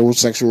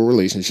heterosexual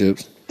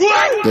relationships.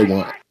 They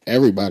want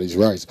everybody's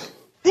rights.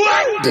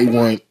 They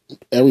want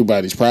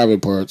everybody's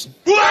private parts.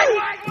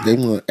 They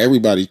want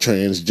everybody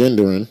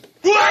transgendering.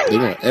 They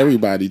want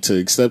everybody to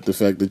accept the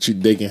fact that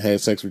they can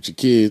have sex with your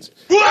kids.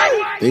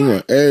 They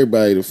want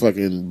everybody to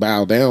fucking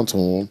bow down to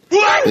them.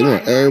 They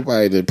want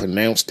everybody to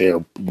pronounce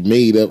their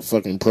made up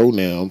fucking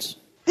pronouns.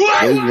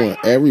 They want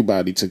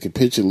everybody to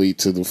capitulate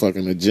to the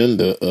fucking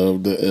agenda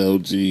of the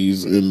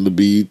LGs and the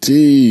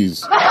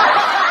BTs.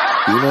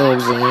 You know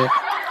what I'm saying?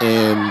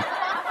 And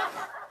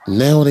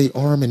now they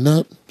arming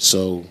up.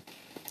 So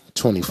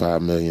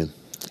 25 million.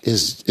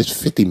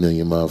 It's 50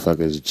 million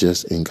motherfuckers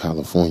just in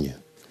California.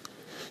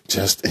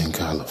 Just in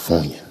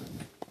California.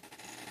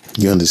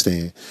 You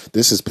understand?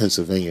 This is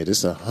Pennsylvania. This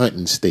is a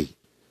hunting state.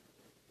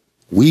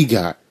 We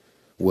got,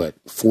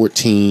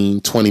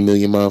 14, 20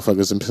 million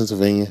motherfuckers in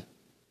Pennsylvania?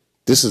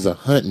 This is a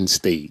hunting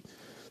state.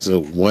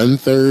 So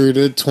 1/3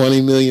 of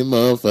 20 million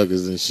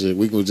motherfuckers and shit.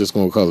 We just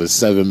gonna call it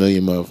 7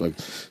 million motherfuckers.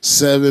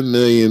 7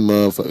 million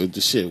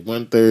motherfuckers. Shit,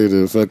 1/3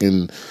 of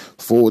fucking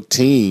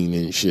 14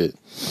 and shit.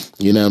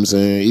 You know what I'm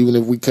saying? Even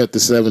if we cut the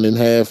 7 in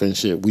half and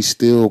shit, we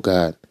still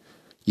got.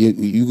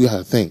 You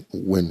gotta think,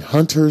 when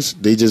hunters,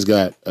 they just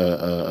got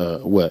a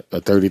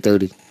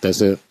 30-30.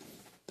 That's it.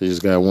 They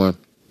just got one.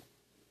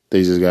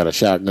 They just got a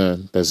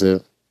shotgun. That's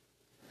it.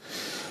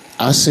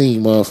 I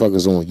seen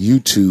motherfuckers on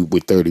YouTube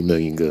with 30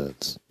 million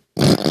guns.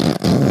 You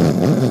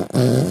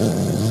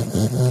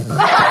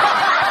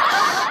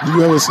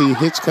ever see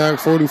Hitchcock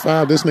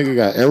 45? This nigga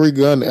got every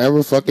gun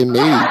ever fucking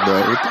made,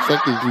 bro. What the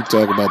fuck did you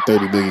talk about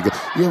 30 million guns?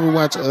 You ever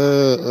watch what's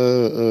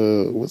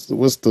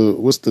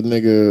the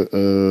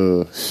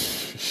nigga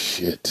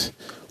shit.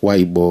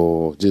 White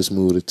boy just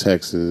moved to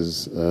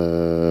Texas.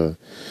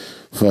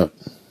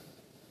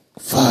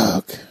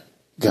 Fuck.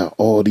 Got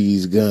all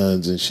these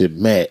guns and shit.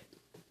 Matt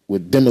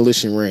with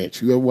Demolition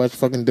Ranch. You ever watch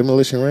fucking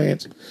Demolition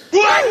Ranch?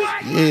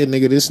 Yeah,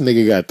 nigga, this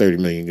nigga got 30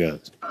 million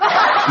guns.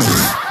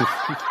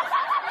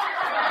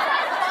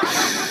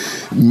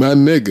 My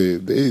nigga,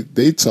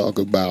 they talk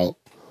about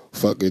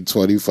fucking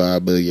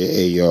 25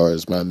 million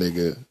ARs, my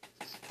nigga.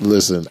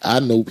 Listen, I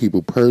know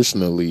people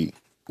personally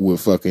with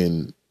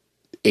fucking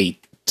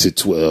 8 to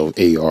 12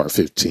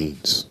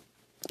 AR-15s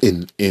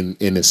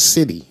in a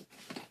city.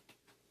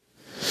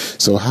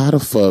 So how the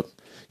fuck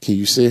can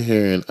you sit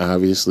here and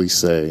obviously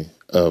say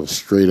a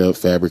straight up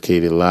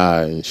fabricated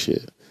lie and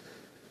shit?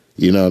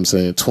 You know what I'm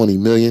saying? 20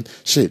 million?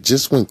 Shit,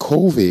 just when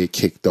COVID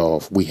kicked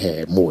off, we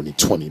had more than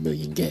 20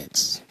 million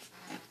gats.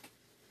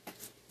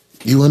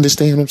 You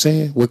understand what I'm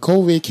saying? When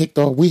COVID kicked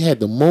off, we had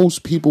the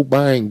most people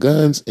buying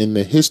guns in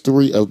the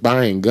history of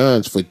buying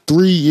guns for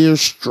 3 years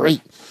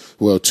straight.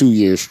 Well, 2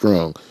 years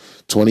strong.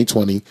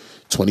 2020,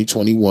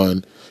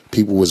 2021,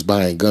 people was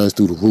buying guns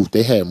through the roof.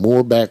 They had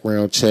more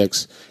background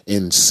checks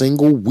in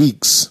single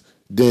weeks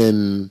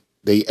than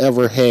they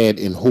ever had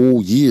in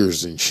whole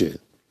years and shit.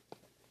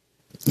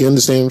 You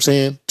understand what I'm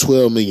saying?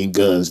 12 million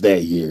guns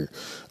that year.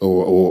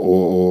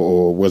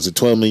 Or was it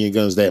 12 million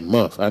guns that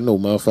month? I know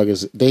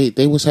motherfuckers,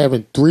 they was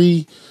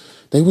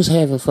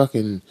having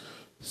fucking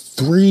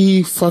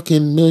 3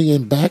 fucking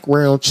million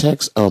background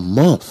checks a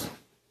month.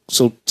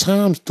 So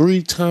times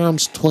 3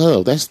 times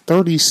 12, that's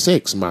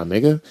 36, my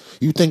nigga.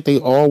 You think they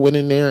all went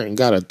in there and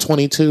got a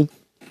 22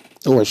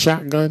 or a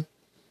shotgun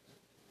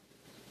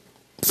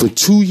for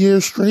 2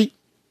 years straight?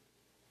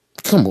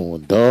 Come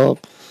on, dog.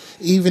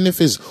 Even if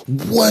it's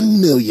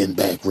 1 million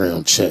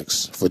background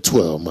checks for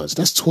 12 months,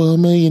 that's 12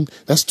 million.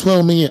 That's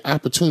 12 million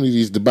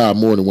opportunities to buy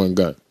more than one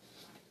gun.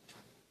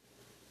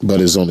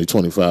 But it's only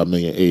 25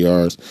 million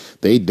ARs.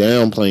 They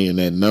downplaying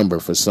that number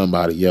for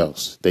somebody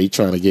else. They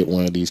trying to get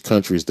one of these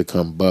countries to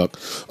come buck.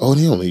 Oh,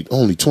 they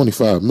only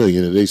 25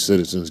 million of their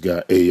citizens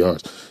got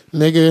ARs.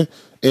 Nigga,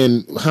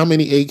 and how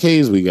many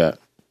AKs we got?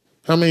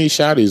 How many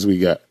shotties we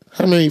got?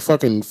 How many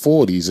fucking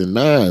 40s and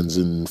 9s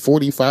and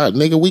 45?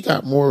 Nigga, we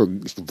got more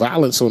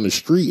violence on the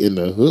street in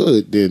the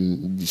hood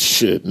than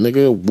shit,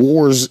 nigga.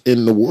 Wars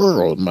in the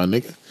world, my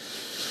nigga.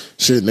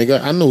 Shit,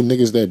 nigga, I know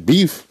niggas that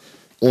beef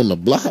on the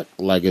block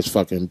like it's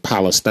fucking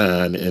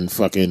Palestine and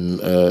fucking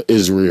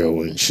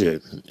Israel and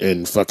shit.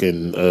 And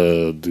fucking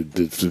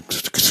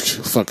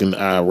fucking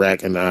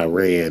Iraq and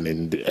Iran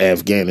and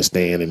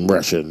Afghanistan and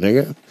Russia,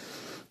 nigga.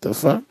 The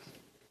fuck?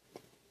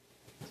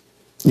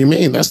 You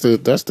mean that's the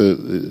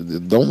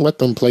don't let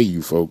them play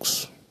you,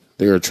 folks.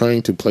 They are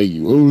trying to play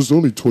you. Oh, it's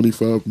only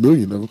 25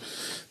 million of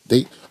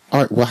them.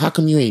 All right, well, how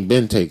come you ain't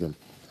been taken?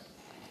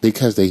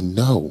 Because they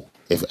know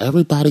if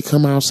everybody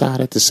come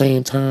outside at the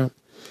same time,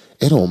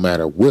 it don't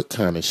matter what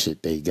kind of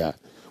shit they got.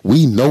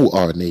 We know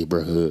our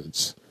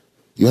neighborhoods.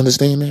 You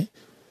understand that?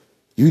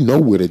 You know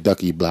where the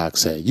ducky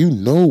blocks at. You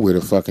know where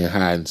the fucking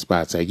hiding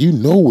spots at. You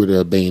know where the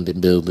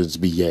abandoned buildings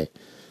be at.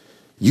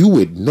 You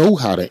would know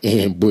how to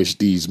ambush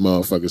these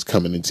motherfuckers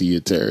coming into your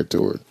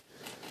territory.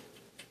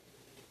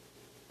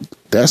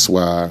 That's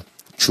why,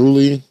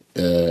 truly,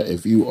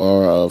 if you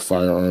are a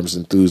firearms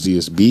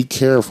enthusiast, be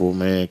careful,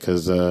 man,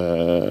 because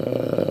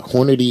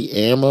Hornady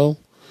ammo,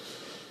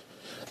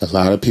 a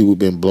lot of people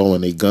been blowing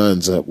their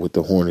guns up with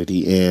the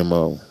Hornady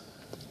ammo.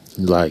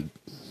 Like,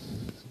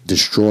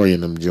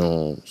 destroying them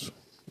Jones.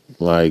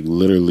 Like,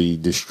 literally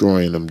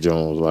destroying them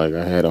Jones. Like,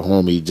 I had a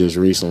homie just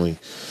recently,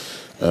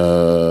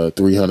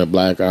 300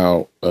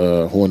 blackout,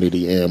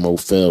 Hornady ammo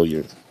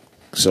failure.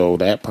 So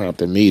that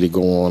prompted me to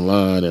go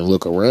online and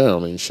look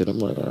around and shit. I'm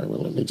like, all right,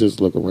 well, let me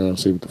just look around and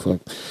see what the fuck.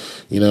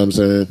 You know what I'm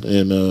saying?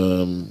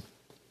 And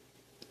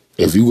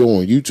if you go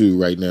on YouTube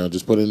right now,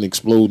 just put in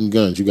exploding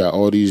guns. You got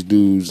all these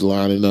dudes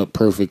lining up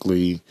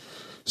perfectly,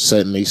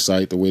 setting their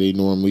sight the way they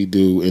normally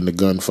do, and the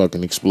gun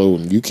fucking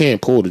exploding. You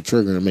can't pull the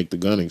trigger and make the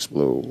gun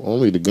explode.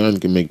 Only the gun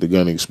can make the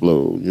gun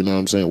explode. You know what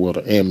I'm saying? Well,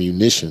 the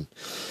ammunition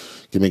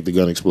can make the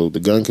gun explode. The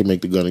gun can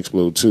make the gun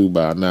explode too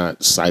by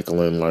not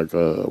cycling like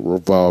a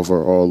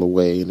revolver all the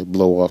way and it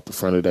blow off the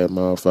front of that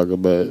motherfucker.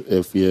 But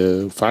if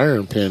your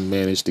firing pin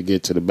managed to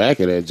get to the back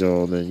of that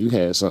joint, then you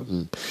had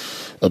something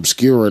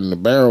obscuring the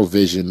barrel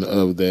vision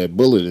of that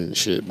bullet and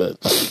shit. But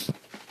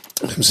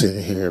I'm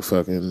sitting here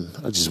fucking,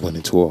 I just went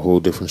into a whole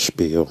different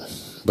spiel.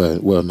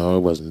 But, well, no,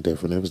 it wasn't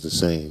different. It was the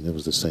same. It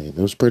was the same. It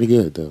was pretty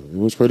good, though. It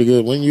was pretty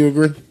good. Wouldn't you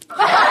agree?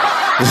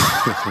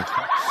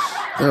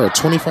 There are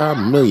 25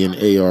 million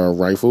AR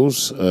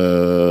rifles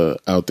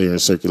out there in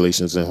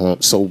circulations at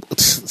home. So,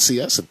 see,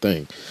 that's the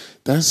thing.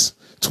 That's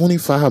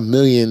 25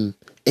 million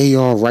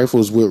AR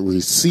rifles with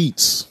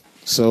receipts.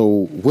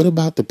 So, what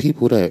about the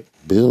people that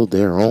build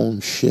their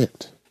own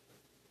shit?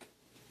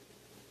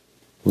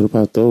 What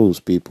about those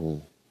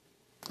people?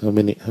 How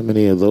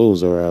many of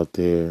those are out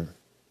there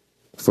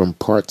from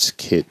parts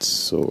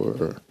kits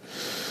or,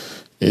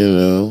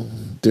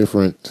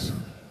 different,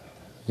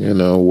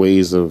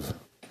 ways of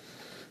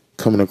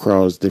coming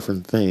across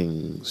different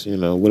things?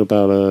 What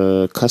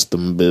about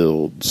custom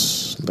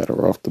builds that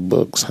are off the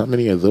books? How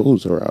many of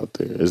those are out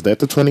there? Is that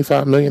the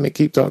 25 million they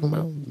keep talking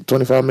about?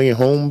 25 million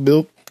home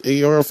built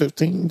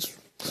AR-15s?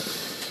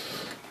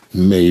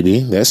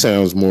 Maybe. That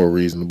sounds more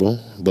reasonable.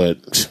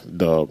 But,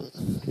 dog,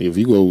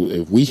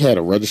 if we had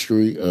a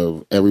registry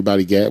of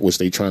everybody got, which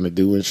they trying to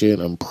do and shit,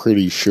 I'm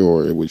pretty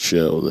sure it would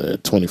show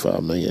that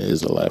 25 million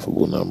is a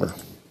laughable number.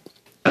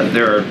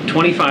 There are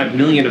 25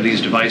 million of these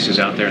devices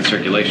out there in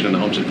circulation in the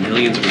homes of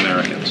millions of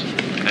Americans,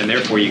 and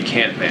therefore you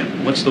can't ban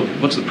them. What's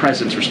the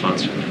president's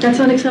response to that?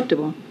 That's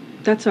unacceptable.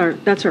 That's our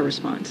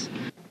response.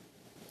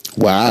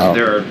 Wow.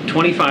 There are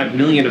 25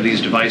 million of these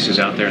devices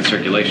out there in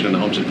circulation in the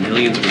homes of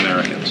millions of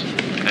Americans,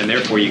 and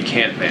therefore you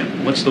can't ban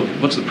them. What's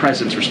the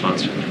president's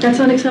response to that?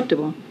 That's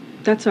unacceptable.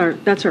 That's our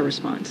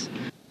response.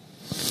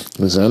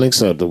 It's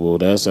unacceptable.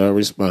 That's our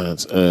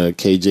response.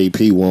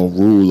 KJP won't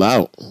rule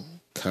out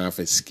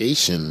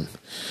confiscation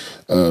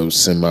of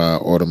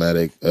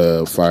semi-automatic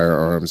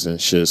firearms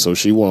and shit. So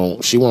she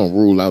won't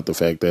rule out the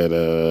fact that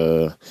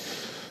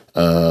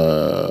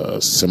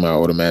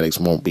semi-automatics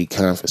won't be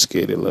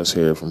confiscated. Let's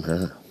hear from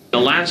her. The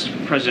last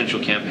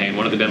presidential campaign,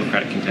 one of the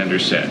Democratic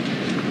contenders said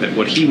that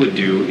what he would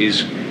do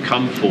is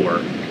come for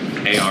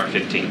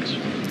AR-15s.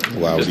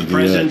 Why would Does he the do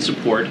president that?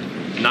 support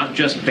not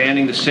just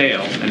banning the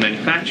sale and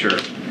manufacture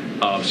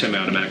of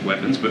semi-automatic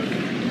weapons, but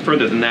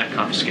further than that,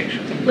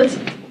 confiscation?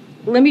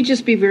 Let me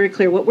just be very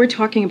clear. What we're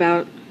talking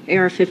about,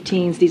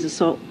 AR-15s, these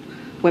assault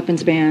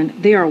weapons ban,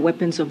 they are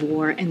weapons of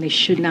war, and they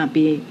should not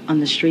be on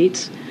the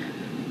streets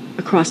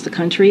across the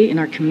country, in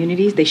our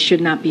communities. They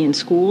should not be in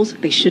schools.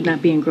 They should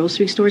not be in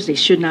grocery stores. They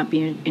should not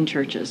be in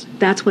churches.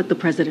 That's what the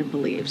president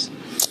believes.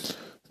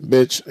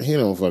 Bitch, he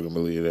don't fucking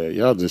believe that.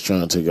 Y'all just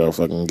trying to take our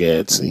fucking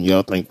gats, and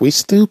y'all think we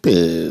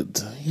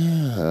stupid.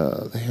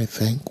 Yeah, they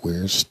think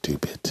we're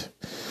stupid.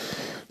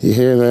 You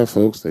hear that,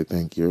 folks? They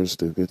think you're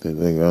stupid. They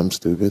think I'm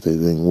stupid. They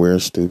think we're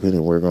stupid,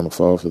 and we're going to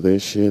fall for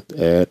this shit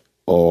at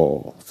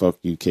all. Fuck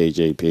you,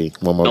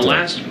 KJP. One more time. The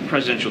last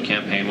presidential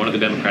campaign, one of the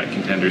Democratic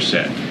contenders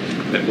said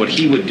that what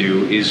he would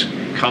do is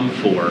come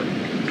for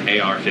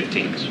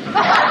AR-15s.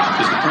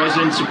 Does the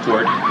president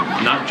support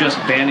not just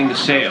banning the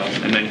sale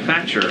and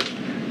manufacture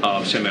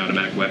of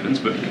semi-automatic weapons,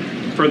 but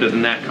further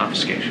than that,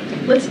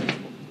 confiscation?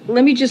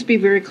 Let me just be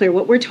very clear.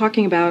 What we're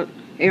talking about,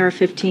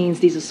 AR-15s,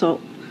 these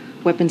assault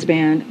weapons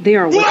ban, they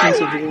are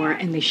weapons of war,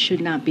 and they should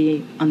not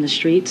be on the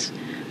streets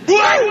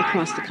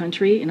across the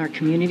country, in our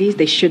communities.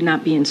 They should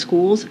not be in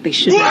schools. They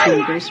should not be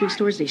in grocery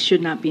stores. They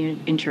should not be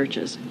in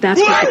churches. That's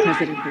what the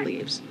president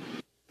believes.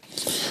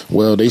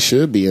 Well, they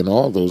should be in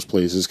all those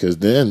places, because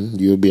then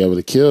you'll be able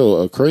to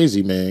kill a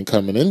crazy man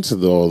coming into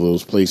all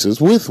those places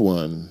with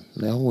one.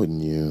 Now,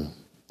 wouldn't you?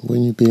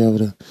 Wouldn't you be able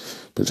to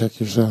protect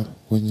yourself?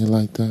 Wouldn't you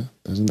like that?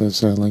 Doesn't that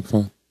sound like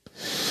fun?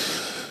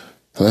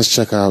 Let's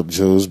check out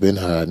Joe's been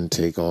hiding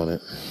take on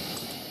it.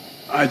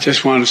 I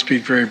just want to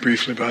speak very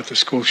briefly about the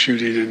school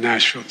shooting in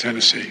Nashville,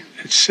 Tennessee.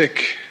 It's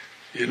sick.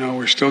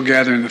 We're still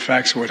gathering the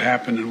facts of what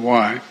happened and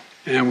why.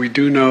 And we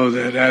do know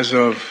that as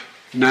of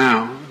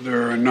now,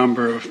 there are a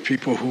number of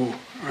people who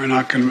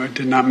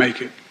did not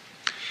make it,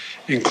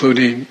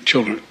 including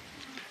children.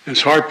 And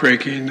it's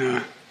heartbreaking,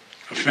 a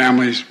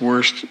family's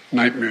worst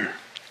nightmare.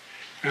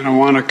 And I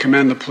want to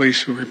commend the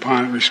police who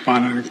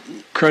responded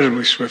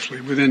incredibly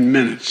swiftly, within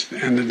minutes,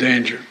 and the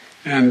danger.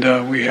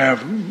 And we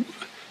have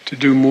to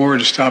do more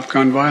to stop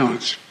gun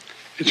violence.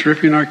 It's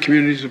ripping our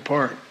communities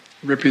apart.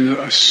 ripping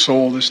the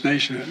soul of this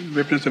nation,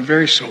 ripping at the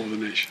very soul of the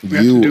nation. We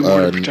have to do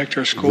more to protect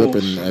our schools.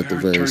 Ripping at the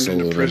very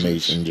soul of the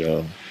nation,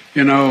 Joe.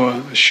 You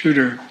know, the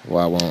shooter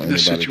in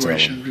this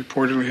situation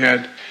reportedly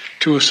had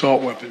 2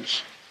 assault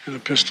weapons and a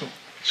pistol.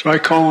 So I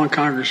call on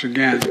Congress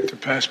again to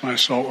pass my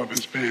assault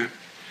weapons ban.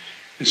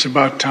 It's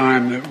about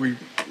time that we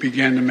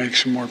begin to make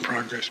some more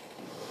progress.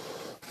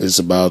 It's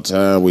about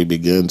time we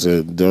begin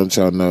to, don't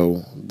y'all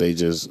know, they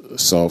just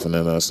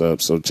softening us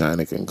up so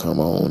China can come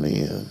on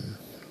in.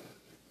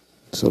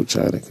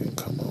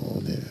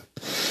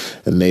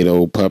 A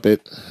NATO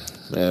puppet,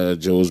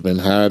 Joe's been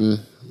hiding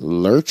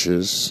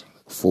lurches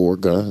for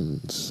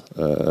guns.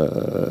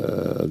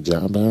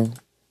 John Brown?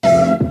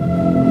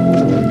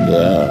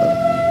 Yeah.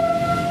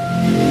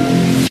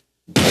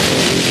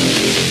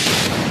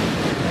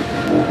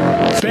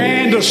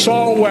 Ban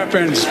assault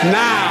weapons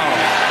now.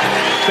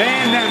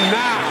 Ban them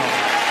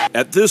now.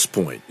 At this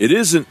point, it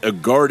isn't a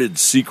guarded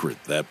secret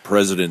that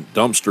President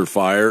Dumpster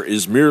Fire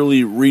is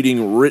merely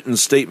reading written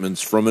statements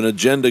from an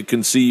agenda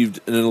conceived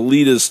in an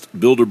elitist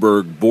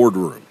Bilderberg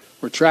boardroom.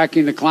 We're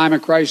tracking the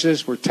climate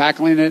crisis. We're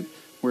tackling it.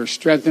 We're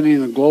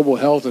strengthening the global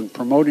health and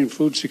promoting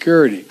food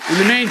security. In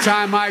the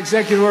meantime, my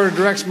executive order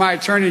directs my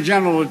Attorney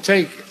General to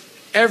take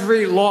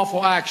every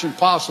lawful action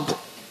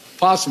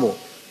possible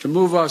to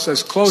move us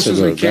as close as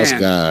we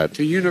can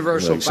to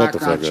universal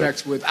background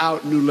checks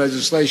without new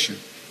legislation.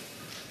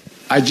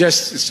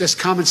 It's just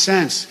common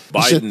sense.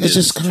 Biden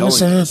is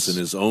telling us in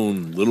his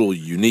own little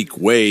unique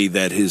way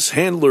that his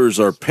handlers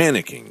are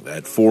panicking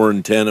that 4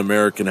 in 10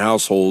 American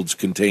households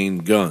contain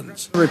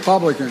guns.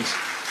 Republicans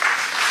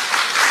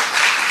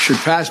should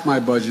pass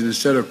my budget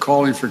instead of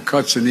calling for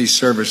cuts in these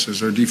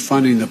services or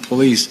defunding the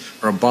police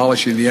or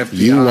abolishing the FBI.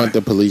 You want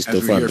the police defunded.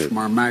 As we hear from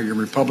our MAGA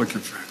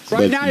Republican friends.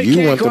 Right now,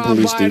 you want the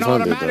police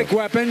defunded, though.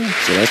 Weapon.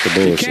 So that's the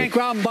bullshit. You can't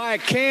go out and buy a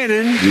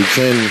cannon. You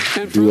can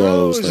do all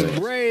those things.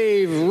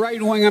 Brave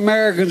right-wing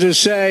Americans who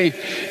say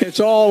it's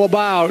all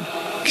about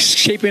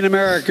keeping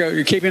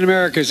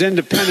America's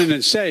independent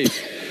and safe.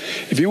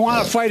 If you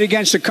want to fight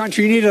against the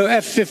country, you need an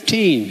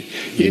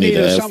F-15. You need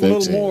something a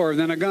little more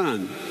than a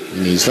gun.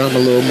 You need something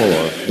a little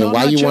more. Then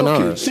why you want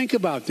ours? Think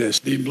about this.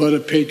 The blood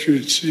of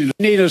patriots, you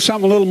need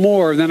something a little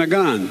more than a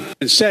gun.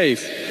 It's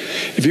safe.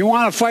 If you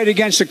want to fight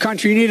against the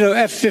country, you need an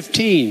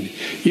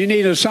F-15. You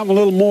need something a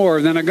little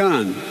more than a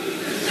gun.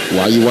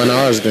 Why you want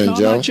ours then,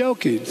 Joe? I'm not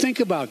joking. Think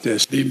about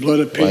this. The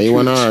blood of patriots. Why you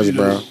want ours,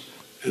 bro?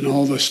 And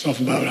all the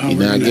stuff about how you're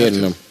we're not getting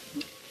them.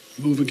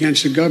 Move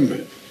against the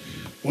government.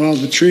 Well,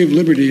 the tree of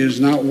liberty is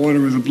not water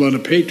with the blood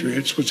of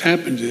patriots. What's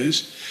happened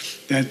is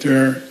that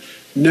there are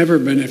never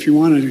been, if you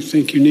want to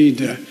think you need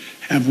to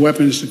have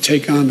weapons to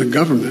take on the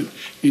government,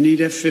 you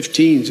need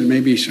F-15s and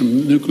maybe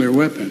some nuclear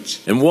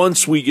weapons. And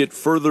once we get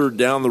further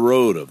down the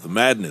road of the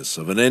madness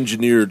of an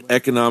engineered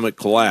economic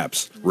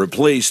collapse,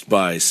 replaced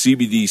by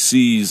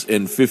CBDCs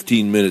and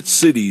 15-minute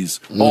cities,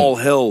 all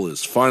hell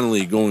is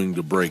finally going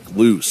to break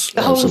loose.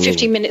 The whole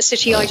 15-minute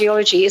city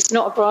ideology is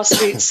not a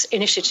grassroots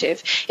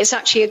initiative. It's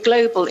actually a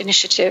global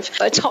initiative,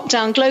 a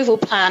top-down global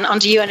plan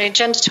under UN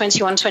Agenda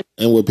 2120.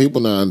 And what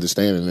people not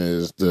understanding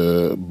is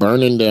the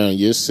burning down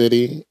your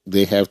city,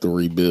 they have to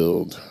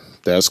rebuild.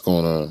 That's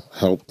going to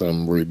help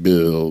them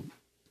rebuild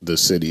the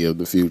city of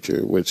the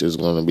future, which is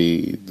going to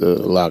be the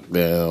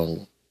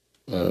lockdown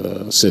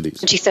cities.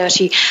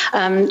 2030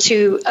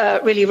 to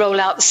really roll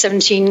out the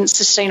 17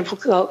 sustainable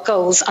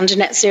goals under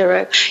net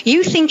zero.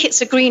 You think it's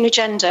a green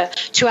agenda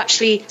to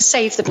actually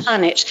save the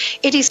planet.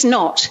 It is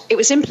not. It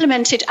was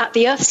implemented at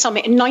the Earth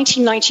Summit in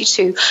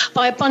 1992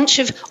 by a bunch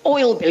of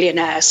oil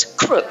billionaires,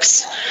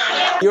 crooks.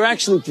 You're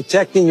actually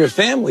protecting your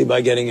family by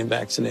getting it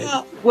vaccinated.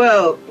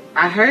 Well,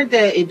 I heard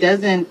that it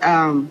doesn't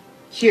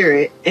cure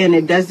it and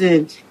it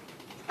doesn't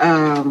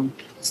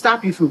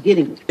stop you from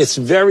getting it. It's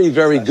very,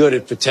 very good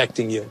at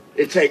protecting you.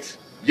 It takes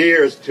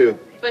years to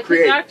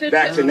create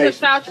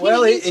vaccination.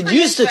 Well, it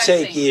used to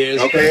take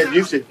years. Okay, it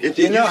used to.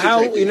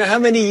 You know how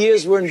many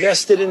years were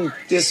invested in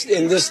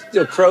this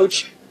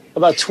approach?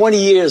 About 20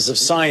 years of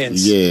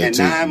science. Yeah, and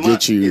to 9 get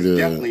months you is to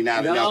definitely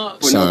not enough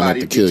for sign nobody up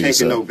to to kill be taking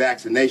yourself. no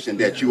vaccination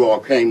that you all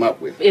came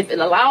up with. If it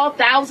allows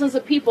thousands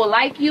of people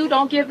like you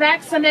don't get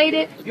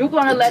vaccinated, you're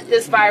going to let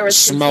this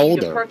virus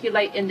continue to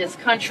percolate in this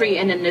country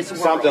and in this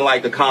world. Something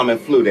like the common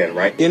flu then,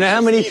 right? You know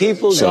how many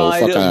people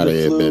died of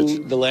the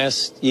flu the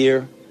last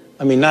year?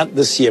 I mean, not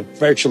this year,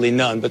 virtually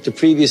none, but the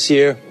previous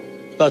year,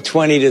 about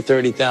 20 to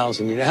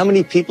 30,000. You know how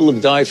many people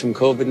have died from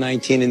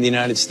COVID-19 in the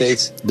United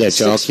States? That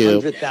y'all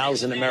killed.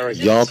 600,000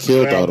 Americans. Y'all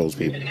killed all those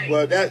people.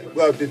 Well,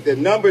 the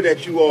number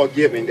that you all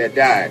giving that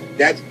died,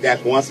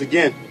 that's once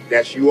again,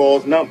 that's you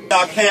all's number.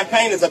 Our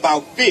campaign is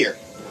about fear.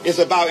 It's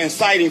about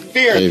inciting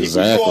fear.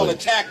 Exactly. People all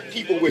attack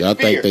people with Y'all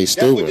fear. think they That's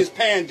stupid. what this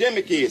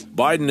pandemic is.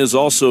 Biden is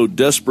also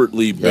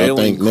desperately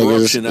bailing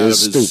corruption out of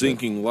his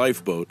sinking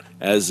lifeboat,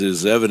 as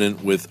is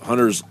evident with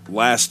Hunter's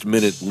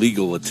last-minute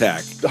legal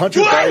attack.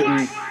 Hunter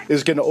Biden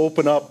is going to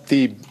open up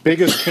the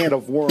biggest can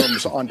of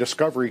worms on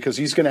Discovery because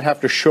he's going to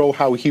have to show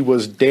how he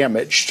was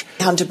damaged.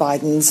 Hunter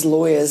Biden's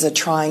lawyers are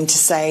trying to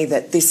say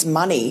that this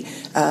money,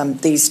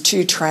 these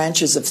two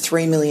tranches of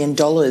 $3 million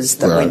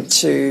that went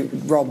to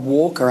Rob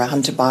Walker, a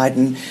Hunter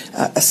Biden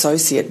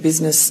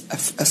business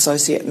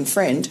associate and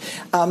friend,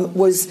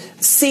 was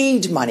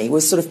seed money,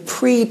 was sort of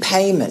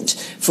prepayment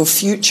for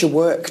future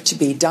work to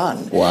be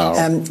done.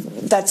 Wow.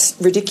 That's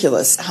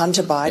ridiculous.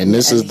 Hunter Biden And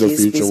this is the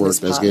his future work business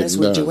that's partners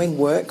getting were done. doing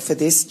work for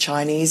this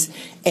Chinese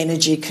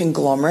energy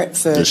conglomerate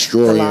for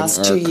Destroying the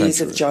last 2 our years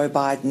country. of Joe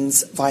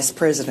Biden's vice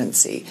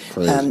presidency.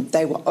 Crazy.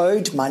 They were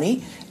owed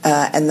money,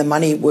 and the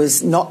money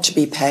was not to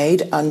be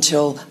paid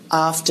until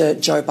after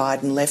Joe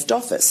Biden left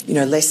office. You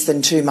know, less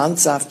than 2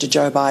 months after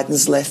Joe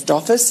Biden's left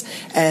office,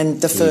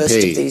 and the first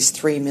of these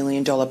 $3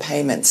 million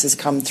payments has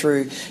come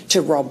through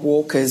to Rob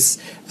Walker's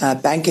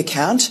bank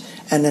account,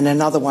 and then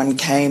another one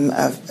came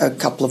a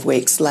couple of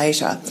weeks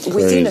later.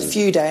 Within a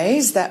few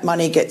days, that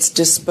money gets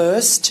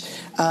dispersed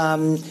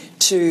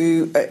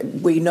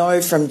we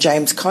know from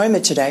James Comer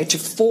today, to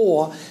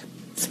 4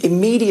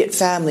 immediate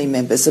family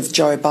members of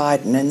Joe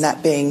Biden, and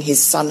that being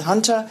his son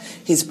Hunter,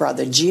 his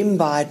brother Jim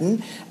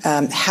Biden,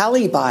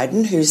 Hallie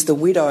Biden, who's the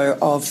widow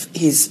of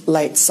his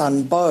late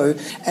son Beau,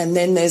 and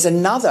then there's a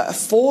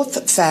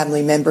 4th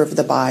family member of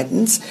the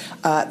Bidens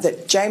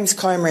that James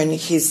Comer and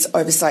his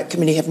oversight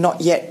committee have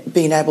not yet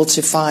been able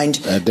to find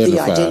the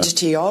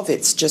identity of.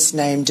 It's just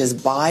named as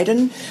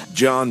Biden.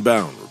 John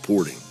Bound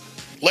reporting.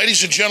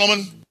 Ladies and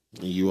gentlemen.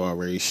 You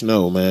already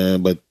know,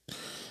 man, but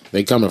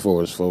they coming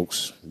for us,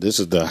 folks. This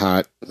is the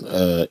hot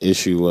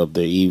issue of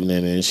the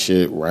evening and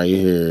shit right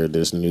here.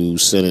 This new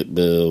Senate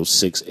Bill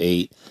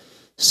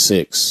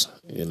 686.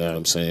 You know what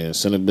I'm saying?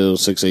 Senate Bill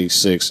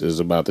 686 is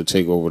about to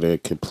take over the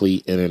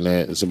complete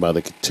internet. It's about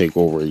to take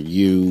over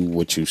you,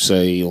 what you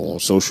say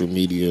on social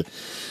media.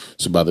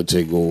 It's about to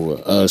take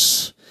over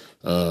us.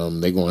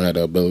 They're going to have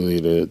the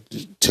ability to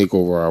take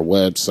over our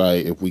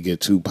website. If we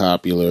get too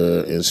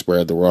popular and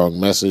spread the wrong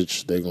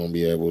message, they're going to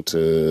be able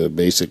to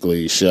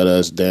basically shut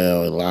us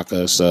down and lock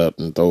us up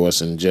and throw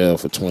us in jail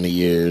for 20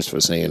 years for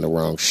saying the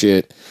wrong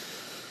shit.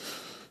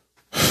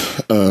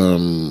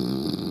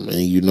 And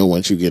you know,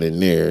 once you get in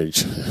there,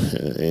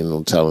 ain't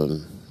no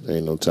telling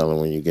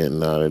when you're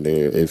getting out of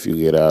there, if you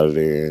get out of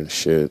there and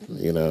shit.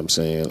 You know what I'm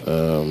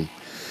saying?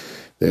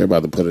 They're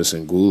about to put us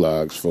in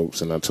gulags,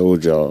 folks, and I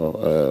told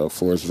y'all,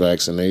 forced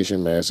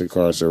vaccination, mass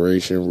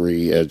incarceration,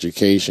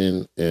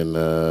 re-education, and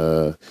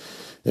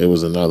it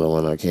was another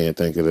one. I can't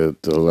think of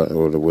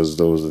those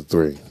are the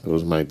 3.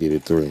 Those might be the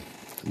 3.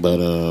 But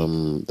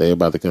they're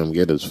about to come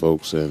get us,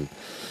 folks, and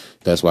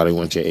that's why they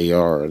want your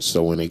ARs.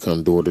 So when they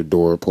come door to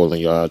door,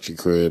 pulling you out your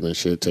crib and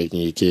shit, taking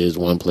your kids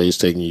one place,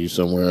 taking you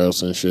somewhere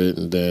else and shit,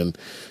 and then,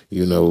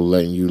 you know,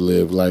 letting you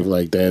live life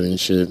like that and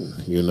shit,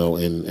 you know,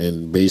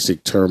 in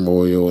basic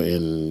turmoil,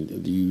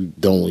 and you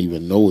don't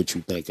even know what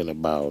you're thinking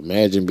about.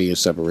 Imagine being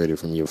separated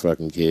from your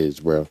fucking kids,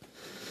 bro.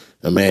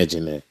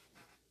 Imagine that.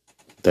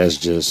 That's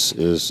just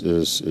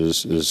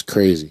is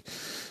crazy.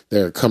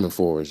 They're coming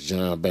for us.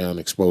 John Bound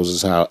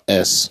exposes how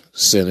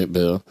Senate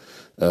Bill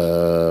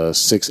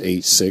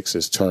 686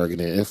 is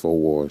targeting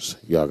InfoWars.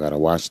 Y'all gotta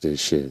watch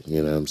this shit.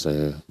 You know what I'm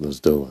saying? Let's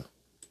do it.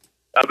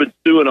 I've been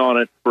stewing on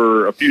it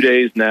for a few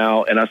days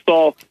now, and I've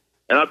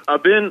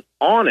been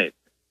on it,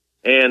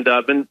 and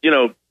I've been, you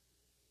know,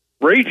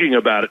 raging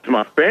about it to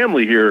my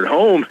family here at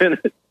home, and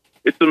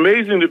it's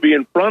amazing to be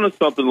in front of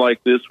something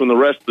like this when the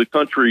rest of the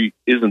country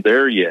isn't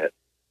there yet.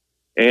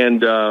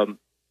 And to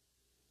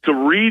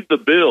read the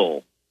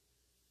bill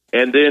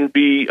and then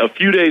be a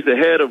few days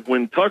ahead of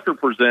when Tucker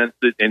presents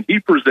it, and he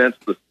presents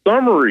the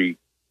summary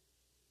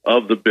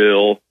of the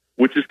bill,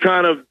 which is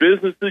kind of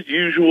business as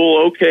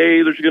usual.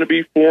 Okay, there's going to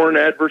be foreign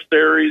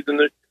adversaries,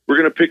 and we're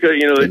going to pick a,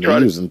 you know, they try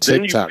to using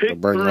TikTok to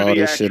bring all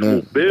this shit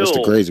in. That's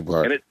the crazy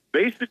part. And it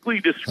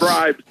basically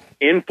describes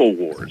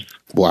InfoWars.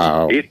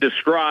 Wow. It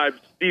describes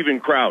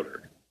Steven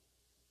Crowder.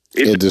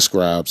 It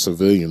describes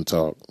civilian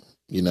talk.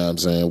 You know what I'm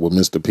saying? With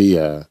Mr.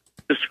 P.I.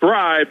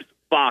 Describes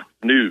Fox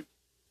News.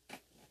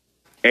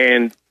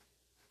 And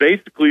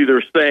basically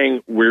they're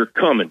saying, we're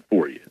coming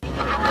for you.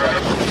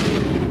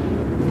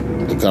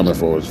 They're coming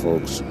for us,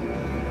 folks.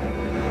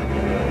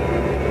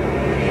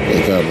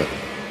 They're coming.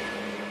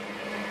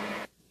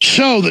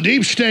 So the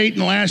deep state in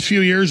the last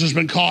few years has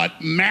been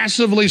caught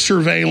massively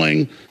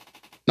surveilling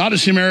not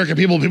just the American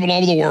people, people all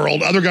over the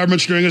world, other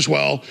governments doing as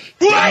well.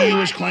 The EU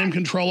has claimed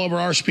control over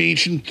our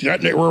speech and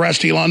threatened to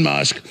arrest Elon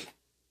Musk.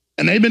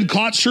 And they've been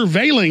caught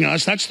surveilling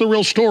us. That's the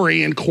real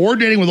story. And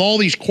coordinating with all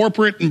these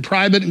corporate and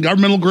private and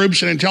governmental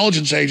groups and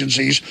intelligence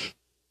agencies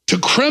to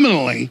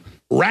criminally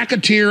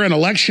racketeer and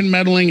election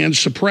meddling and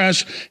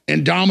suppress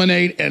and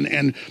dominate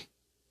and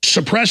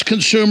suppress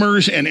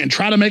consumers and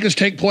try to make us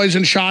take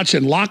poison shots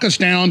and lock us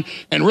down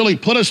and really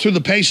put us through the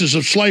paces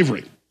of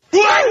slavery.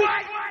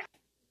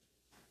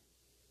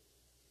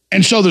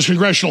 And so there's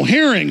congressional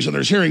hearings, and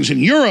there's hearings in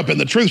Europe, and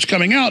the truth's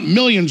coming out.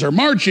 Millions are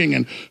marching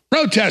and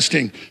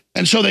protesting.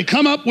 And so they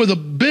come up with a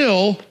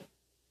bill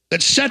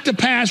that's set to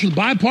pass with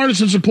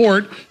bipartisan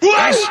support,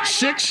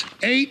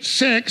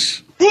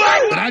 S686,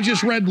 that I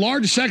just read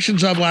large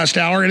sections of last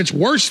hour, and it's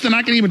worse than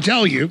I can even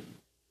tell you.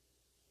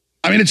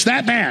 I mean, it's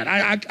that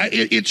bad.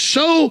 It's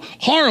so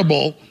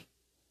horrible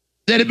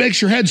that it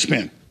makes your head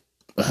spin.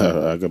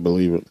 I can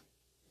believe it.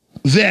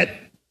 That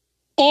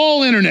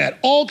all internet,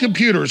 all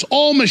computers,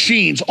 all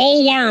machines,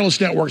 all wireless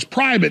networks,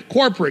 private,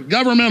 corporate,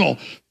 governmental,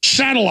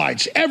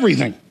 satellites,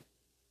 everything,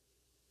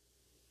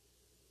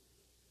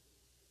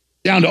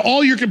 down to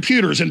all your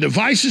computers and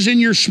devices in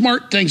your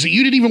smart things that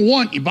you didn't even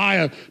want. You buy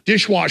a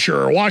dishwasher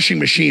or a washing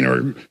machine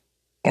or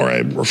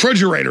a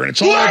refrigerator, and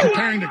it's all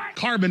preparing to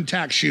carbon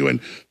tax you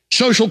and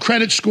social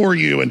credit score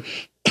you. And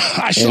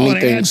I saw an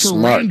ad for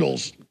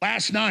Randall's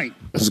last night.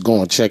 Let's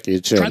go and check your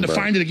check. Tried to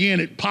find it again.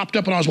 It popped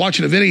up when I was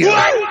watching a video.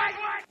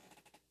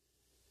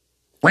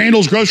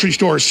 Randall's grocery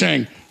store is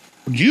saying,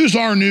 use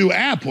our new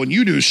app when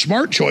you do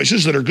smart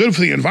choices that are good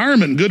for the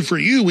environment and good for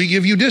you. We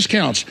give you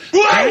discounts.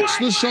 That's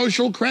the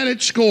social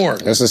credit score.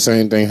 That's the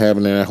same thing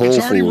happening at Whole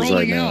Foods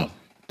right now.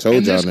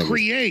 And this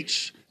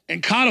creates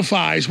and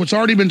codifies what's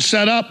already been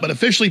set up, but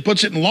officially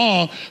puts it in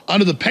law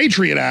under the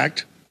Patriot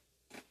Act,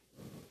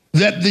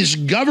 that these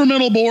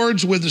governmental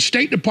boards with the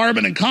State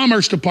Department and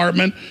Commerce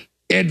Department,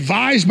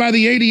 advised by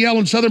the ADL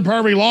and Southern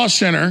Poverty Law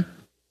Center,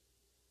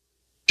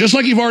 just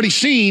like you've already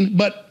seen,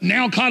 but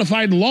now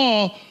codified in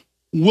law,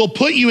 will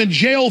put you in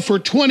jail for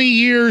 20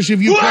 years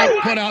if you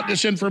put out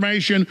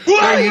disinformation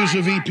or use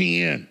a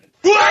VPN.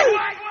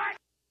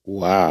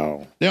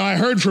 Wow. Now, I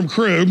heard from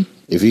Krug,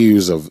 if you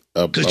use a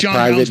John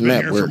private been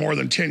network, here for more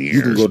than 10 years,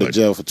 you can go to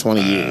jail for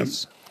 20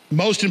 years.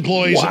 Most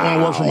employees that want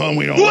to work from home,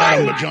 we don't let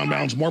them, but John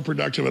Bowne's more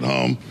productive at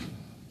home.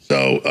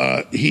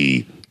 So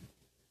he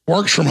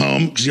works from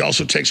home because he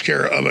also takes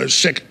care of a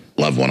sick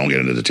loved one. I won't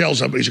get into the details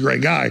of it, but he's a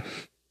great guy.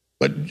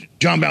 But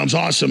John Bowne's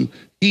awesome.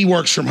 He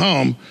works from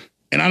home,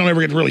 and I don't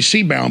ever get to really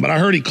see Bowne, but I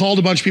heard he called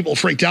a bunch of people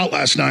freaked out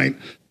last night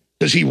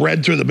because he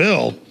read through the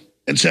bill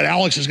and said,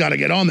 Alex has got to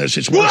get on this.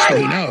 It's worse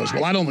than he knows.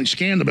 Well, I'd only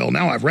scanned the bill.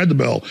 Now I've read the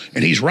bill,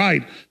 and he's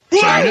right. So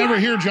you never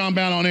hear John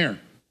Bowne on air.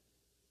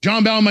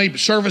 John Bowne may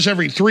service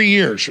every 3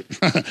 years.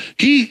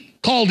 He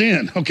called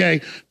in, okay?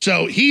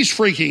 So he's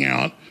freaking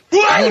out.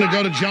 I want to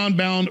go to John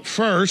Bowne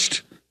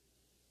first,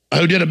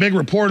 who did a big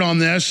report on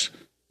this.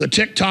 The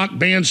TikTok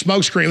banned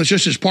smokescreen. That's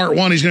just his part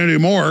one. He's going to do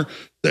more.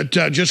 That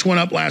just went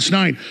up last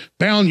night.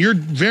 Bowne, you're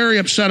very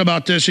upset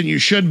about this, and you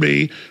should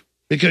be,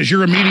 because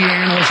you're a media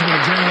analyst and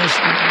a journalist.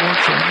 You work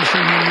for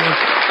mainstream media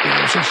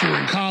since you were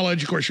in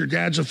college. Of course, your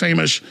dad's a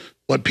famous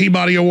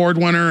Peabody Award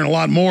winner and a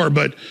lot more.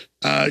 But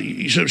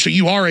so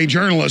you are a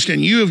journalist,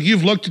 and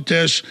you've looked at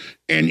this,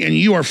 and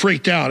you are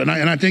freaked out, and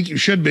I think you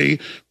should be.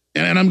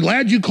 And I'm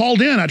glad you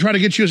called in. I try to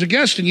get you as a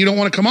guest, and you don't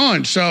want to come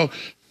on. So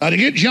to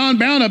get John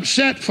Bowne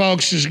upset,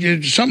 folks,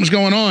 something's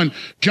going on.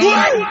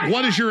 John,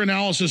 what is your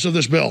analysis of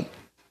this bill?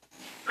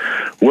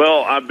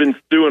 Well, I've been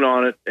stewing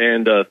on it,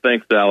 and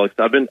thanks, Alex.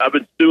 I've been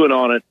stewing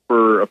on it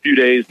for a few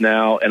days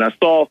now, and I've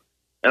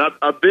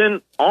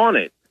been on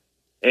it,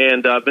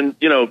 and I've been,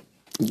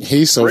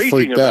 he's so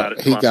freaked out.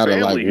 He got to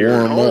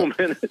warm up.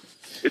 And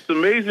it's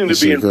amazing to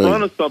be in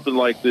front of something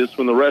like this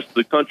when the rest of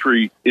the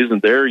country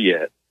isn't there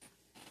yet,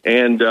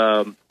 and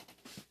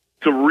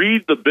to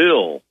read the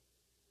bill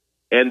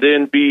and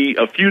then be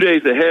a few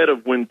days ahead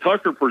of when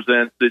Tucker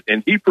presents it,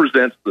 and he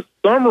presents the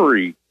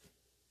summary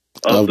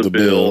of the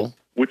bill,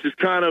 which is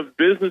kind of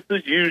business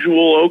as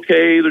usual.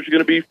 Okay, there's going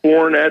to be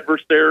foreign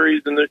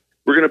adversaries, and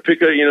we're going to pick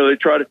they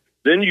try to.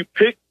 Then you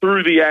pick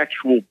through the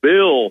actual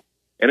bill,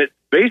 and it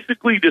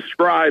basically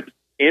describes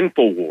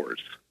InfoWars.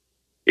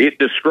 It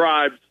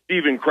describes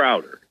Steven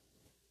Crowder.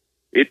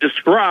 It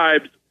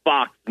describes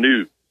Fox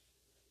News.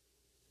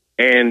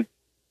 And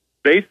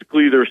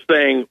basically they're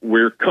saying,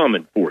 we're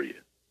coming for you.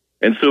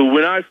 And so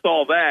when I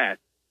saw that,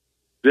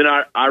 then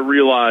I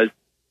realized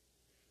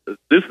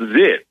this is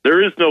it.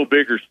 There is no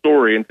bigger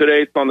story. And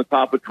today it's on the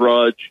top of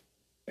Drudge,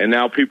 and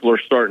now people are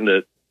starting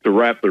to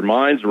wrap their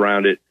minds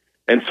around it.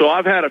 And so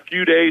I've had a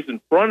few days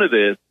in front of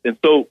this. And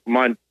so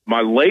my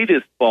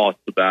latest thoughts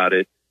about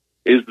it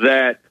is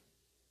that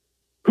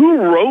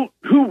who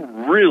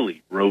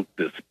really wrote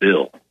this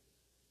bill?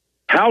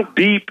 How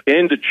deep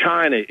into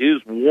China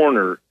is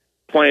Warner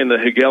playing the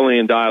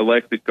Hegelian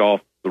dialectic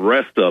off the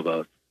rest of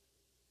us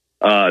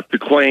to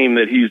claim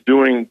that he's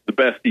doing the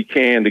best he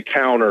can to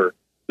counter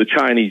the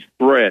Chinese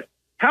threat?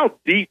 How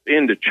deep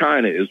into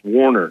China is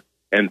Warner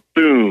and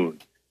Thune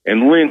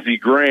and Lindsey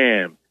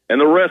Graham and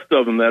the rest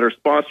of them that are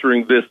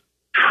sponsoring this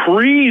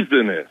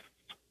treasonous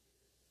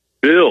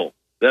bill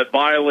that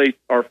violates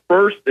our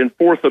First and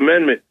Fourth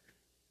Amendment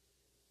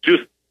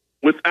just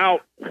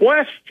without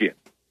question?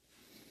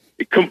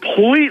 It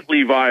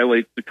completely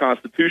violates the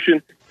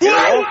Constitution. And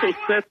it also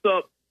sets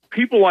up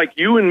people like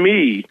you and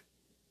me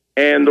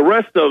and the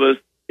rest of us,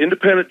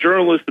 independent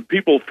journalists and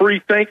people,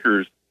 free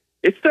thinkers.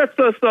 It sets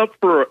us up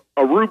for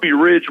a Ruby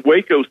Ridge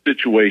Waco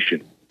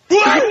situation.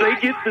 If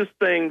they get this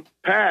thing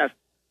passed,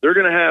 they're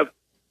going to have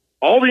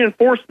all the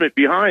enforcement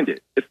behind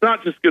it. It's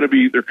not just going to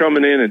be they're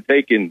coming in and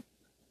taking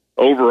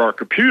over our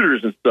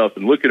computers and stuff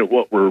and looking at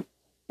what we're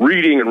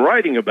reading and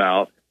writing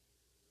about.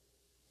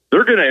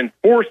 They're going to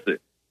enforce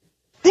it.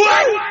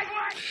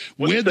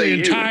 With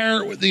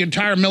the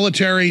entire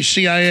military,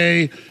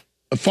 CIA,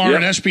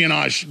 foreign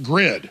espionage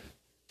grid.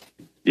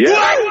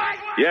 Yeah.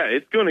 Yeah,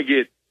 it's going to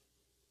get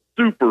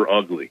super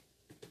ugly.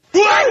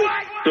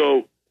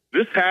 So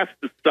this has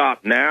to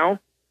stop now.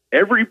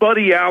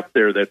 Everybody out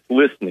there that's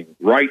listening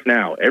right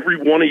now, every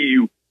one of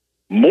you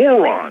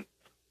morons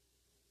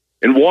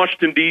in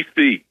Washington,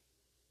 D.C.,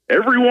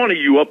 every one of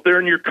you up there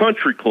in your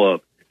country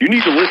club, you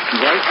need to listen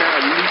right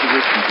now. You need to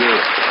listen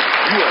good.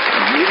 You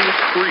are committing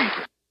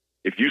treason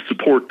if you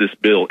support this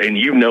bill, and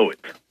you know it.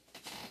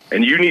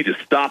 And you need to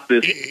stop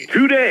this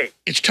today.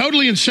 It's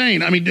totally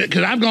insane. I mean,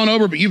 because I've gone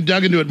over, but you've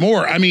dug into it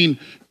more. I mean,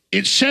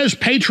 it says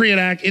Patriot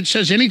Act. It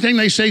says anything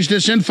they say is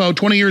disinfo,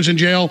 20 years in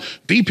jail.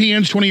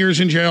 VPNs, 20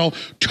 years in jail.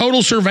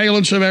 Total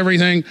surveillance of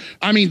everything.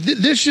 I mean,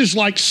 this is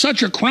like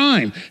such a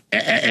crime.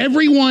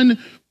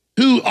 Everyone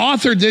who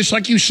authored this,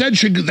 like you said,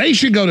 they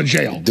should go to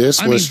jail.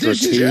 This was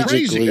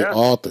strategically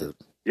authored.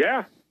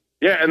 Yeah.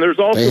 Yeah, and there's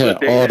also they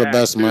had all the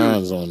best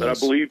minds on that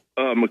this. I believe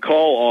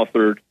McCall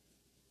authored,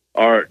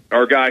 our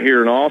guy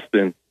here in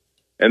Austin,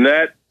 and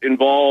that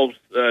involves,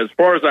 as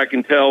far as I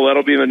can tell,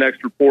 that'll be in the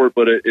next report,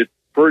 but it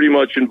pretty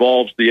much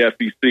involves the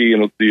FEC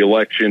and the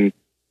election.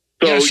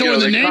 So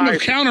in the name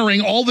of countering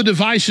all the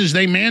devices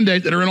they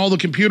mandate that are in all the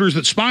computers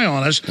that spy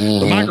on us,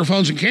 the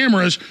microphones and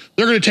cameras,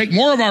 they're going to take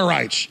more of our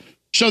rights.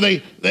 So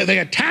they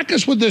attack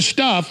us with this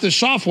stuff, this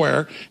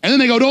software, and then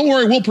they go, don't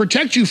worry, we'll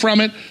protect you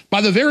from it by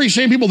the very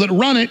same people that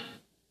run it,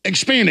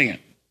 expanding it.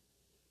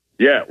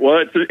 Yeah,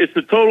 well, it's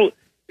a total.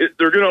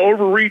 They're going to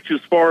overreach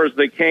as far as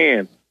they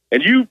can,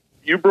 and you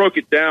broke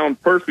it down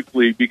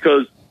perfectly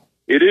because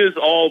it is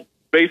all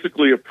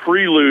basically a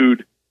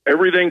prelude.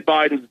 Everything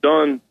Biden's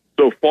done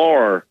so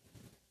far,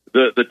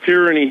 the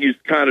tyranny he's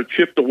kind of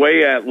chipped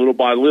away at little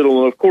by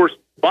little, and of course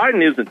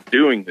Biden isn't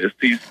doing this.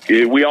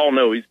 We all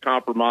know he's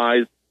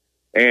compromised,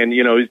 and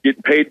he's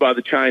getting paid by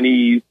the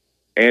Chinese,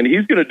 and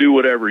he's going to do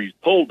whatever he's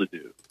told to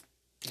do.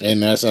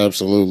 And that's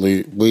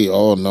absolutely, we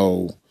all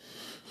know.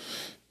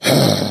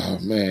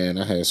 Man,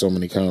 I had so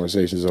many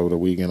conversations over the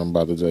weekend. I'm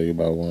about to tell you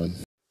about one.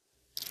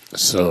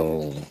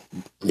 So,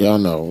 y'all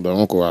know, the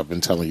uncle I've been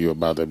telling you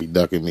about that be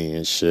ducking me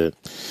and shit.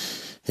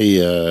 He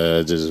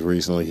just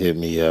recently hit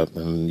me up,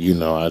 and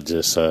I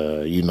just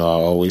I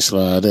always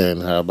slide in.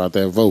 How about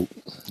that vote?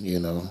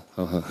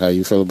 How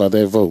you feel about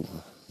that vote?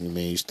 You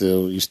mean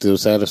you still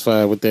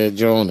satisfied with that,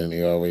 John? And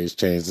he always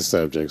changed the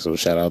subject. So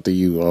shout out to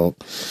you, Unc.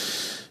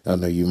 I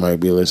know you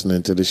might be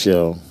listening to the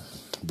show,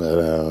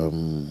 but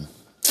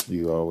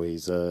you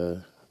always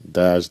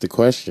dodge the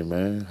question,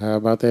 man. How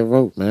about that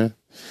vote, man?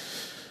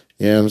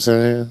 You know what I'm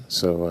saying?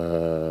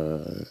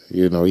 So,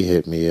 he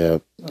hit me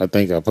up. I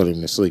think I put him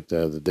to sleep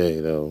the other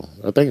day, though.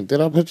 Did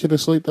I put you to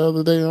sleep the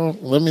other day?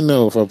 Let me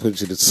know if I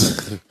put you to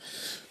sleep.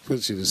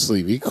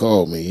 He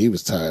called me. He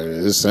was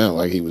tired. It sounded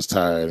like he was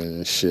tired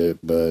and shit,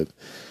 but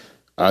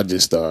I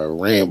just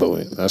started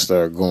rambling. I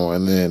started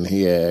going in.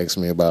 He asked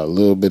me about a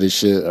little bit of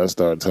shit. I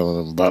started telling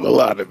him about a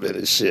lot of bit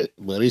of shit.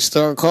 But he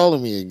started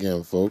calling me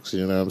again, folks.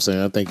 You know what I'm saying?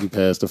 I think he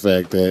passed the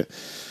fact that,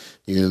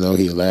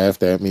 he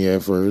laughed at me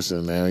at first,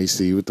 and now he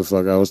see what the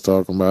fuck I was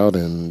talking about,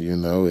 and,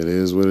 it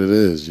is what it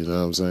is. You know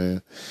what I'm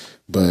saying?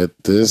 But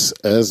this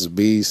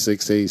SB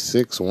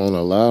 686 won't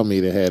allow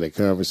me to have the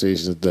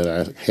conversations that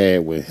I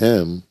had with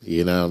him,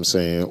 you know what I'm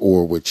saying,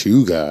 or with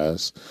you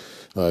guys.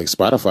 Like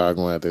Spotify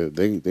going to have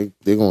to,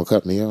 they're going to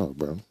cut me off,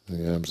 bro. You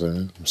know what I'm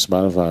saying?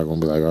 Spotify going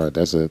to be like, all right,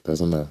 that's it.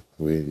 That's enough.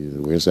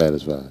 We're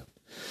satisfied.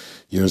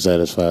 You're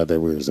satisfied that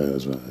we're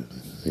satisfied.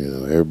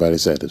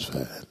 Everybody's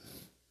satisfied.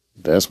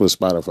 That's what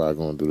Spotify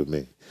going to do to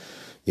me.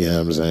 You know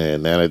what I'm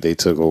saying? Now that they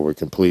took over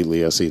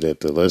completely, I see that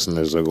the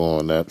listeners are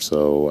going up.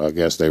 So I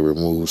guess they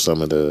removed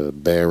some of the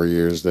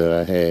barriers that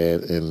I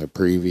had in the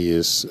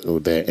previous,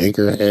 that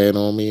Anchor had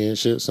on me and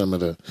shit. Some of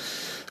the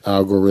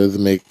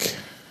algorithmic,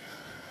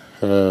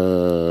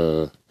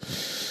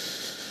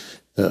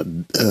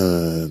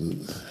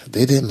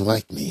 they didn't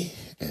like me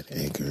at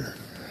Anchor.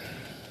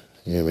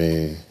 You know what I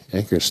mean?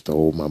 Anchor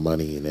stole my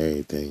money and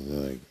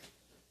everything. Like,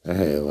 I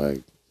had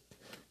like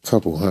a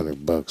couple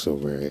 $100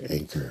 over at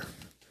Anchor.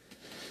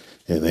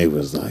 And they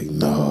was like,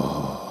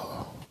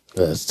 no,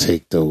 let's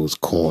take those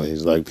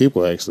coins. Like,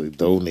 people actually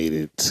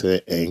donated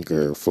to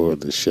Anchor for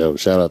the show.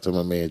 Shout out to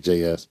my man,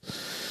 JS.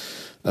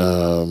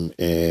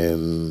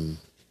 And,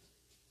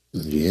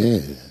 yeah,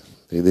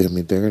 they did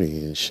me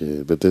dirty and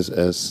shit. But this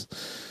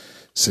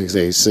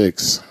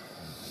S686,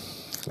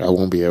 I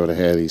won't be able to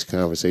have these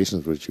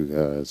conversations with you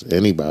guys.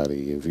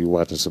 Anybody. If you're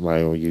watching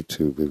somebody on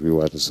YouTube, if you're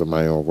watching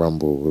somebody on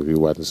Rumble, if you're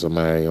watching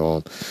somebody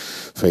on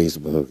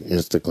Facebook,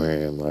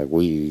 Instagram, like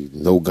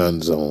No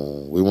Gun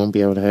Zone. We won't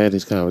be able to have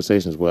these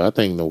conversations. Well, I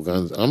think No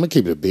Guns, I'm going to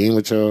keep it being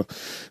with y'all.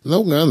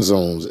 No Gun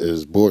Zones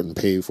is bought and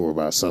paid for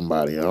by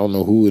somebody. I don't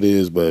know who it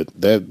is, but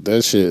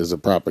that shit is a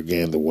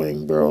propaganda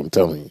wing, bro. I'm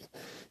telling you.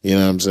 You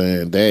know what I'm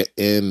saying? That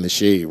and the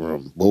Shade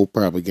Room, both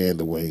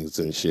propaganda wings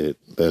and shit,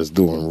 that's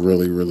doing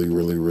really, really,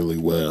 really, really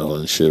well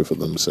and shit for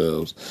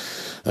themselves.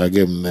 I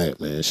give them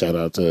that, man. Shout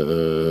out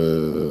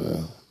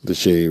to the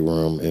Shade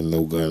Room and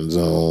No Gun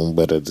Zone,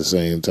 but at the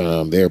same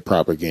time, they're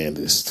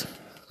propagandists.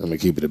 I'm going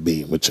to keep it a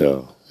beat with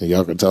y'all. And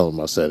y'all can tell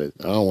them I said it.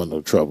 I don't want no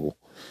trouble,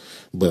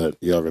 but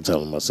y'all can tell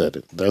them I said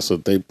it. That's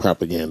what they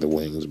propaganda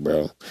wings,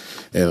 bro.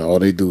 And all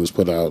they do is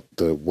put out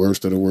the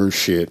worst of the worst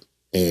shit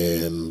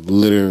and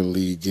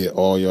literally get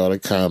all y'all to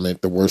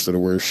comment the worst of the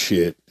worst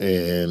shit,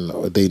 and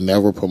they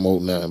never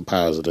promote nothing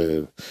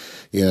positive.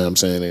 You know what I'm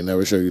saying? They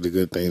never show you the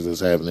good things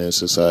that's happening in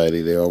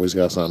society. They always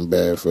got something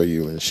bad for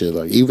you and shit.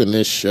 Like, even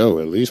this show,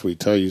 at least we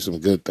tell you some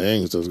good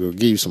things that's going to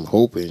give you some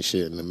hope and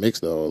shit in the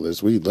mix of all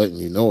this. We letting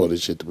you know all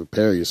this shit to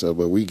prepare yourself,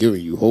 but we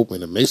giving you hope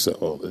in the mix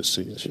of all this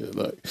shit.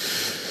 Like,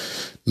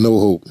 no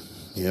hope.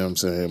 You know what I'm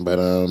saying? But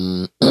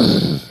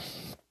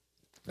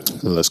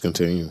let's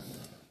continue.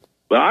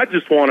 But I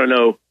just want to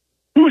know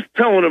who's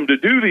telling them to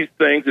do these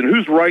things and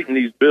who's writing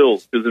these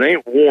bills, because it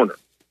ain't Warner.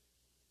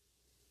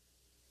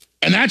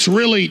 And that's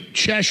really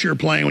chess you're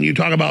playing when you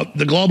talk about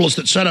the globalists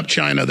that set up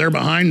China. They're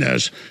behind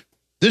this.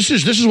 This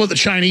is what the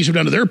Chinese have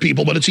done to their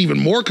people, but it's even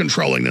more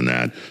controlling than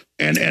that.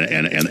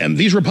 And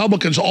these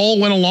Republicans all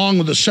went along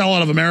with the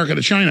sellout of America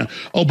to China.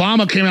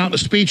 Obama came out in a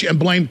speech and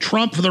blamed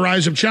Trump for the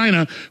rise of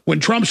China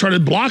when Trump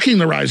started blocking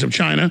the rise of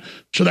China,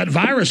 so that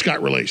virus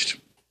got released.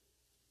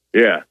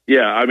 Yeah.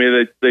 I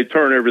mean, they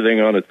turn everything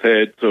on its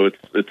head, so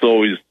it's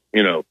always,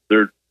 you know,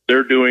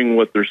 they're doing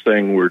what they're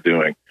saying we're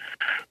doing.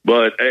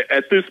 But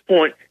at this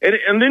point,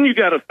 and then you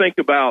got to think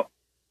about,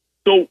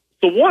 so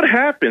what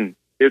happens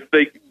if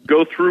they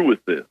go through with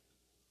this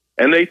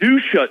and they do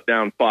shut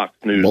down Fox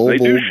News, mobile, they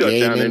do shut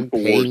down gaming,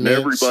 InfoWars and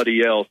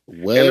everybody else,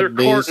 and they're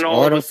carting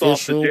all of us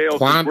off to jail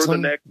because we're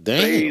the next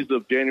phase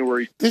of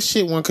January. This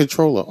shit want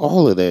control of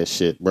all of that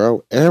shit,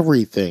 bro.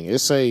 Everything.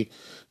 It's a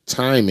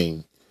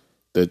timing.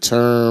 The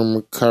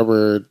term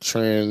covered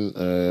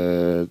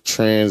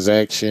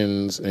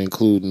transactions,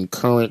 including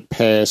current,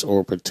 past,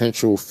 or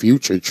potential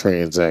future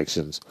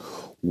transactions.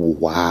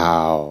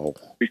 Wow.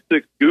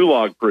 6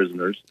 gulag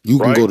prisoners. You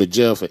can go to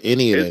jail for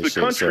any of that shit. Is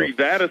the country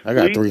that asleep? I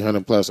got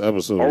 300 plus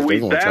episodes. Are we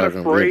that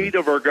afraid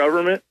of our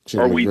government?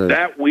 Are we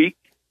that weak?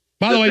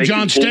 By the way,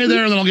 John, stay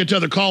there and then I'll get to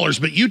other callers.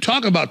 But you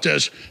talk about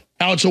this,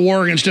 how it's a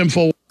war against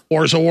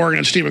InfoWars, a war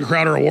against Steven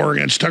Crowder, a war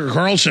against Tucker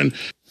Carlson.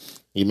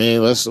 You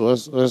mean let's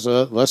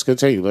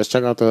continue. Let's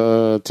check out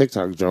the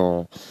TikTok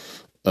John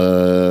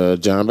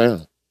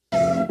Brown.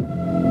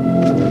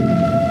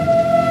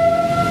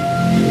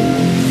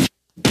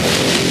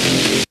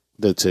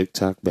 The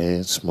TikTok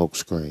band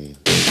smokescreen.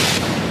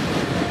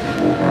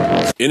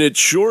 In its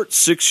short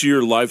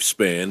 6-year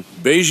lifespan,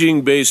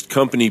 Beijing-based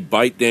company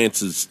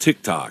ByteDance's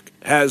TikTok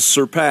has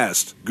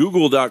surpassed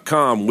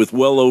Google.com with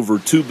well over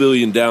 2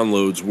 billion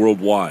downloads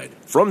worldwide.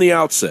 From the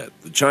outset,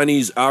 the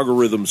Chinese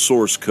algorithm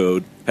source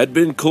code had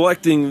been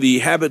collecting the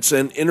habits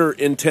and inner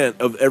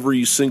intent of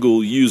every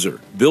single user,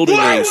 building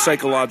a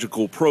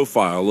psychological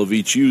profile of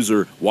each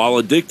user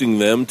while addicting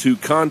them to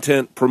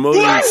content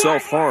promoting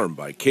self-harm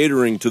by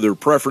catering to their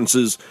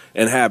preferences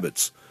and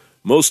habits,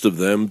 most of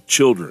them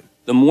children.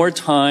 The more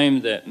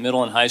time that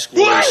middle and high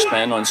schoolers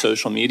spend on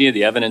social media,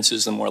 the evidence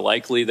is the more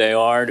likely they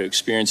are to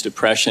experience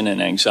depression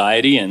and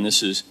anxiety, and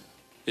this is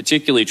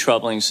particularly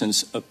troubling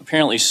since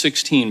apparently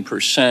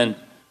 16%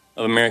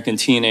 of American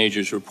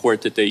teenagers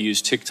report that they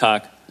use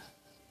TikTok,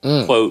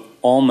 quote,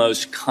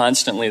 almost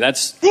constantly.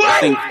 That's, I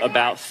think,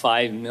 about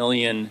 5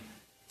 million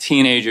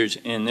teenagers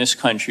in this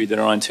country that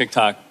are on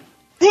TikTok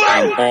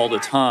all the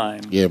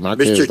time. Yeah, my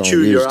kids don't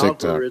use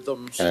TikTok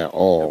at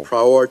all.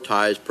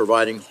 Prioritize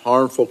providing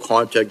harmful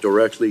content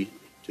directly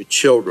to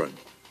children,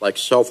 like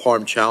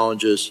self-harm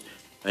challenges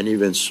and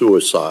even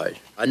suicide.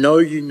 I know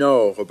you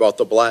know about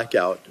the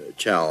blackout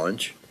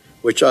challenge,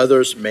 which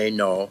others may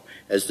know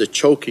as the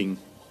choking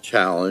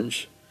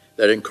challenge,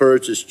 that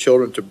encourages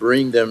children to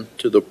bring them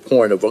to the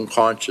point of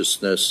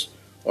unconsciousness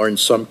or in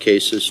some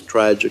cases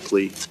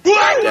tragically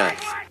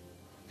death.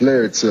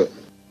 Flare tip.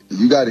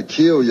 You got to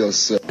kill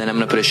yourself. Then I'm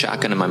going to put a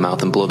shotgun in my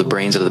mouth and blow the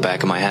brains out of the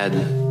back of my head.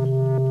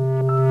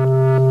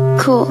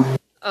 Cool.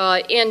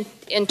 In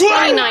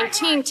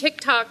 2019,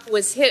 TikTok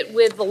was hit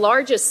with the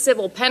largest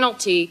civil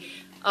penalty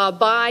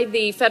by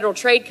the Federal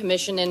Trade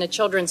Commission in a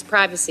children's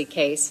privacy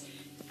case.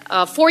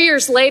 4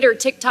 years later,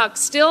 TikTok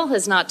still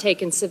has not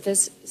taken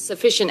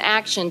sufficient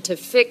action to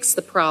fix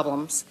the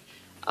problems.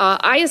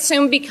 I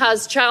assume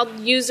because child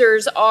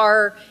users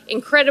are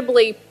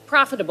incredibly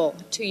profitable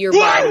to your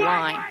bottom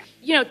line.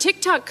 You know,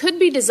 TikTok could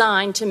be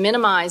designed to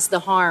minimize the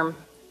harm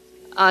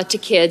to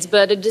kids,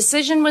 but a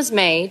decision was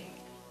made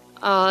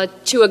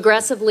to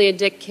aggressively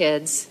addict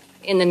kids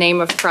in the name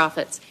of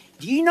profits.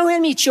 Do you know how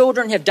many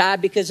children have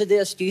died because of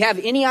this? Do you have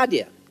any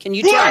idea? Can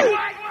you tell me?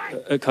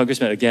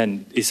 Congressman,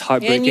 again, it's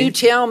heartbreaking. Can you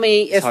tell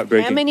me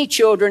how many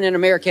children in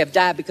America have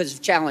died because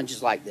of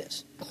challenges like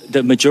this?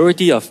 The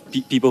majority of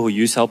people who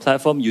use our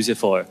platform use it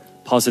for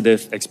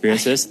positive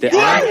experiences.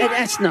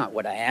 That's not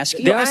what I asked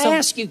you. I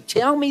asked you,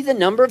 tell me the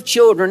number of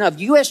children, of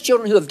U.S.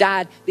 children who have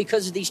died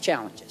because of these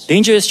challenges.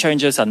 Dangerous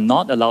challenges are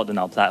not allowed on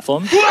our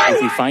platform.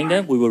 If we find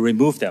them, we will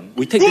remove them.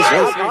 We take this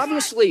very seriously.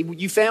 Obviously,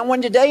 you found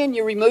one today and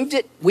you removed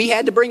it. We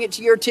had to bring it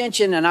to your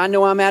attention, and I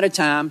know I'm out of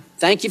time.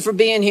 Thank you for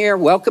being here.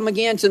 Welcome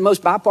again to the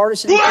most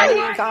bipartisan committee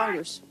in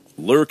Congress.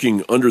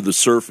 Lurking under the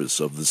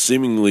surface of the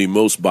seemingly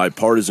most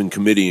bipartisan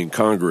committee in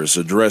Congress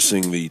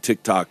addressing the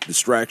TikTok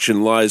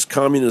distraction lies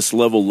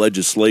communist-level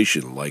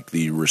legislation like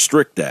the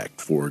Restrict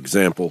Act, for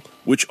example,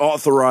 which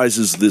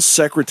authorizes the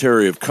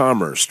Secretary of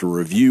Commerce to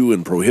review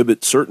and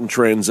prohibit certain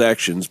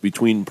transactions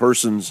between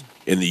persons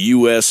in the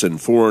U.S. and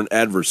foreign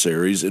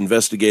adversaries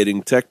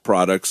investigating tech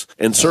products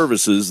and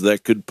services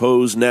that could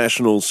pose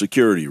national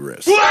security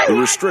risks. The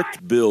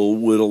Restrict bill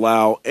would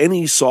allow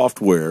any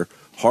software,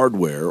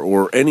 hardware,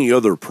 or any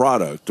other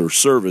product or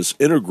service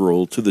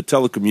integral to the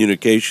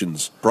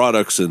telecommunications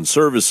products and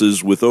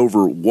services with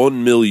over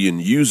 1 million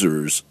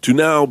users to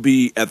now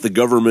be at the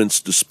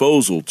government's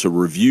disposal to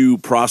review,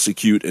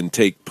 prosecute, and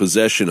take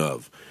possession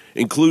of,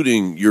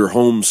 including your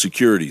home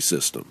security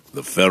system.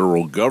 The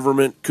federal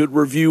government could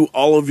review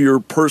all of your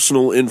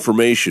personal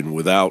information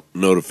without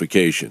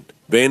notification,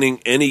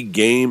 banning any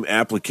game,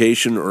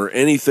 application, or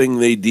anything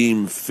they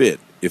deem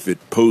fit if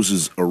it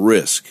poses a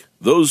risk.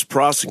 Those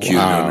prosecuted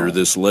under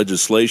this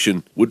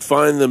legislation would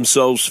find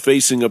themselves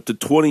facing up to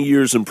 20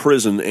 years in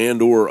prison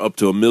and or up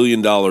to $1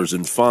 million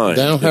in fines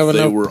if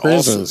they were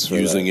also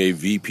using a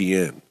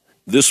VPN.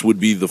 This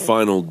would be the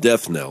final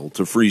death knell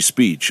to free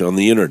speech on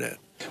the internet.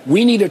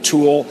 We need a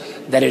tool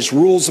that is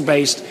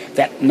rules-based,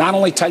 that not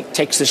only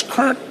takes this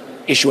current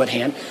issue at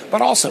hand,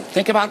 but also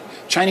think about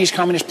Chinese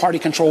Communist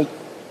Party-controlled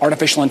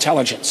artificial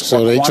intelligence.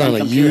 So they're trying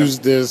to use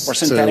this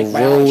to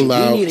roll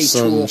out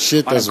some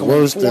shit that's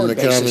worse than the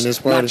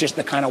Communist Party? Not just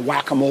the kind of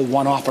whack-a-mole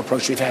one-off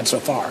approach we've had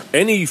so far.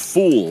 Any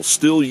fool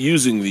still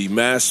using the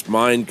mass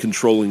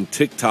mind-controlling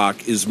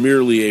TikTok is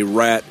merely a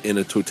rat in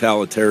a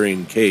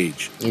totalitarian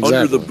cage,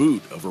 under the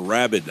boot of a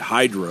rabid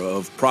hydra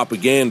of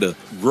propaganda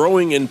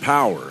growing in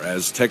power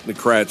as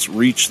technocrats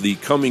reach the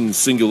coming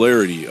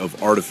singularity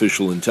of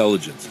artificial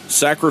intelligence,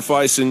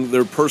 sacrificing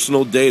their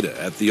personal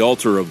data at the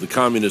altar of the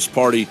Communist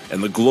Party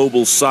and the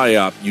global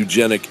PSYOP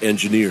eugenic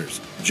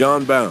engineers.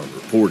 John Bound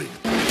reporting.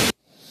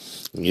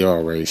 You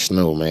already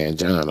know, man.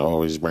 John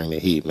always bring the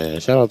heat, man.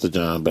 Shout out to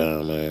John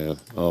Bound, man.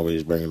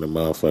 Always bringing the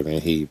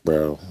motherfucking heat,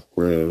 bro.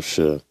 Real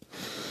shit.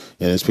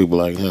 And it's people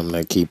like him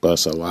that keep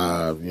us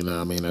alive, you know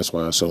what I mean? That's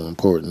why it's so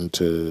important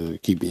to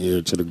keep your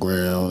ear to the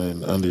ground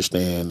and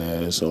understand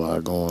that it's a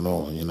lot going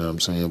on, you know what I'm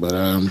saying? But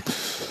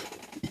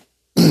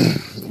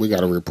we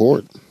got a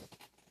report.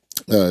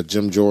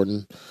 Jim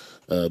Jordan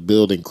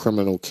building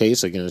criminal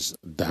case against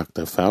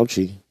Dr.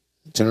 Fauci.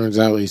 Turns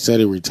out he said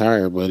he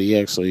retired, but he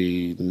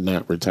actually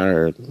not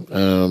retired.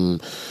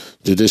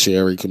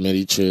 Judiciary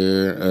Committee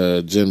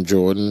Chair Jim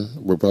Jordan,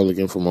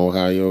 Republican from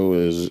Ohio,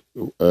 is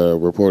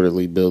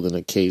reportedly building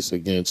a case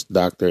against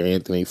Dr.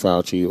 Anthony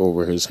Fauci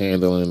over his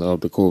handling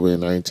of the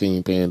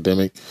COVID-19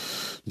 pandemic.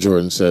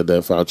 Jordan said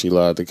that Fauci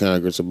lied to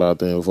Congress about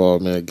the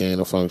involvement of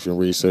gain-of-function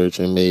research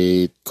and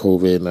made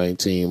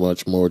COVID-19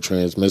 much more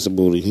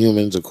transmissible to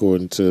humans,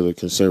 according to the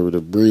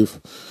conservative brief.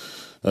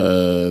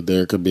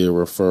 There could be a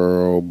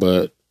referral,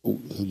 but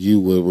you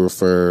would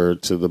refer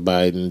to the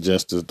Biden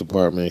Justice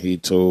Department, he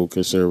told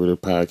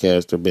conservative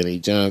podcaster Benny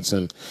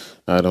Johnson.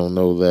 I don't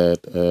know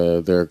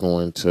that they're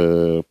going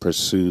to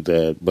pursue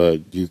that,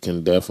 but you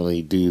can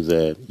definitely do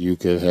that. You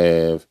could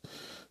have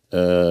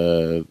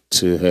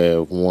to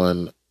have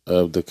one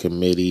of the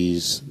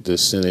committees, the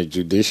Senate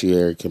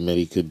Judiciary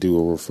Committee could do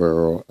a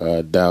referral.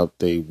 I doubt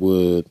they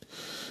would.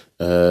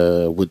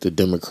 With the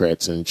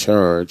Democrats in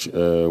charge,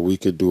 we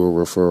could do a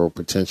referral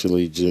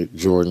potentially.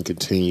 Jordan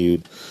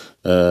continued.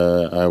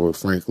 I would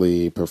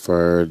frankly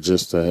prefer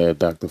just to have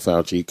Dr.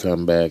 Fauci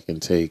come back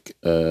and take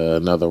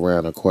another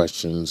round of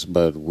questions,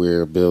 but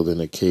we're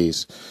building a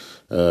case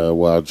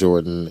while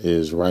Jordan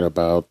is right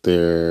about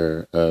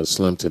there.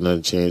 Slim to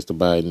none chance the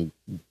Biden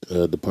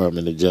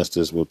Department of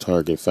Justice will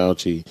target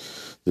Fauci.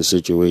 The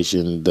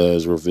situation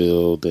does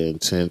reveal the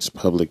intense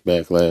public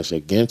backlash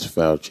against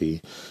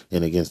Fauci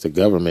and against the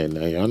government.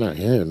 Now, y'all not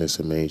hearing this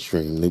in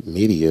mainstream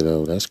media,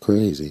 though. That's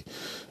crazy.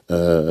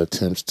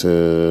 Attempts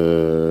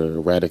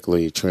to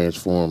radically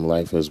transform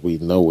life as we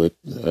know it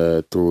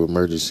through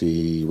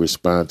emergency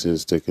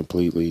responses to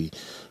completely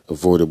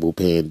avoidable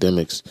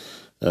pandemics.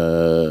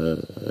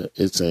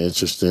 It's an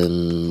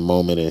interesting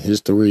moment in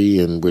history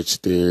in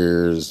which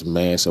there's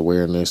mass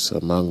awareness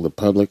among the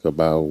public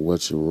about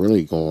what's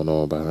really going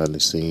on behind the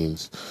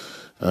scenes.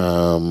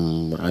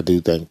 I do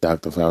think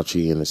Dr.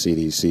 Fauci and the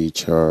CDC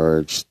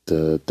charged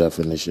the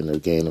definition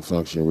of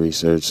gain-of-function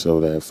research so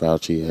that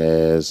Fauci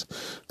has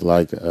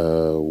like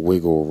a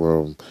wiggle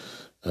room.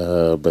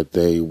 But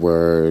they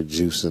were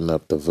juicing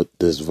up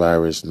this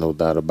virus, no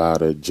doubt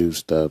about it,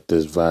 juiced up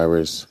this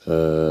virus,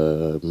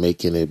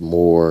 making it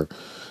more,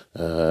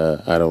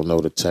 I don't know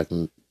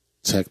the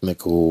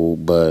technical,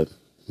 but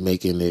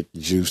making it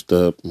juiced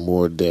up,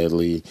 more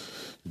deadly.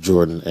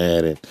 Jordan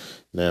added,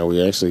 Now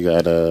we actually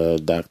got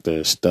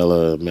Dr.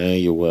 Stella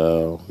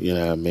Emanuel, you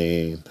know what I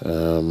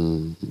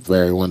mean?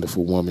 Very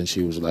wonderful woman.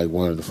 She was like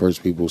one of the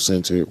first people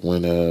censored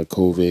when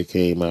COVID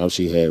came out.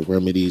 She had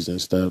remedies and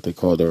stuff. They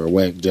called her a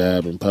whack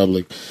job in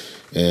public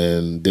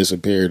and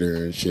disappeared her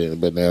and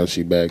shit. But now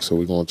she back, so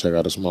we're going to check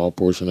out a small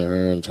portion of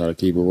her and try to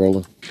keep it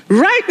rolling.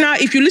 Right now,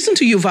 if you listen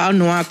to Yuval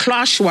Noah,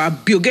 Klaus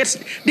Schwab, Bill Gates,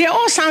 they're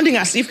all sounding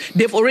as if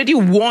they've already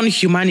won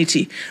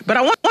humanity. But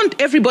I want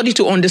everybody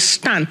to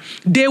understand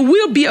there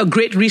will be a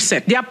great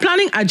reset. They are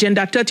planning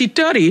Agenda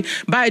 2030.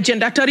 By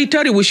Agenda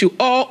 2030, we should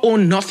all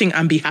own nothing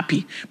and be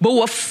happy. But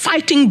we're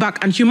fighting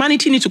back, and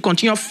humanity needs to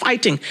continue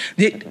fighting.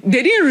 They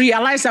didn't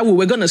realize that we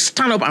were going to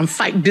stand up and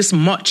fight this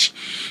much.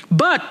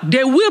 But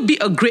there will be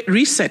a great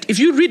reset. If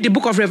you read the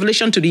book of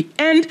Revelation to the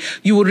end,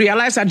 you will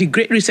realize that the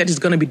great reset is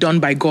going to be done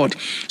by God.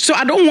 So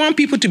I don't want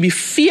people to be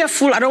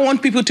fearful. I don't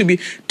want people to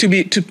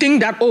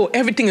think that, oh,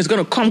 everything is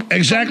going to come.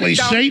 Exactly.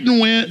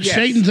 Satan wins. Yes.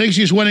 Satan thinks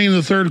he's winning in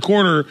the third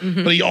quarter,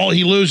 but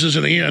he loses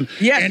in the end.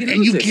 Yes,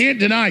 and you can't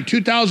deny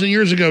 2,000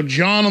 years ago,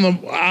 John on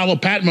the Isle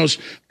of Patmos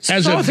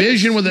has a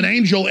vision with an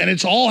angel, and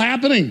it's all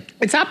happening.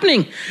 It's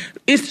happening.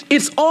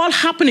 It's all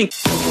happening.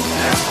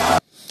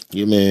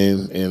 Yeah,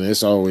 man, and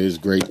it's always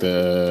great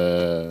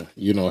to,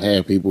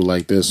 have people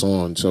like this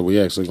on. So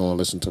we actually going to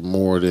listen to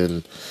more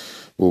than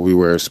what we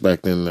were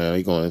expecting.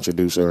 He's going to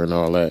introduce her and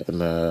all that, and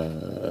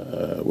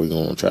we're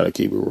going to try to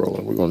keep it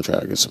rolling. We're going to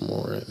try to get some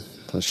more in.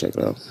 Let's check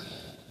it out.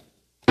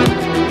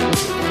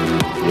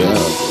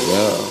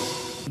 Yeah.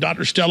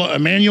 Dr. Stella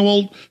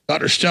Emanuel,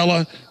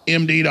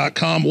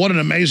 drstellamd.com. What an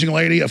amazing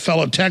lady, a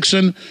fellow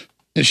Texan.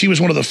 And she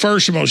was one of the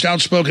first and most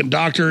outspoken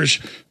doctors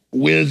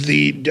with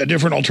the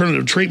different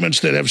alternative treatments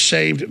that have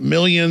saved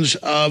millions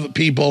of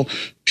people.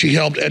 She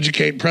helped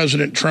educate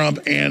President Trump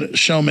and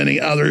so many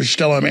others.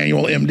 Stella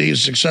Emanuel, MD,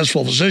 is a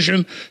successful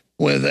physician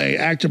with an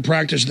active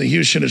practice in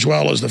Houston, as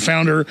well as the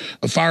founder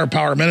of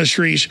Firepower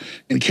Ministries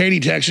in Katy,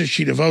 Texas.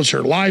 She devotes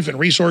her life and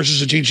resources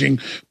to teaching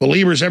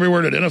believers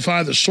everywhere to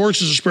identify the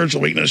sources of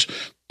spiritual weakness,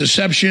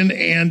 deception,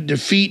 and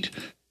defeat,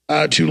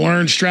 to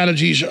learn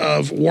strategies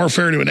of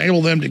warfare to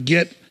enable them to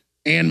get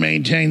and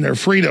maintain their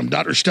freedom.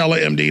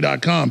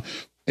 drstellamd.com.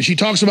 And she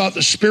talks about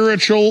the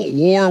spiritual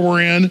war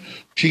we're in.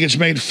 She gets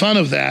made fun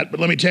of that,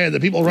 but let me tell you, the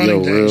people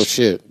running things, real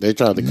shit. They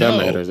tried to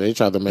come at her. They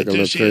tried to make her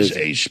look crazy. This is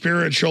a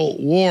spiritual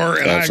war,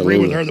 and I agree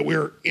with her that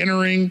we're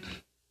entering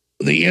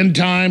the end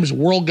times.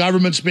 World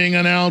governments being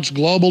announced,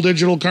 global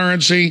digital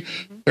currency.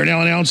 They're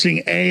now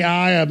announcing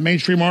AI,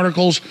 mainstream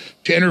articles,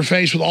 to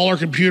interface with all our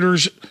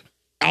computers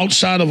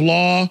outside of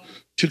law,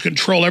 to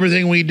control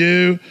everything we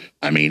do.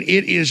 I mean,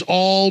 it is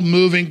all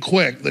moving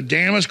quick. The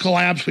dam has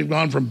collapsed. We've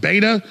gone from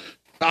beta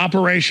to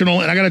operational.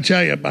 And I got to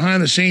tell you,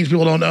 behind the scenes,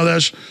 people don't know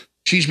this.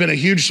 She's been a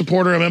huge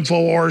supporter of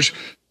InfoWars.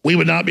 We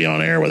would not be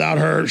on air without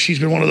her. She's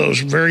been one of those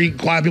very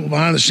quiet people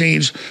behind the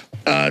scenes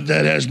that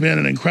has been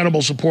an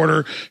incredible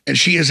supporter. And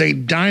she is a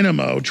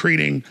dynamo,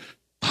 treating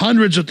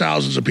hundreds of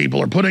thousands of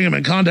people, or putting them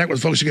in contact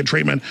with folks to get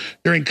treatment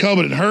during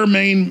COVID. And her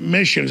main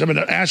mission, I've been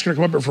asking her to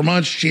come up here for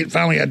months, she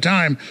finally had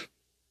time,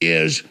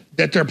 is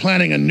that they're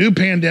planning a new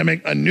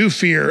pandemic, a new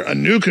fear, a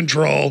new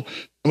control.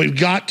 We've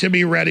got to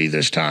be ready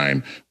this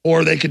time,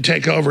 or they could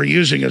take over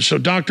using it. So,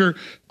 Doctor,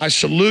 I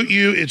salute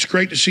you. It's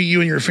great to see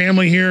you and your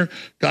family here.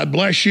 God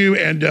bless you,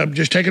 and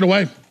just take it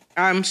away.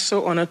 I'm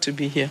so honored to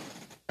be here.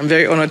 I'm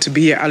very honored to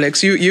be here,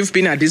 Alex. You've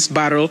been at this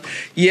battle.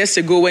 Years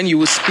ago, when you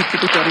would speak,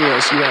 people thought you were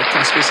a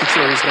conspiracy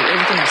theorist, but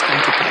everything has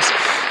come to pass.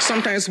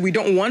 Sometimes we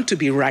don't want to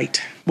be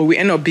right, but we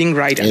end up being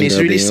right, and it's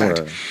really sad.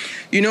 Right.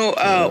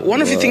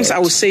 One of the things I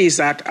would say is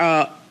that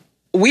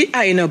we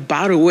are in a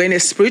battle, we're in a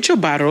spiritual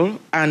battle,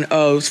 and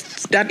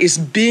that is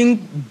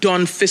being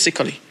done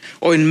physically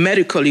or in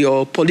medically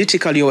or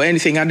politically or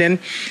anything. And then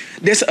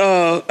there's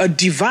a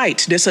divide,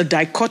 there's a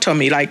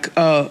dichotomy, like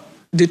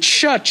the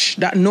church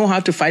that know how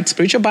to fight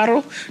spiritual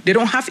battle, they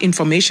don't have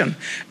information.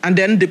 And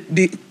then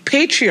the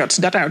patriots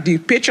that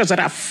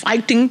are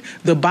fighting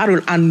the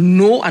battle and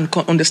know and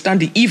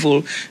understand the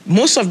evil,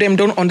 most of them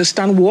don't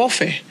understand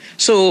warfare.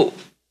 So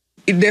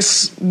there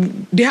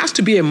has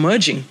to be a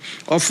merging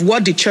of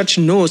what the church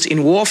knows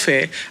in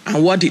warfare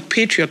and what the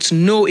patriots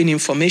know in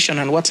information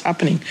and what's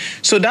happening.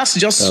 So that's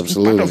just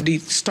part of the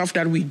stuff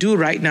that we do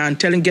right now,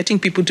 and getting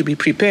people to be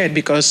prepared,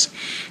 because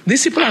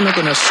these people are not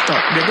going to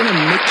stop. They're going to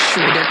make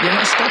sure that they're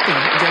not stopping.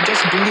 They're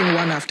just bringing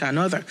one after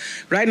another.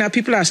 Right now,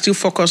 people are still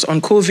focused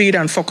on COVID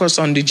and focused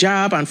on the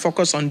jab and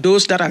focused on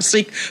those that are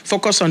sick,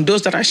 focused on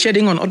those that are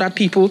shedding on other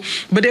people.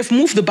 But they've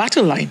moved the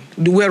battle line.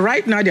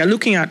 We're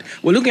looking at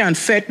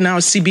Fed now,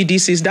 CBDCs.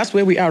 That's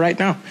where we are right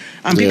now.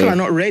 And people are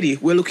not ready.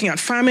 We're looking at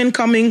famine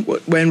coming.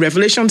 We're in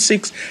Revelation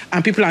 6,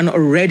 and people are not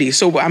ready.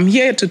 So I'm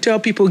here to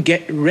tell people,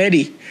 get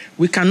ready.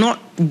 We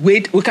cannot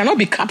wait. We cannot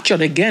be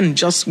captured again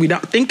just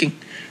without thinking.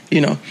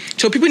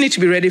 So people need to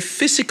be ready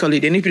physically.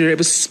 They need to be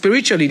ready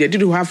spiritually. They need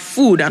to have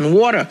food and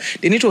water.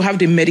 They need to have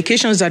the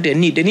medications that they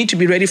need. They need to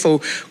be ready for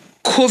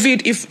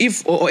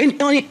COVID, or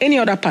any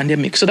other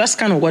pandemic. So that's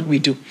kind of what we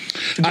do.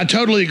 I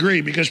totally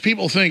agree, because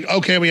people think,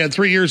 okay, we had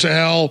 3 years of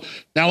hell,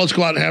 now let's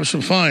go out and have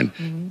some fun.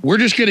 Mm-hmm. We're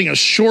just getting a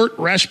short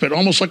respite,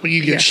 almost like when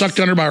you get sucked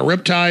under by a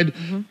riptide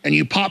and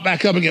you pop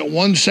back up and get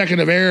 1 second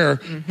of air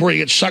before you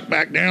get sucked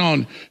back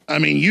down. I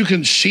mean, you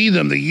can see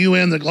them, the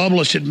UN, the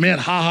globalists admit,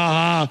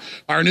 our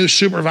new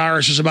super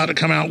virus is about to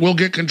come out. We'll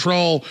get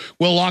control.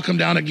 We'll lock them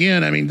down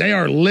again. I mean, they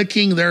are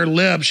licking their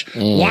lips.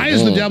 Why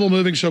is the devil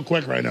moving so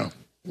quick right now?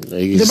 The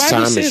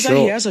Bible says that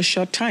he has a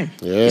short time.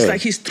 Yeah. It's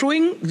like he's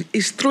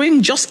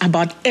throwing just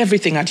about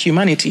everything at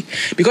humanity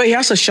because he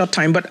has a short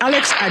time. But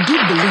Alex, I do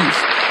believe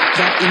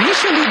that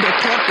initially they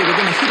thought they were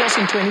going to hit us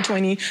in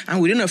 2020,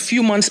 and within a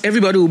few months,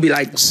 everybody will be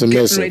like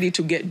getting ready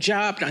to get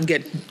jabbed and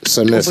get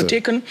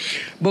overtaken.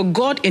 But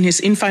God, in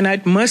his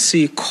infinite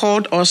mercy,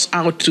 called us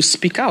out to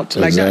speak out.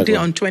 Like that day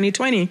on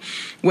 2020,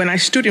 when I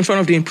stood in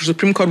front of the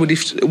Supreme Court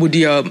with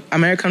the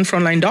American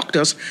frontline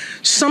doctors,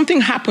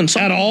 something happened.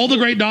 At all the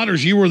great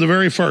doctors, you were the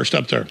very first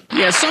up there.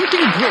 Yeah, something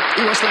broke.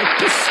 It was like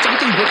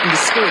something broke in the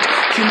spirit.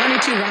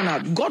 Humanity ran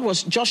out. God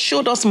just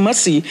showed us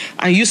mercy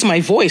and used my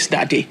voice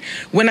that day.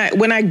 When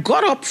I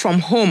got up from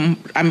home,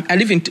 I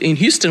live in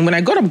Houston. When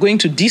I got up going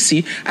to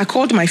DC, I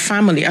called my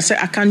family. I said,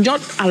 I cannot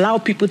allow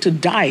people to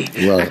die.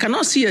 Right. I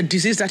cannot see a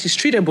disease that is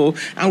treatable,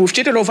 and we've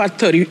treated over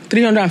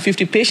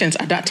 350 patients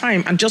at that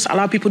time, and just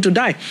allow people to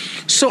die.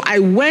 So I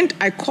went,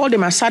 I called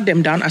them, I sat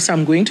them down. I said,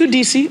 I'm going to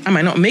DC. I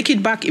might not make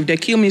it back. If they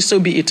kill me, so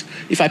be it.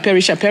 If I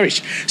perish, I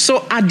perish.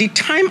 So at the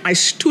time I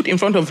stood in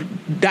front of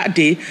that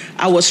day,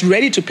 I was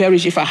ready to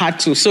perish if I had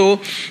to. So,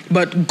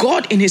 but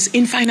God in his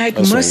infinite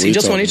mercy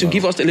just wanted to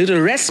give us a little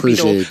respite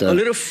or a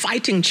little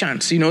fighting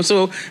chance,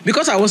 So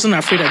because I wasn't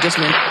afraid, I just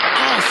went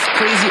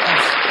crazy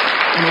off.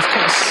 And of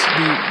course,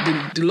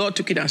 the Lord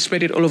took it and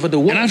spread it all over the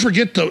world. And I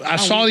forget, I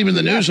saw even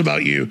the news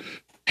about you.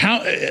 How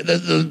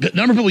the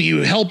number of people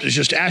you helped is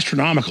just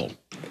astronomical.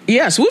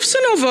 Yes, we've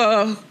seen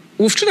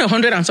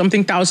 100 and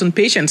something thousand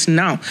patients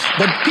now,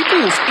 but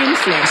people with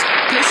influence,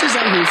 places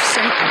that we've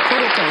sent our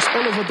protocols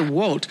all over the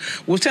world.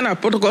 We've sent our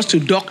protocols to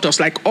doctors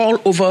like all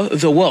over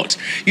the world.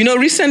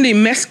 Recently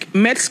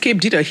Medscape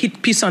did a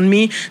hit piece on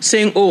me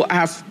saying, I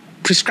have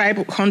prescribed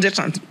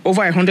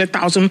over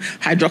 100,000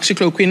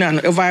 hydroxychloroquine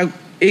and over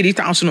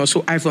 80,000 or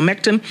so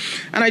ivermectin.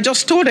 And I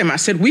just told them, I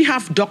said, we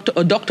have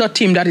a doctor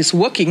team that is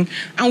working,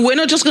 and we're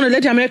not just going to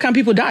let the American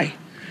people die.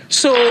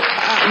 So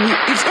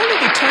it's only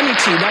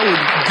eternity that would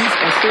give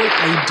a whole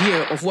idea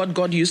of what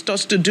God used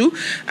us to do.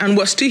 And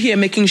we're still here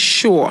making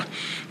sure.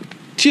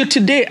 Till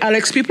today,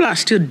 Alex, people are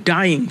still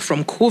dying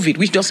from COVID,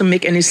 which doesn't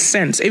make any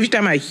sense. Every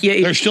time I hear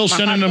it, they're still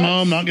sending them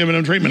home, not giving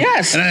them treatment.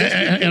 Yes.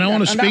 And I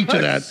want to speak to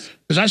that,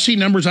 because I see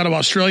numbers out of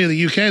Australia,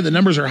 the UK, the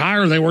numbers are higher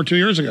than they were 2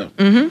 years ago.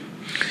 Mm-hmm.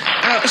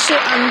 So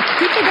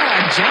people that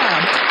are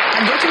jabbed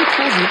are getting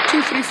COVID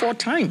 2, 3, 4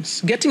 times,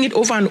 getting it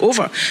over and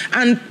over.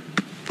 And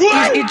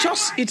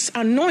it's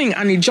annoying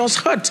and it just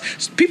hurts.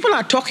 People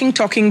are talking,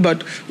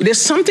 but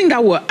there's something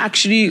that we're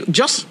actually,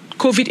 just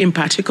COVID in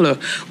particular,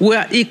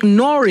 we're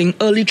ignoring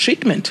early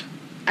treatment.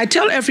 I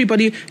tell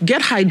everybody,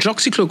 get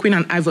hydroxychloroquine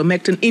and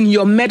ivermectin in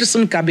your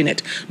medicine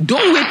cabinet.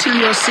 Don't wait till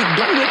you're sick.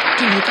 Don't wait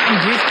till you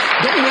can't breathe.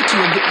 Don't wait till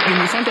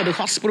you're in front of the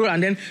hospital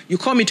and then you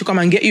call me to come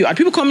and get you.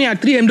 People call me at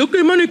 3 a.m.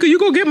 Dr. Monica, you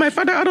go get my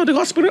father out of the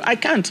hospital? I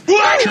can't.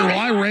 Sure, well,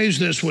 I raised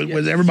this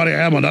with everybody I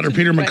have on, Dr.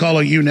 Peter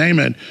McCullough, you name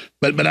it.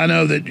 But I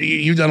know that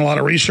you've done a lot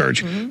of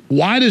research. Mm-hmm.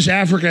 Why does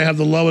Africa have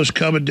the lowest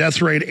COVID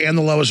death rate and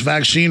the lowest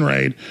vaccine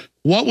rate?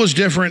 What was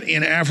different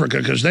in Africa?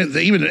 Because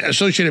they even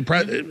Associated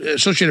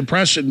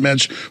Press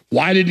admits,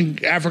 why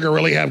didn't Africa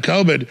really have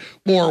COVID?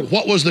 Or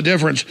what was the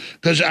difference?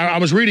 Because I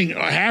was reading,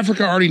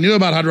 Africa already knew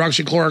about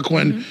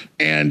hydroxychloroquine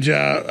and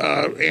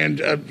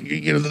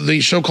the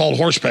so-called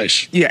horse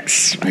pace.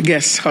 Yes, I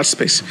guess horse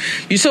pace.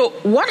 So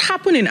what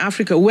happened in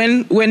Africa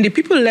when the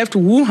people left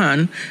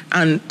Wuhan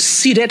and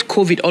seeded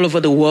COVID all over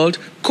the world?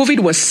 COVID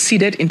was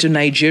seeded into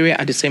Nigeria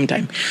at the same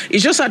time.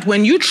 It's just that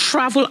when you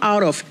travel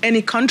out of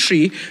any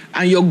country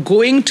and you're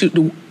going to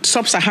the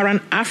sub-Saharan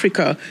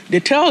Africa, they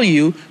tell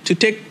you to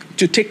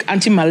take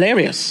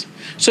anti-malarials.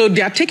 So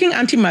they are taking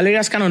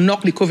anti-malarials, kind of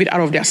knock the COVID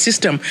out of their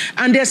system.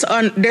 And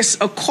there's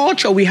a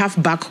culture we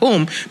have back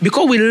home,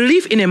 because we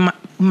live in a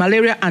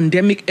malaria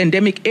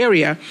endemic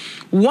area.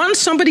 Once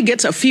somebody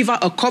gets a fever,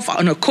 a cough,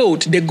 and a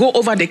cold, they go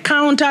over the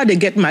counter, they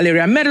get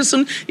malaria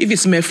medicine, if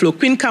it's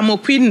mefloquine,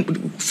 camoquine,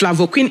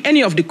 flavoquine,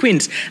 any of the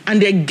quins,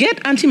 and they get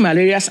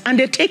anti-malarials and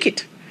they take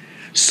it.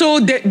 So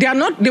they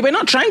were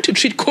not trying to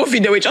treat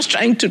COVID, they were just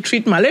trying to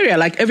treat malaria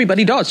like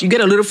everybody does. You get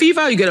a little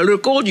fever, you get a little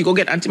cold, you go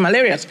get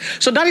anti-malarials.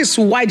 So that is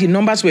why the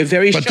numbers were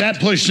very short. But that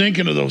pushed zinc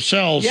into those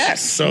cells.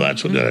 Yes. So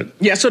that's what did it.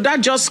 Yeah, so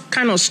that just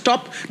kind of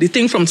stopped the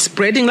thing from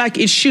spreading like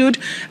it should,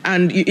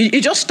 and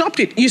it just stopped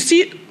it. You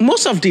see,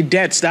 most of the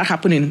deaths that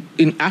happen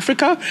in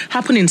Africa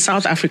happen in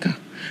South Africa.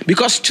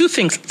 Because two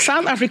things.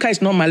 South Africa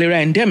is not malaria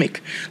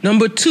endemic.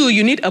 Number two,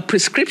 you need a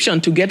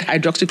prescription to get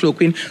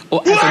hydroxychloroquine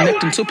or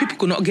ivermectin, so people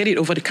could not get it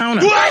over the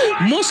counter.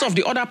 Most of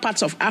the other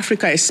parts of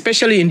Africa,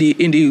 especially in the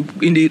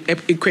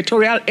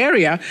equatorial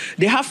area,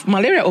 they have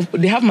malaria.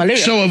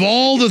 So of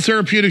all the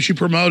therapeutics you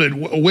promoted,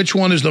 which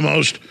one is the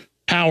most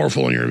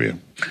powerful in your view?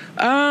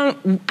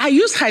 I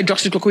use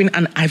hydroxychloroquine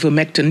and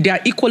ivermectin. They are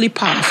equally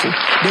powerful.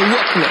 They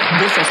work well,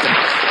 both of them.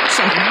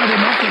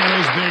 Ivermectin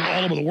is big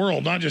all over the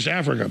world, not just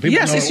Africa.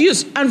 Yes, it's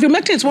used.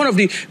 Ivermectin is one of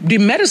the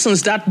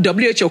medicines that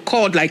WHO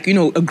called, like, you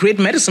know, a great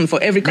medicine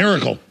for every country.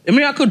 Miracle. A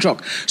miracle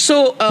drug.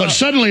 So, but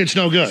suddenly it's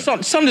no good.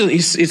 Suddenly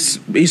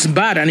it's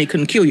bad and it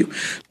can kill you.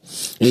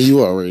 And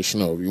you already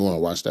know, if you want to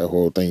watch that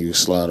whole thing, you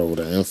slide over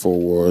to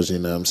InfoWars, you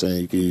know what I'm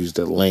saying? You can use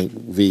the link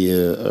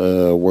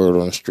via Word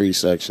on the Street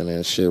section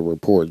and shit.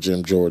 Report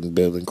Jim Jordan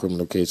building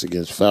criminal case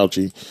against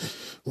Fauci.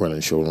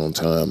 Running short on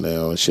time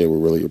now and shit. We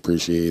really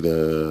appreciate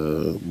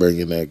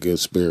bringing that good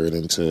spirit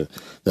into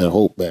that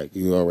hope back.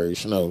 You already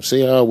know.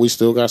 See how we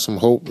still got some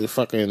hope?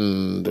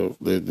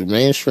 The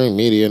mainstream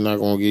media not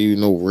going to give you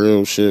no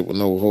real shit with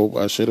no hope.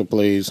 I should have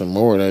played some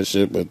more of that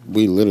shit, but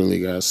we literally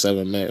got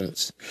 7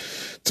 minutes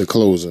to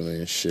closing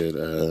and shit.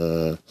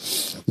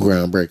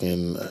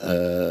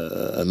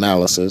 Groundbreaking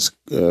analysis.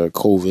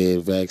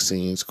 COVID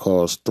vaccines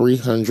caused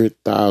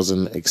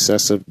 300,000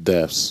 excessive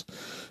deaths.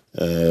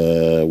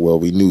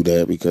 Well, we knew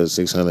that because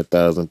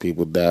 600,000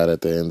 people died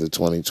at the end of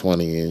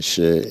 2020 and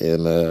shit,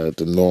 and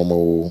the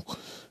normal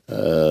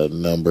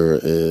number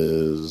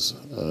is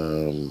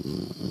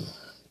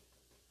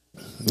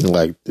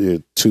like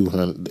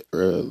 200,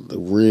 the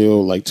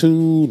real like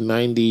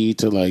 290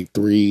 to like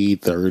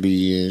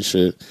 330 and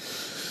shit.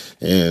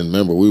 And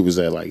remember, we was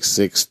at like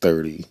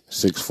 630,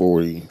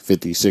 640,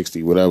 50,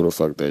 60, whatever the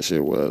fuck that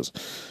shit was.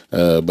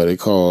 But it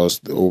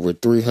caused over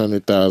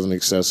 300,000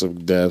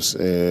 excessive deaths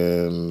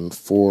and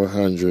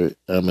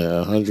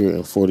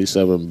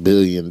 $147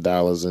 billion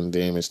in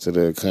damage to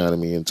the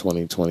economy in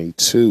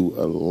 2022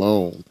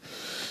 alone.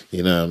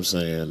 You know what I'm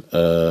saying?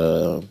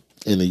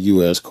 In the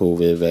U.S.,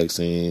 COVID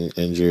vaccine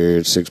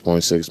injured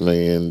 6.6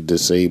 million,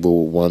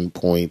 disabled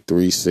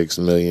 1.36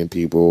 million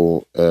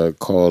people,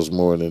 caused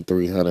more than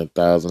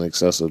 300,000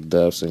 excessive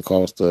deaths, and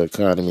cost the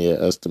economy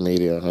an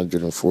estimated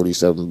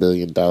 $147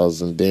 billion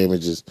in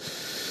damages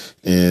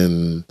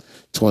in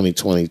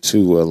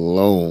 2022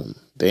 alone.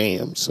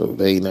 Damn, so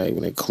they not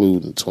even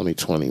including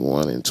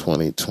 2021 and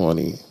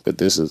 2020. But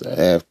this is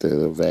after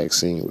the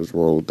vaccine was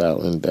rolled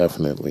out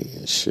indefinitely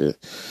and shit.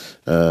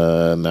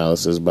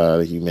 Analysis by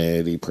the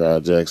Humanity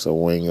Projects, a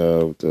wing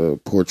of the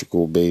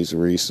Portugal-based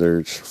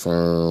research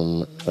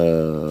firm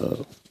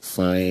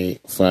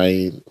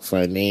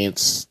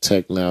Finance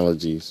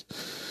Technologies.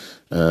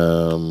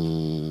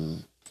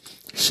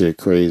 Shit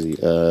crazy.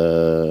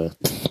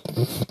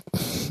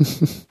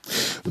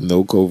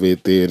 No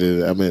COVID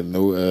theater. I mean,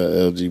 no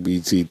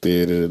LGBT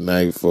theater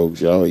tonight,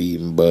 folks. Y'all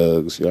eating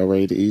bugs. Y'all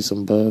ready to eat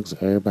some bugs?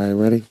 Everybody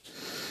ready?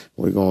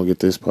 We're going to get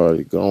this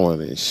party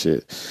going and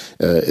shit.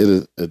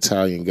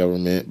 Italian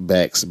government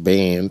backs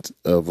ban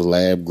of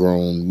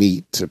lab-grown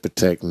meat to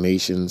protect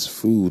nation's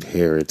food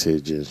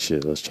heritage and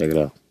shit. Let's check it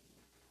out.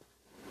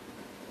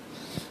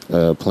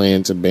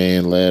 Plan to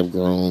ban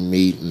lab-grown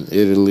meat in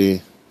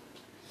Italy.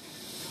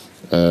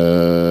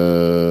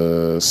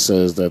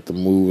 Says that the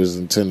move is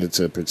intended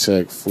to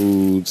protect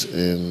foods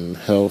and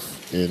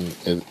health in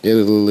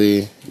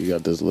Italy. You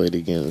got this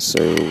lady getting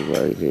served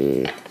right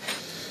here.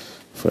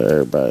 For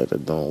everybody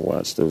that don't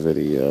watch the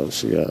video,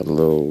 she got a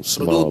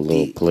small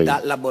little plate.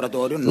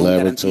 Laboratory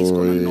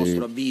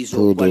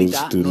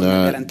produce do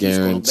not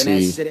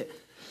guarantee the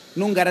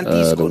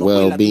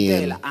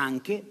well-being.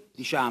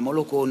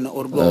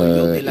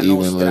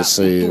 Even let's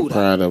say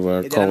part of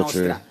our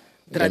culture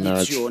and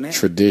our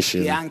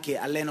tradition,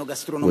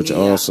 which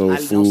also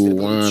food,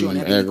 wine, and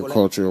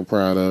agricultural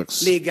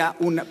products ties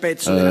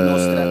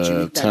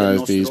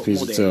these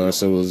pieces to our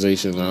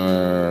civilization.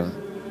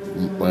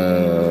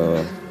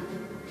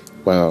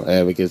 Our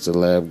advocates of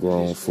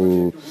lab-grown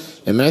food,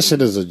 and that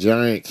shit is a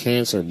giant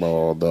cancer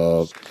ball,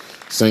 dog.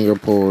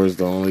 Singapore is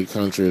the only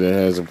country that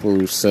has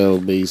approved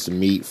cell-based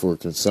meat for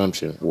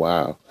consumption.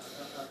 Wow.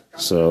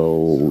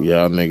 So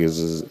y'all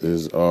niggas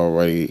is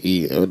already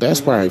eating.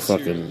 That's probably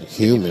fucking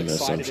human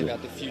assumption.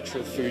 About the future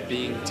of food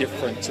being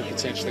different to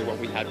potentially what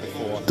we had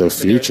before. The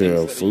future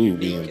of food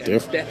being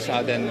different.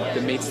 Better than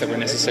the meats that we're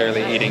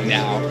necessarily eating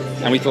now.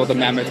 And we thought the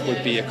mammoth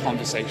would be a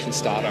conversation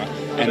starter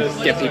and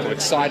get people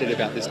excited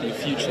about this new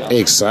future.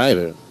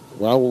 Excited?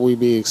 Why would we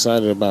be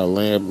excited about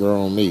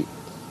lab-grown meat?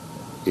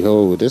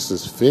 Yo, this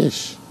is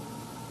fish.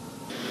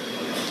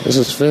 This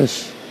is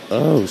fish.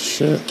 Oh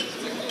shit.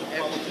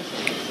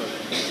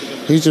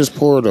 He just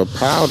poured a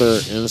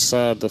powder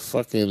inside the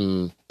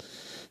fucking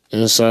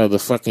inside the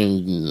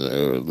fucking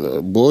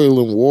the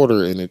boiling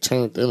water and it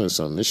turned into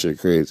something. This shit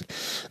crazy.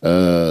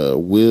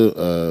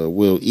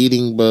 Will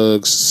eating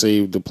bugs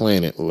save the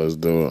planet? Let's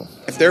do it.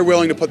 If they're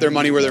willing to put their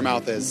money where their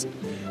mouth is,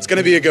 it's going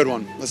to be a good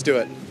one. Let's do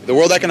it. The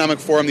World Economic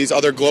Forum, these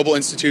other global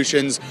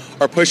institutions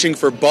are pushing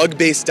for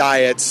bug-based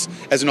diets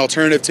as an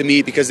alternative to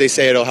meat because they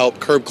say it'll help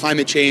curb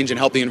climate change and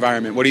help the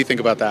environment. What do you think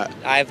about that?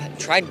 I've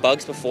tried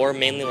bugs before,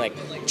 mainly like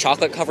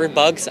chocolate-covered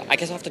bugs. I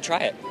guess I'll have to try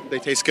it. They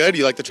taste good?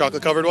 You like the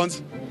chocolate-covered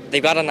ones?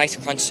 They've got a nice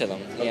crunch to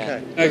them.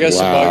 Yeah. I guess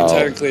Wow. the bug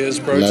technically is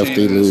protein.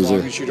 Lefty And as loser.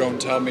 long as you don't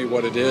tell me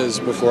what it is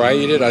before I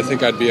eat it, I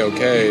think I'd be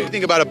okay. What do you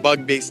think about a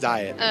bug-based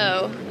diet?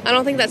 Oh, I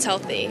don't think that's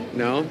healthy.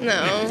 No?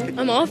 No.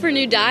 I'm all for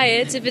new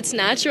diets if it's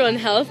natural and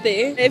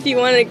healthy. If you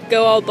want to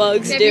go all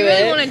bugs, If do you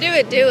really it. want to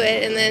do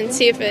it, and then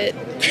see if it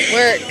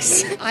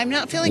works. I'm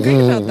not feeling great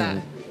about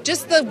that.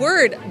 Just the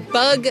word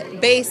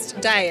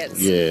bug-based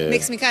diets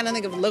makes me kind of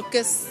think of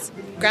locusts,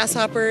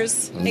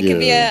 grasshoppers. It could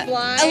be a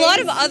Flies. lot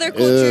of other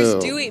cultures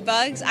Ew. do eat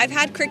bugs. I've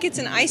had crickets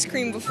in ice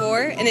cream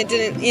before, and it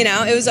didn't,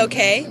 it was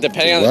okay.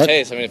 Depending on What? the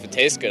taste. I mean, if it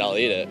tastes good, I'll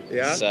eat it.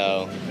 Yeah?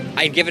 So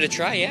I'd give it a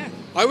try, yeah.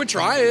 I would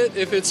try it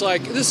if it's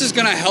like, this is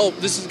going to help.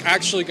 This is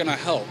actually going to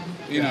help,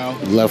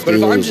 Lefty But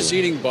if I'm loser. just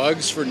eating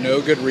bugs for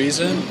no good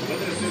reason,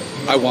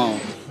 I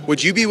won't.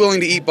 Would you be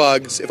willing to eat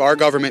bugs if our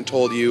government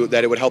told you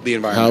that it would help the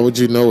environment? How would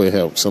you know it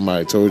helped?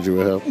 Somebody told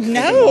you it helped.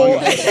 No.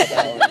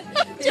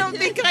 Don't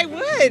think I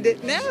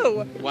would.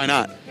 No. Why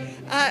not?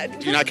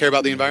 Do you not care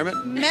about the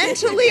environment?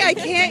 Mentally, I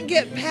can't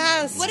get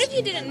past. What if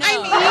you didn't know?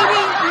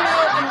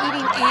 I'm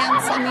eating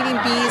ants, I'm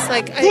eating bees.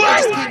 Like, I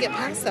just can't get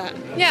past that.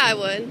 Yeah, I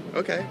would.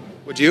 Okay.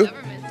 Would you?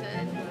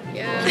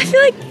 Yeah.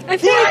 I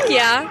feel like,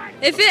 yeah.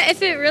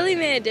 If it really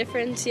made a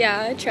difference,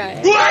 yeah, I'd try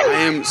it. I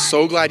am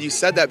so glad you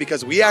said that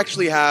because we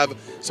actually have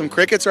some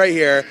crickets right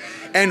here,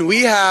 and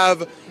we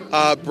have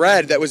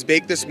bread that was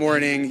baked this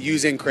morning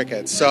using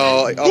crickets.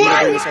 So I'm going to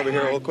bring this over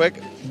here real quick.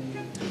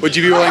 Would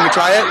you be willing to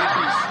try it?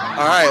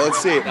 All right, let's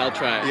see. I'll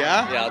try it.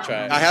 Yeah? Yeah, I'll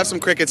try it. I have some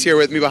crickets here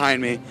with me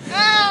behind me.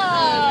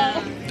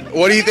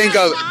 What do you think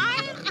of?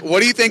 What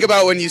do you think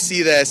about when you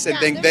see this and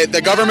think that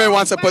the government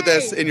wants to put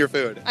this in your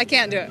food? I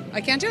can't do it.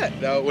 I can't do it.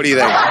 No, what do you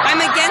think? I'm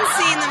against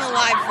seeing them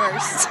alive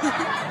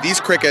first.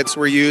 These crickets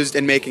were used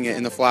in making it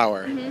in the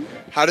flour.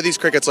 How do these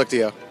crickets look to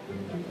you?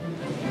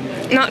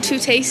 Not too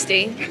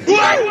tasty.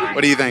 What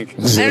do you think?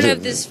 I don't know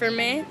if this is for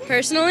me,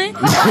 personally.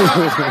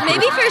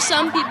 Maybe for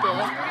some people.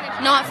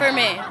 Not for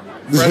me.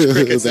 Fresh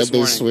crickets That this been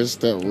morning.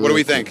 switched up. What do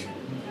we think?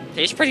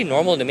 Tastes pretty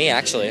normal to me,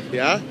 actually.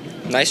 Yeah?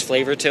 Nice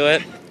flavor to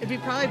it. It'd be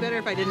probably better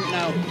if I didn't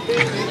know.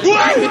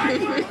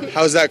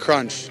 How's that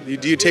crunch?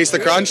 Do you taste the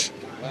crunch?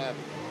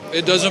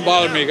 It doesn't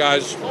bother me,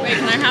 guys. Wait,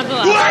 can I have the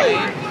last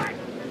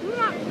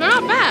bite? They're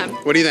not bad.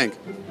 What do you think?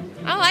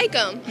 I like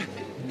them.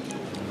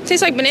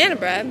 Tastes like banana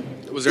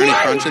bread. Was there any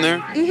crunch in there?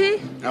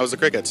 Mm-hmm. How was the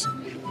crickets?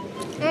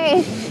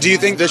 Oh. Do you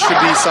think this should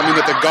be something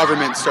that the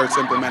government starts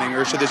implementing,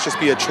 or should this just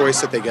be a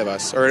choice that they give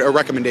us, or a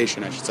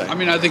recommendation, I should say? I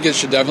mean, I think it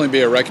should definitely be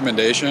a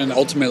recommendation.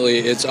 Ultimately,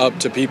 it's up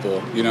to people,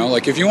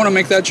 Like, if you want to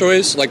make that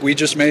choice, like we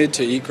just made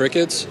to eat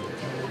crickets,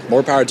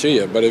 more power to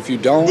you. But if you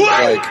don't,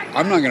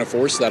 I'm not going to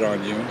force that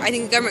on you. I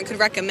think the government could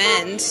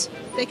recommend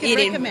They could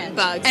eating recommend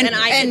bugs, and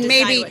I could decide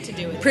maybe what to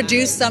do with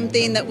produce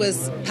something that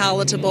was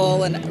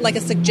palatable and like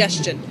a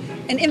suggestion,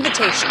 an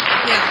invitation.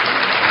 Yeah.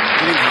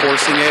 Do you think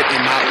forcing it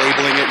and not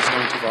labeling it is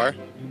going too far?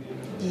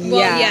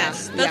 Well,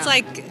 yes. That's the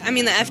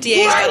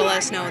FDA's got to let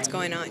us know what's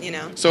going on,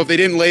 So if they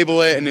didn't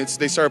label it and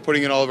they started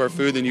putting it in all of our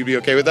food, then you'd be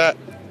okay with that?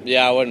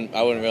 Yeah, I wouldn't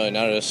really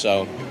notice,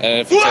 so. And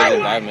if it's the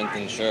environment,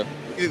 then sure.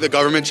 You think the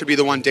government should be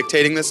the one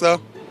dictating this, though?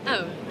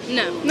 Oh,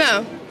 no.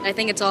 No. I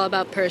think it's all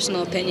about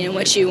personal opinion,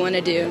 what you want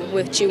to do,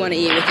 what you want to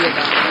eat with your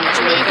body. What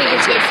do you think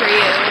is good for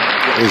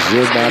you? It's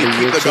your body,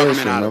 Keep your the choice,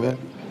 government out of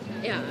remember?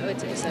 Yeah, I would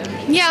say so.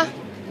 Yeah.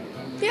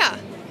 Yeah.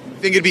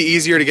 Think it'd be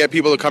easier to get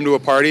people to come to a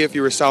party if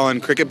you were selling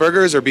cricket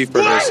burgers or beef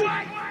burgers?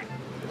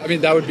 I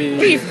mean, that would be...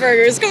 Beef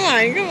burgers, come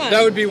on.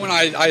 That would be when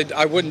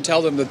I wouldn't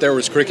tell them that there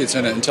was crickets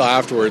in it until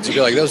afterwards. You'd be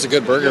like, that was a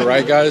good burger,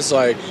 right, guys?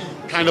 Like,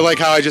 kind of like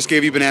how I just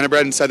gave you banana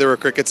bread and said there were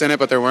crickets in it,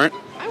 but there weren't?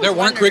 There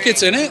weren't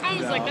crickets in it? I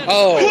was like,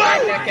 Oh,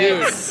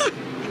 dude.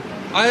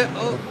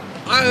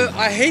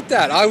 I hate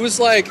that. I was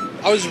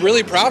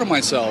really proud of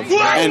myself.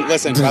 And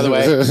listen, by the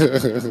way,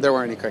 there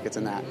weren't any crickets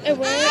in that. It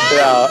was.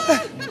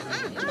 Yeah.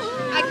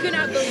 I could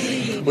not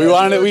believe. We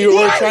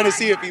were trying to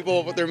see if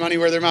people put their money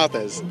where their mouth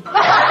is. So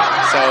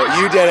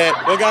you did it.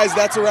 Well, guys,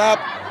 that's a wrap.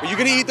 Are you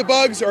going to eat the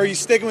bugs or are you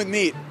sticking with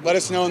meat? Let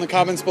us know in the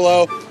comments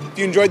below. If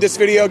you enjoyed this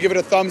video, give it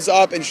a thumbs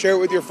up and share it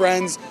with your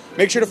friends.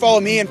 Make sure to follow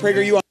me and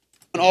PragerU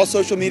on all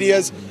social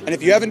medias. And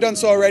if you haven't done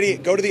so already,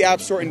 go to the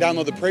App Store and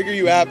download the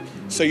PragerU app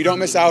so you don't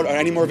miss out on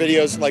any more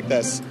videos like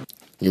this.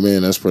 Yeah,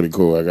 man, that's pretty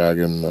cool. I gotta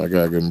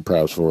give him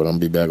props for it. I'm gonna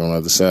be back on the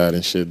other side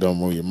and shit. Don't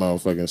move your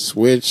motherfucking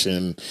switch.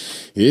 And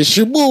it's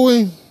your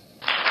boy.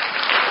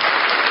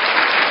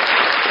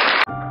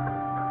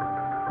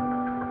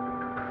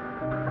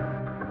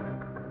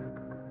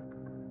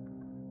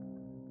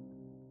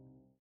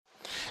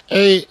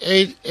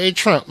 Hey,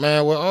 Trump,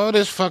 man, with all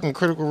this fucking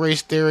critical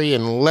race theory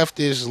and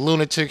leftist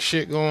lunatic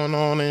shit going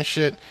on and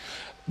shit,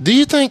 do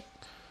you think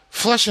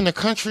flushing the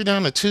country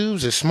down the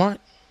tubes is smart?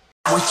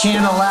 We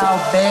can't allow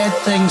bad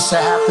things to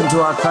happen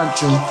to our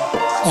country,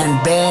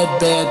 and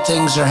bad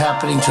things are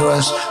happening to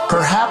us,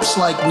 perhaps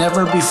like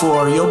never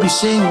before. You'll be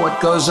seeing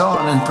what goes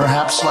on, and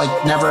perhaps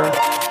like never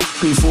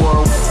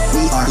before.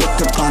 We are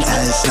looked upon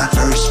as not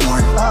very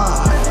smart.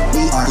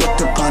 We are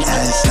looked upon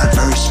as not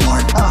very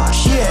smart.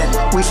 Shit,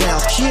 we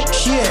failed. Shit,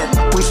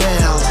 we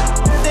failed.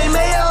 They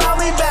may allow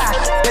me back.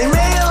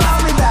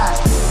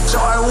 So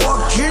I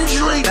walked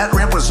gingerly. That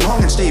ramp was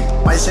long and steep.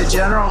 I said,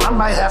 General, I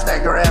might have to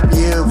grab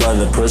you. By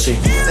the pussy.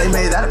 They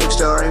made that a big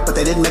story, but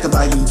they didn't make a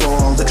diving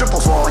fall. The triple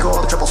fall, I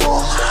call the triple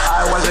fall.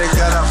 I wasn't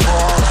gonna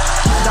fall.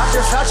 Dr.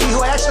 Fauci,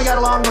 who I actually got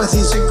along with,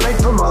 he's a great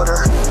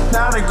promoter.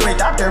 Not a great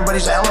doctor, but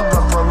he's a hell of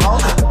a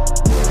promoter.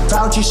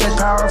 Fauci said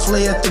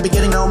powerfully at the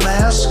beginning, no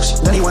masks.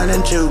 Then he went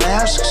into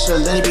masks,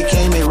 and then he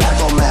became a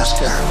radical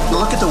masker.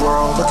 Look at the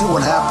world. Look at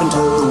what happened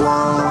to the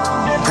world.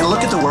 And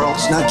look at the world.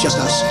 It's not just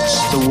us. It's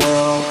the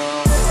world.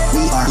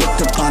 We are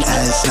looked upon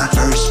as not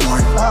very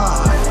smart.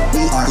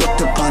 We are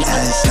looked upon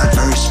as not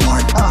very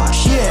smart.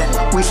 Shit,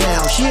 we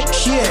failed. Shit,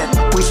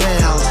 we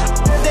failed.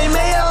 They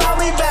may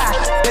allow me back.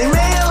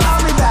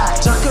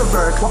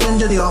 Zuckerberg walked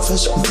into the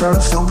office in front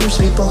of filmers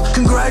people.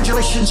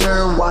 Congratulations,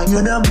 sir, why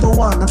you're number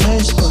one on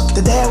Facebook.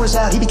 The day I was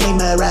out, he became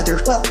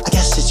rather, well, I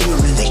guess it's human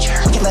nature.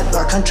 We can let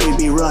our country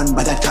be run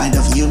by that kind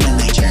of human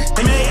nature.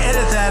 They may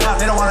edit that out.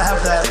 They don't want to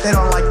have that. They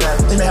don't like that.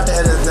 They may have to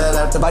edit that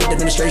out. The Biden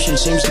administration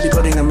seems to be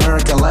putting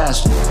America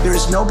last. There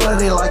is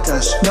nobody like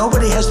us.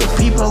 Nobody has the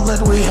people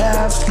that we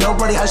have.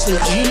 Nobody has the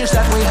genius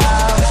that we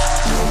have.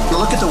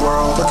 Look at the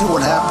world. Look at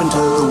what happened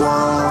to the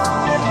world.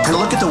 And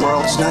look at the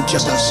world. It's not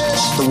just us.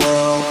 It's the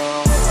world.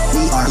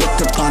 We are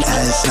looked upon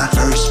as not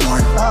very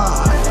smart.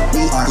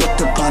 We are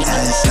looked upon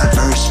as not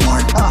very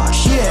smart.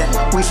 Shit,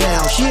 we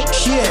failed. Shit,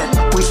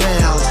 we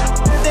failed.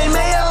 They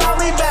may allow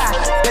me back.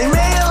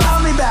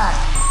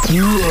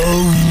 You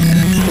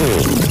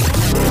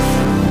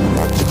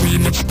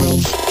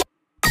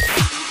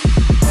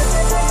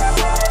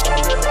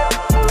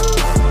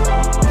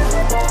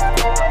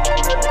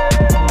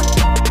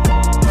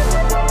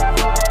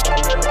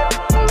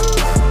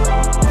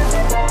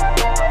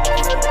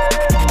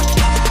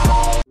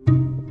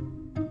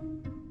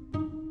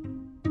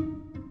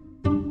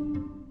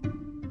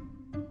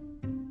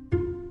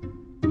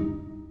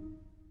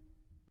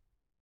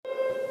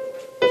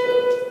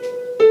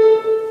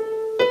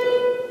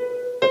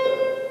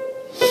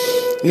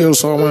Yo,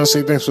 so I want to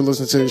say thanks for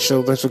listening to the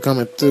show. Thanks for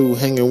coming through,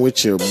 hanging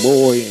with your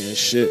boy and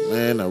shit,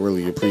 man. I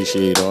really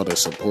appreciate all the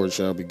support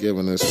y'all be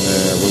giving us, man.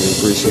 I really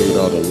appreciate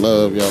all the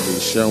love y'all be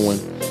showing.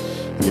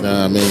 You know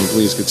what I mean?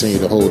 Please continue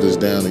to hold us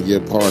down in your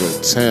part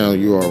of town.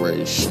 You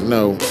already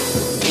know. You know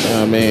what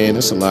I mean?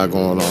 There's a lot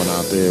going on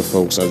out there,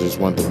 folks. I just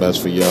want the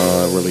best for y'all.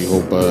 I really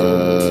hope,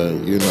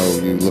 you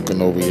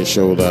looking over your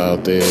shoulder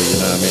out there. You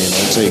know what I mean?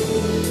 Don't take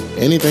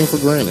anything for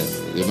granted.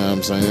 You know what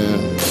I'm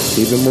saying?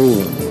 Keep it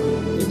moving.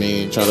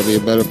 Try to be a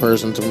better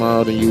person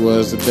tomorrow than you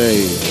was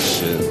today.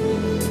 Shit.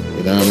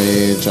 You know what I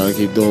mean? Try to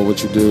keep doing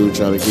what you do.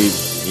 Try to keep,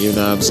 you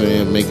know what I'm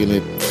saying, making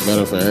it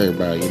better for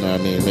everybody. You know what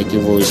I mean? Make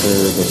your voice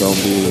heard, but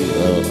don't be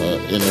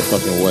in the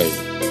fucking way.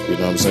 You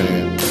know what I'm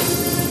saying?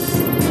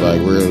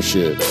 Like real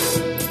shit.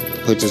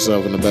 Put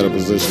yourself in a better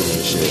position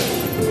and shit.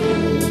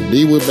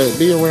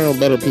 Be around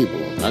better people.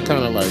 I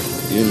kind of like,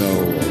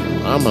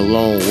 I'm a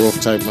lone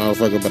wolf type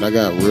motherfucker, but I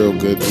got real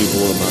good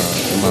people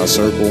in my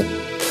circle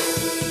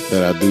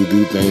that I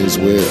do things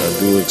with. I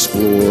do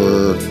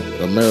explore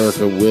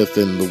America with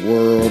and the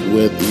world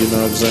with, you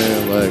know what I'm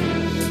saying?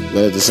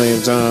 But at the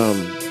same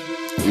time,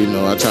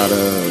 I try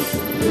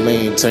to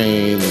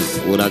maintain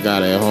what I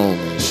got at home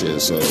and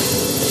shit. So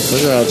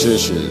figure out your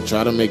shit.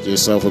 Try to make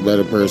yourself a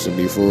better person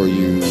before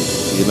you know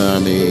what I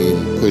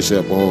mean, push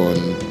up on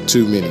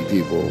too many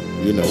people.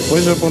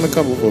 Push up on a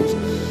couple folks.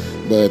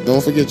 But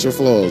don't forget your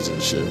flaws and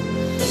shit.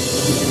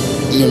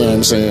 You know what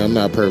I'm saying? I'm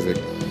not perfect.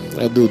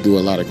 I do a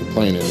lot of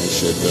complaining and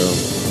shit, though.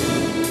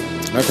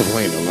 I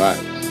complain a lot.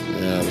 You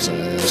know what I'm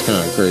saying? It's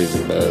kind of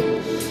crazy, but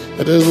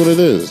it is what it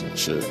is and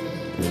shit.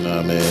 You know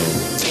what I mean?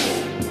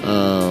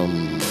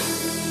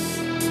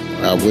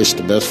 I wish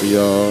the best for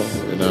y'all.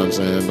 You know what I'm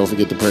saying? Don't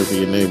forget to pray for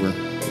your neighbor.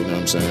 You know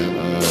what I'm saying?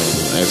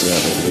 Ask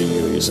God to forgive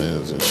you your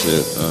sins and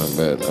shit.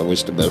 But I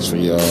wish the best for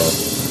y'all.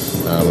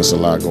 There's a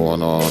lot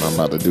going on. I'm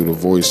about to do the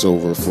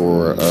voiceover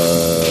for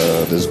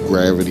this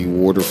gravity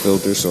water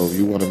filter. So if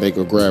you want to make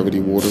a gravity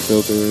water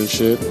filter and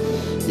shit,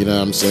 you know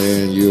what I'm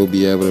saying, you'll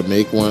be able to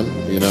make one.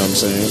 You know what I'm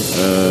saying?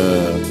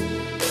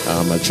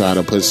 I'm going to try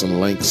to put some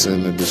links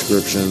in the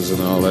descriptions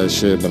and all that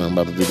shit, but I'm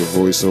about to do the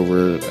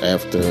voiceover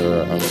after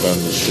I'm done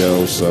the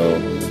show. So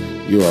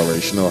you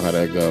already know how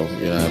that go.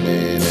 You know what I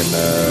mean? And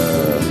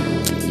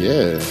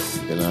yeah,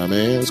 you know what I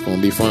mean? It's going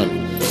to be fun.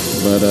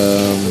 But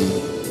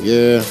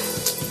yeah.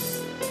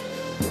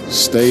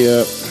 Stay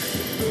up,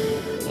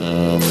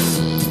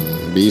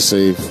 be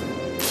safe,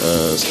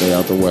 stay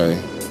out the way,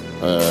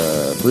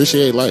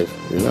 appreciate life.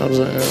 You know what I'm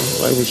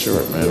saying? Life is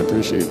short, man.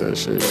 Appreciate that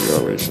shit. You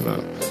always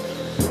know.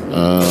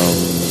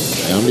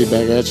 And I'll be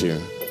back at you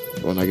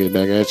when I get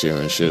back at you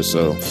and shit.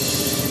 So,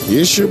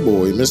 it's your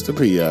boy, Mr.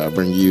 P.I.,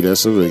 bringing you that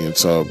civilian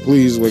talk.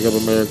 Please wake up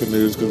America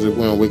News, because if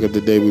we don't wake up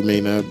today, we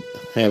may not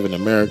have in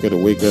America to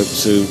wake up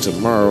to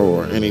tomorrow,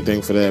 or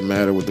anything for that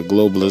matter, with the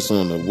globalists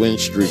on the win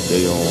streak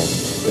they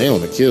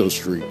on the kill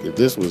streak. If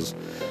this was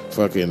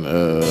fucking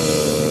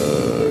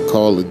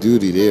Call of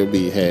Duty,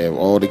 they'll have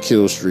all the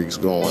kill streaks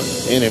going.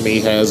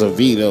 Enemy has a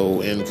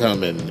veto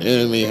incoming.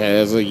 Enemy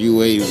has a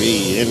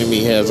UAV.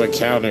 Enemy has a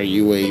counter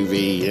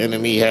UAV.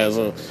 Enemy has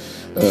a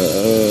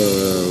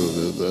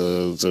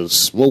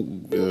smoke,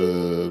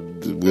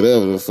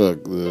 whatever the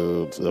fuck,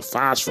 the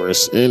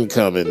phosphorus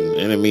incoming.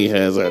 Enemy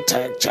has an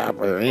attack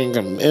chopper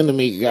incoming.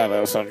 Enemy got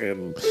a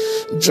fucking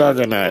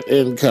juggernaut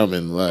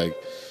incoming. Like,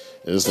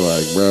 it's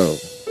like, bro,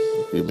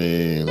 I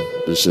mean,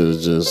 this shit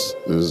is just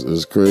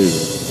is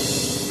crazy.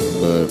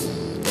 But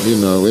you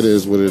know, it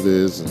is what it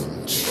is. And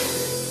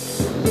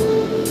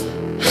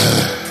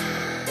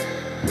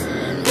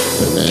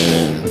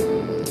man,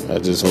 I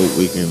just hope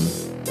we can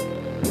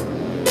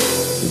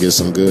get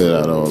some good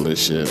out of all this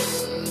shit.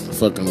 I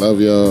fucking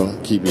love y'all.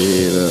 Keep your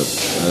head up.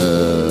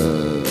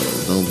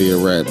 Don't be a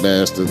rat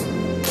bastard.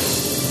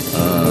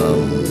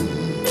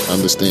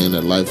 Understand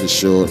that life is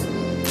short.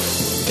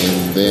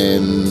 And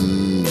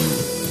then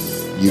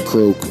you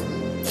croak.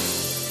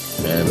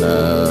 And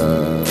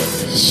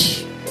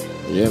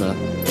you know.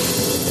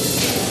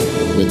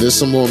 But there's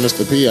some more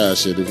Mr. P.I.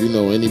 shit. If you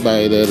know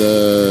anybody that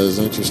is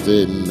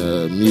interested in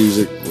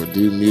music or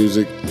do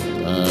music,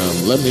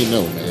 let me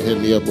know, man. Hit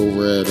me up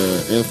over at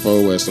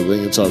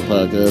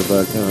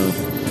info@civiliantalkpodcast.com,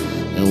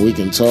 and we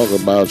can talk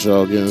about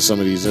y'all getting some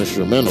of these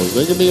instrumentals.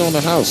 They can be on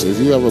the house. If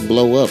you ever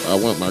blow up, I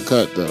want my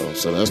cut, though.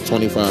 So that's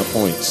 25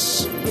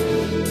 points.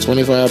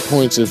 25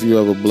 points if you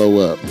ever blow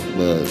up.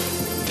 But,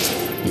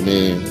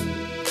 man,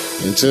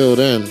 until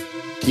then,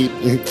 keep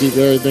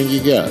everything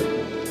you got.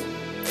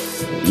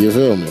 You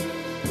feel me?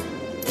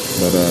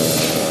 But,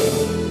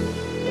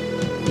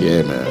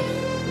 yeah, man.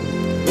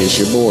 It's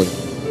your boy.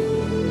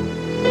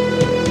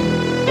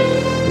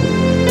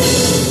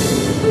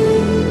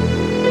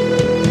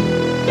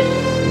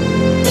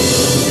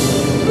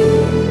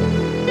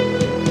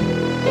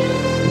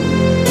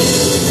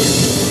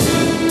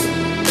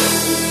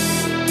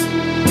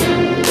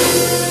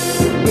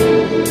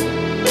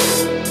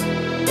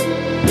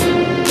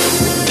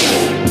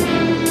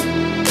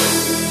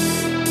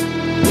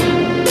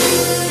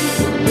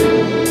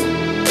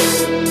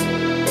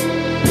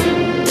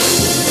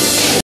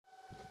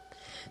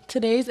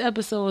 Today's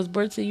episode was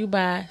brought to you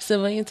by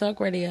Civilian Talk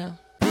Radio.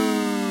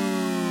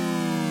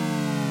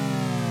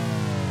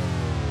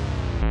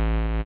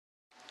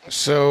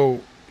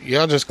 So,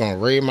 y'all just gonna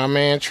raid my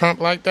man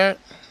Trump like that?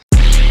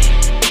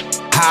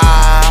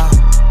 I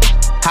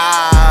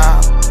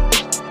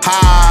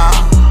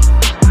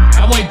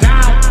went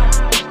down.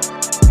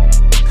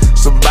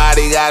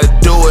 Somebody gotta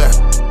do it.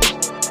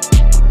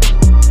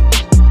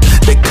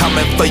 They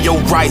coming for your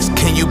rights,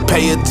 can you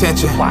pay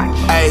attention?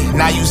 Hey,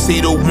 now you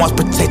see the ones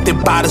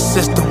protected by the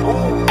system.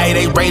 Hey,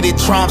 they raided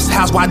Trump's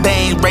house, why they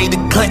ain't raided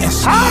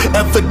Clinton's?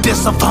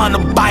 Evidence of Hunter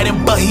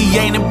Biden, but he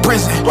ain't in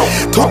prison.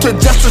 Talk to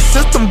justice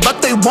system,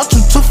 but they want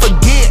you to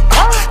forget.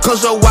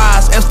 Cause your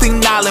eyes,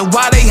 Epstein Island,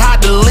 why they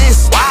hide the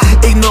list?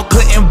 Ignore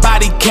Clinton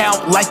body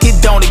count like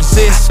it don't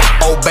exist.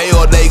 Obey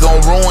or they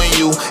gon' ruin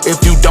you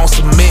if you don't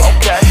submit.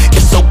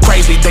 It's so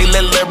crazy, they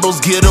let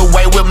liberals get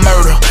away with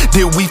murder.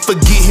 Did we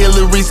forget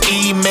Hillary's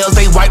emails?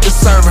 They wiped the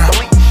server.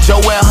 Joe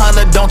and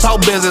Hunter don't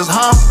talk business,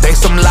 huh? They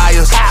some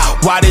liars.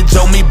 Why did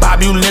Joe meet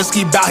Bobby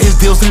Ulinsky about his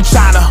deals in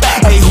China?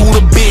 Hey, who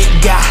the big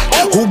guy?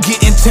 Who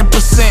getting 10%?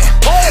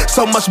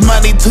 So much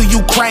money to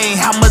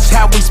Ukraine, how much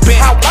have we spent?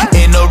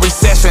 In a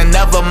recession,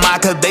 never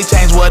mind, cause they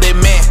changed what it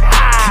meant.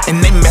 And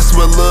they mess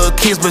with little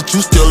kids, but you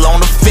still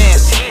on the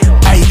fence.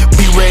 Hey,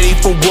 be ready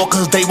for war,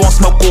 cause they won't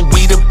smoke with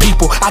we the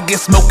people. I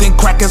guess smoking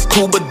crack is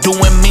cool, but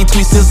doing mean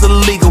tweets is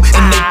illegal.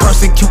 And they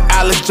persecute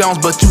Alex Jones,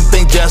 but you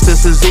think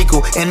justice is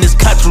equal. And this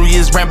country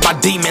is ran by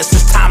demons,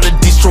 it's time to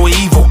destroy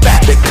evil.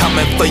 They're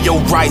coming for your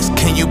rights,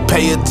 can you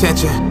pay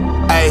attention?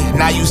 Hey,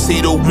 now you see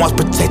the ones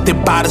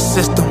protected by the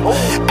system.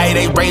 Hey,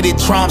 they raided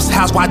Trump's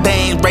house, why they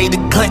ain't raided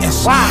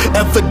Clinton's?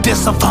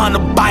 Evidence of Hunter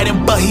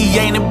Biden, but he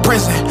ain't in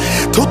prison.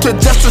 Talk to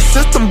justice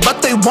system,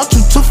 but they want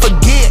you to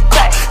forget.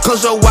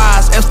 Cause your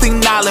eyes,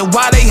 Epstein Island,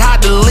 why they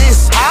hide the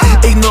list?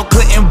 Ignore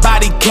Clinton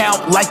body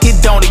count like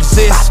it don't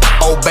exist.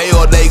 Obey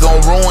or they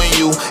gon' ruin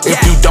you if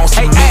you don't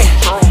submit.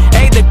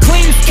 Hey, the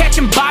cleans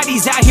catching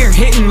bodies out here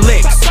hitting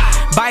licks.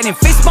 Biden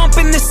face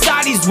bumping the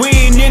Saudis, we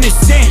ain't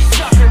innocent.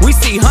 We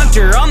see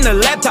Hunter on the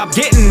laptop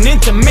getting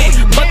intimate,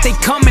 but they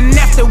coming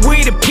after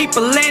we the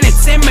people and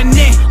it's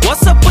imminent.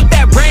 What's up with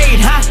that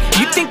raid, huh?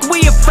 You think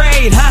we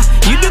afraid, huh?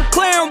 You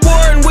declaring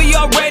war and we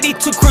all ready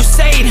to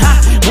crusade, huh?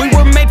 We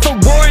were made for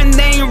war and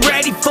they ain't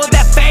ready for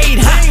that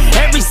fade, huh?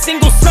 Every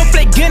single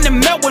snowflake gonna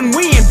melt when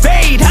we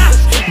invade, huh?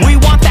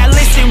 We want that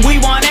list and we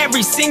want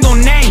every single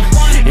name.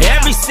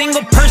 Every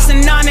single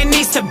person on it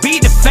needs to be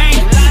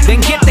defamed. Then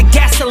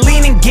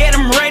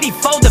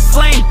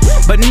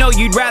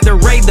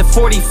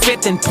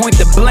left and point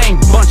the blame.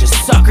 Bunch of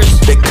suckers.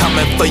 They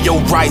coming for your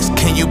rights,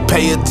 can you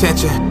pay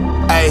attention?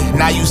 Ayy,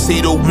 now you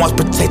see the ones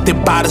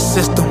protected by the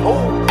system.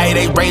 Ayy,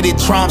 they raided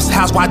Trump's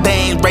house, why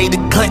they ain't raided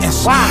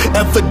Clinton's?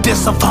 And for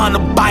this of Hunter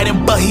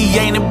Biden, but he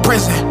ain't in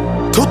prison.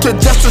 To the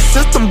justice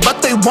system,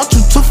 but they want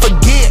you to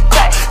forget.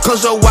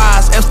 Close your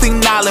eyes,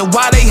 Epstein Island,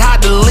 why they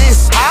hide the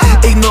list?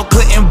 Ignore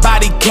Clinton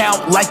body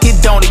count like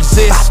it don't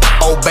exist.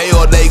 Obey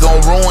or they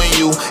gon' ruin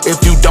you if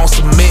you